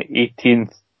Valley on the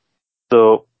 18th.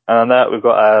 So, and on that we've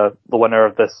got the winner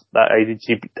of that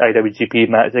IWGP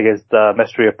match against a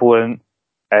mystery opponent.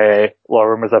 A lot of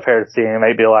rumours I've heard saying it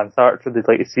might be Lance Archer they'd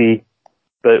like to see,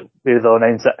 but maybe they'll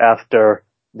announce it after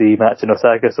the match in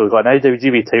Osaka. So we've got an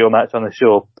IWGP title match on the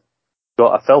show. We've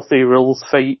got a Filthy Rules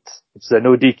fight, which is a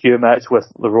no DQ match with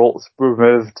the ropes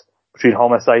removed between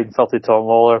Homicide and Filthy Tom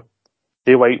Lawler.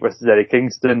 Jay White versus Eddie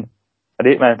Kingston. An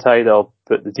 8-man tag that'll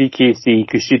put the DKC,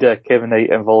 Kushida, Kevin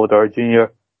Knight and Volador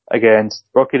Jr. against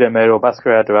Rocky Romero,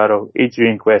 Mascara Dorado,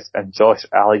 Adrian Quest and Josh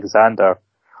Alexander.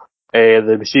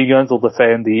 The Machine Guns will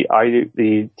defend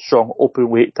the strong open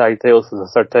weight tag titles for the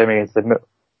 3rd time against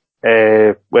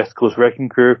the West Coast Wrecking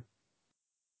Crew.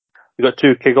 We've got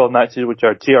 2 kick-off matches, which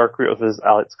are JR Cruz versus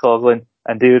Alex Coughlin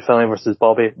and David Finlay versus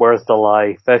Bobby Where's the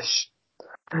Lie Fish.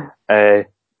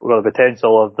 We've got the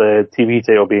potential of the TV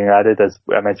title being added, as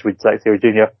I mentioned with Zack Sabre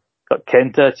Jr. Got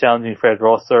Kenta challenging Fred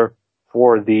Rosser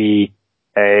for the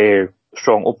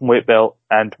strong openweight belt,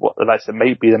 and what the match that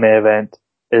might be the main event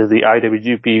is the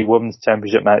IWGP Women's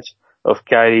Championship match of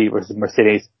Kairi versus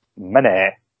Mercedes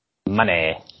Money.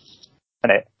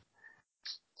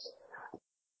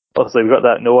 Also, we've got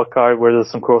that Noah card where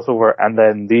there's some crossover, and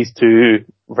then these 2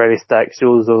 very stacked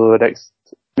shows over the next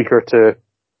week or 2.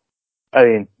 I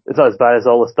mean, it's not as bad as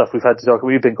all the stuff we've had to talk about.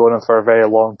 We've been going on for a very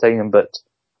long time, but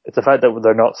it's the fact that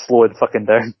they're not slowing fucking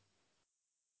down.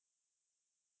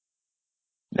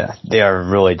 Yeah, they are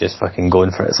really just fucking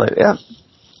going for it. It's like, yeah,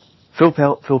 full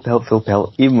pelt,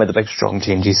 even with the big strong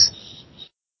changes.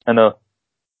 I know.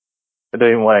 I don't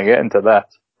even want to get into that.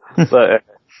 But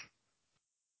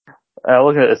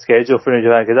Looking at the schedule for New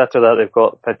Japan, because after that they've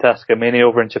got Fantastica Mania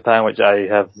over in Japan, which I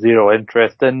have zero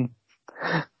interest in.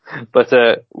 But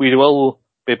we will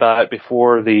be back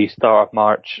before the start of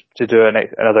March to do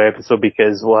another episode,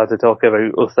 because we'll have to talk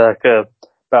about Osaka,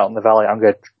 Battle in the Valley. I'm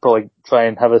going to probably try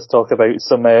and have us talk about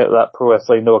some that Pro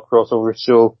Wrestling Noah crossover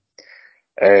show.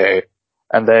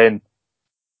 And then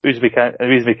the reason we can't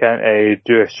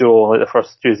do a show on like the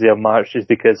first Tuesday of March is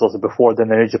because also before the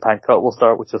New Japan Cup will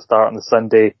start, which will start on the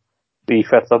Sunday, the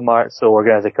 5th of March. So we're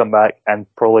going to have to come back and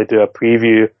probably do a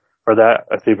preview for that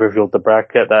if they've revealed the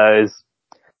bracket, that is.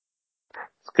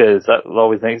 Because that's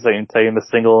always an exciting time, the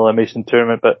single elimination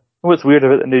tournament. But what's weird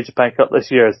about the New Japan Cup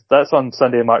this year is that's on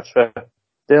Sunday, March 5th.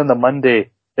 Then on the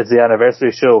Monday is the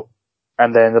anniversary show.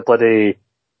 And then the bloody,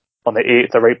 on the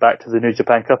 8th, they're right back to the New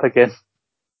Japan Cup again.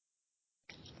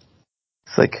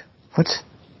 It's like, what?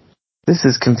 This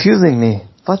is confusing me.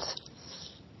 What?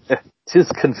 It's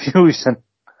just confusion.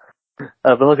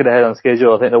 I've been looking ahead on the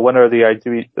schedule. I think the winner of the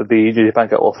New Japan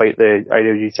Cup will fight the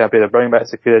IWG champion. They're bringing back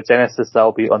Sakura Genesis.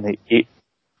 That'll be on the 8th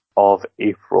of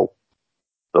April.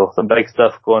 So some big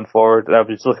stuff going forward. And I was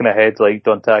just looking ahead to like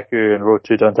Dontaku and Road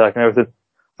to Dontaku and everything.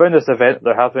 Found this event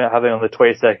they're having on the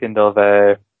 22nd of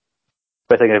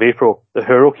April, the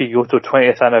Hiroki Goto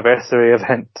 20th anniversary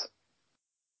event.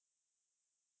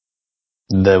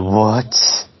 The what?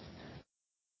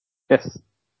 Yes.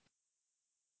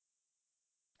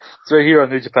 So here on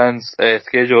New Japan's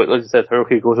schedule, as I said,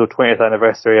 Hiroki Goto 20th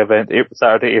anniversary event,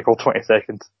 Saturday, April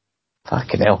 22nd.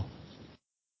 Fucking hell.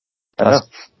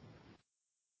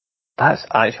 That's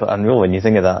actually unreal when you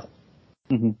think of that.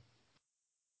 Mm-hmm.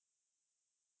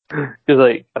 Because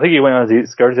like, I think he went on the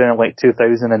excursion in like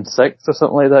 2006 or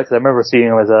something like that, because I remember seeing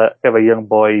him as a kind of a young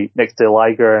boy next to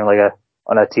Liger and like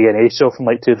on a TNA show from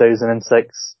like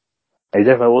 2006. And he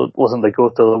definitely wasn't the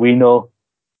Goto that we know.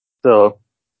 So,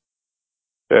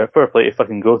 fair play to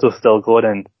fucking Goto, still going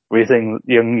and raising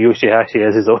young Yoshihashi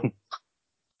as his own.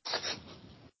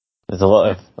 There's a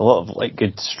lot of like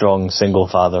good, strong single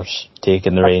fathers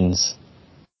taking the reins.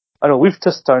 I know, we've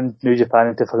just turned New Japan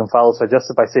into fucking fathers for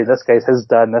just by saying this guy's his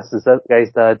dad and this is that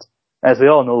guy's dad. As we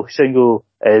all know, Shingo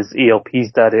is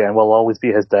ELP's daddy and will always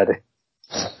be his daddy.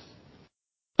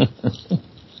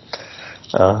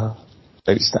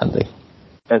 Outstanding.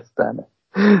 Outstanding.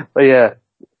 But yeah,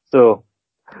 so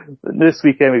this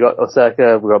weekend we got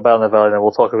Osaka, we got Battle in the Valley, and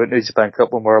we'll talk about New Japan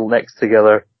Cup when we're next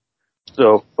together.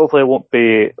 So hopefully it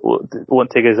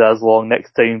won't take us as long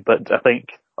next time, but I think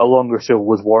a longer show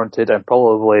was warranted, and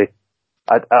probably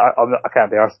I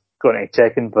can't be arsed going any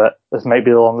checking, but this might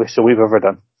be the longest show we've ever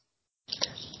done.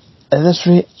 At this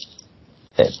rate,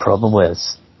 it probably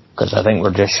is, because I think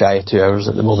we're just shy of 2 hours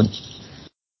at the moment.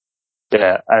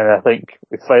 Yeah, and I think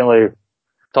we finally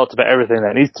talked about everything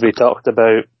that needs to be talked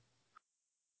about,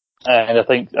 and I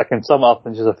think I can sum up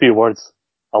in just a few words.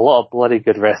 A lot of bloody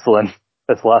good wrestling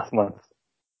this last month.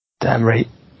 Damn right.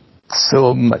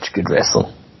 So much good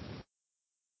wrestling.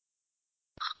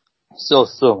 So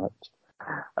much.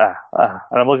 And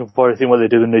I'm looking forward to seeing what they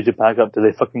do in New Japan Cup. Do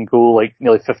they fucking go like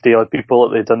nearly 50 odd people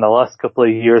that they've done the last couple of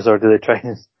years, or do they try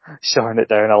and shorten it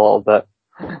down a little bit?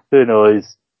 Who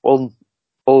knows? We'll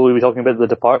be talking about the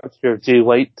departure of Jay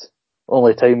White.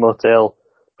 Only time will tell.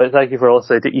 But thank you for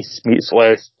listening to East Meets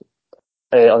West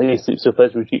on the East Meets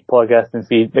West Repeat podcasting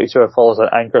feed. Make sure to follow us on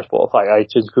Anchor, Spotify,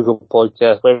 iTunes, Google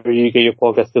Podcasts, wherever you get your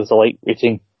podcast. Give us a like,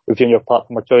 rating, review on your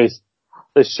platform of choice.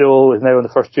 This show is now on the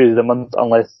first Tuesday of the month,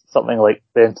 unless something like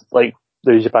the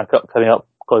New Japan Cup coming up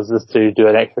causes us to do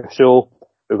an extra show.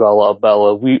 We've got a lot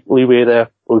of leeway there.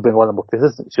 We've been one of the more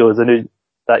consistent shows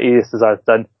that AS has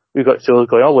done. We've got shows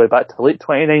going all the way back to late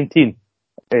 2019.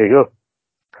 There you go.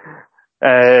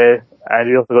 And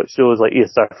we also got shows like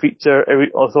ASR Feature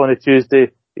also on a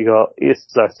Tuesday. You got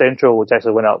ASR Central, which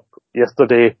actually went up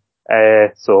yesterday.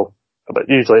 But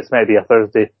usually it's maybe a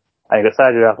Thursday. And you got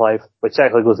Saturday Night Live, which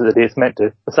actually goes to the day it's meant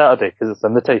to, the Saturday, because it's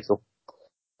in the title.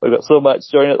 We've got so much.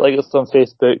 Join it, like us on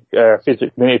Facebook, our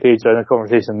Facebook community page, join the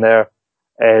conversation there.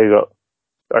 We've got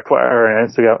our Twitter and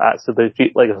Instagram at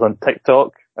 @SubblyTreat, like us on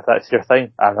TikTok, if that's your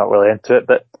thing. I'm not really into it,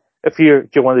 but if you're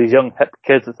one of these young hip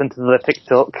kids that's into the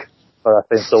TikTok, I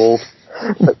think so old.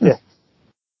 But yeah.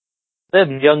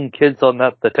 Them young kids on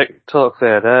the TikTok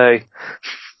there, I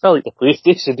like the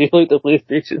PlayStation. Do you like the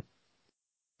PlayStation?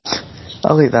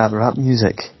 I like that rap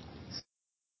music.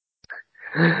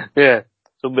 Yeah,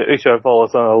 so make sure to follow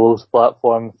us on all those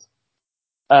platforms.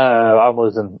 I'm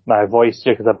losing my voice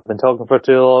here because I've been talking for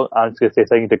too long. I'm just going to say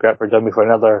thank you to Greg for joining me for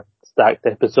another stacked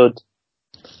episode.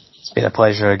 It's been a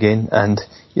pleasure again, and,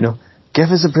 give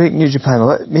us a break, New Japan.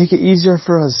 Make it easier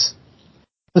for us.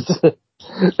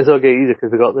 It's all getting easier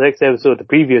because we've got the next episode to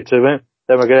preview to it,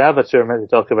 then we're going to have a tournament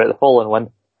to talk about the following one.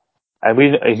 And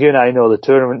you and I know the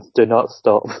tournaments do not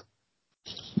stop.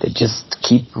 They just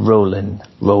keep rolling.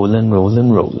 Rolling. We're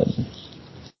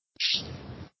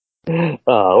going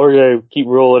to keep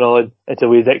rolling on until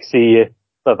we next see you.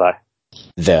 Bye-bye.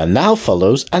 There now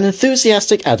follows an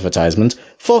enthusiastic advertisement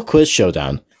for Quiz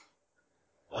Showdown.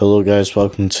 Hello guys,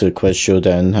 welcome to Quiz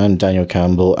Showdown. I'm Daniel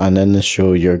Campbell, and in this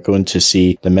show you're going to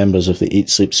see the members of the Eat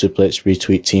Sleep Suplex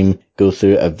Retweet team go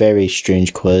through a very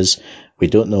strange quiz. We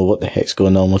don't know what the heck's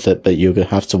going on with it, but you're going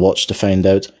to have to watch to find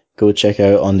out. Go check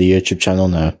out on the YouTube channel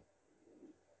now.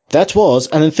 That was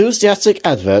an enthusiastic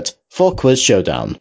advert for Quiz Showdown.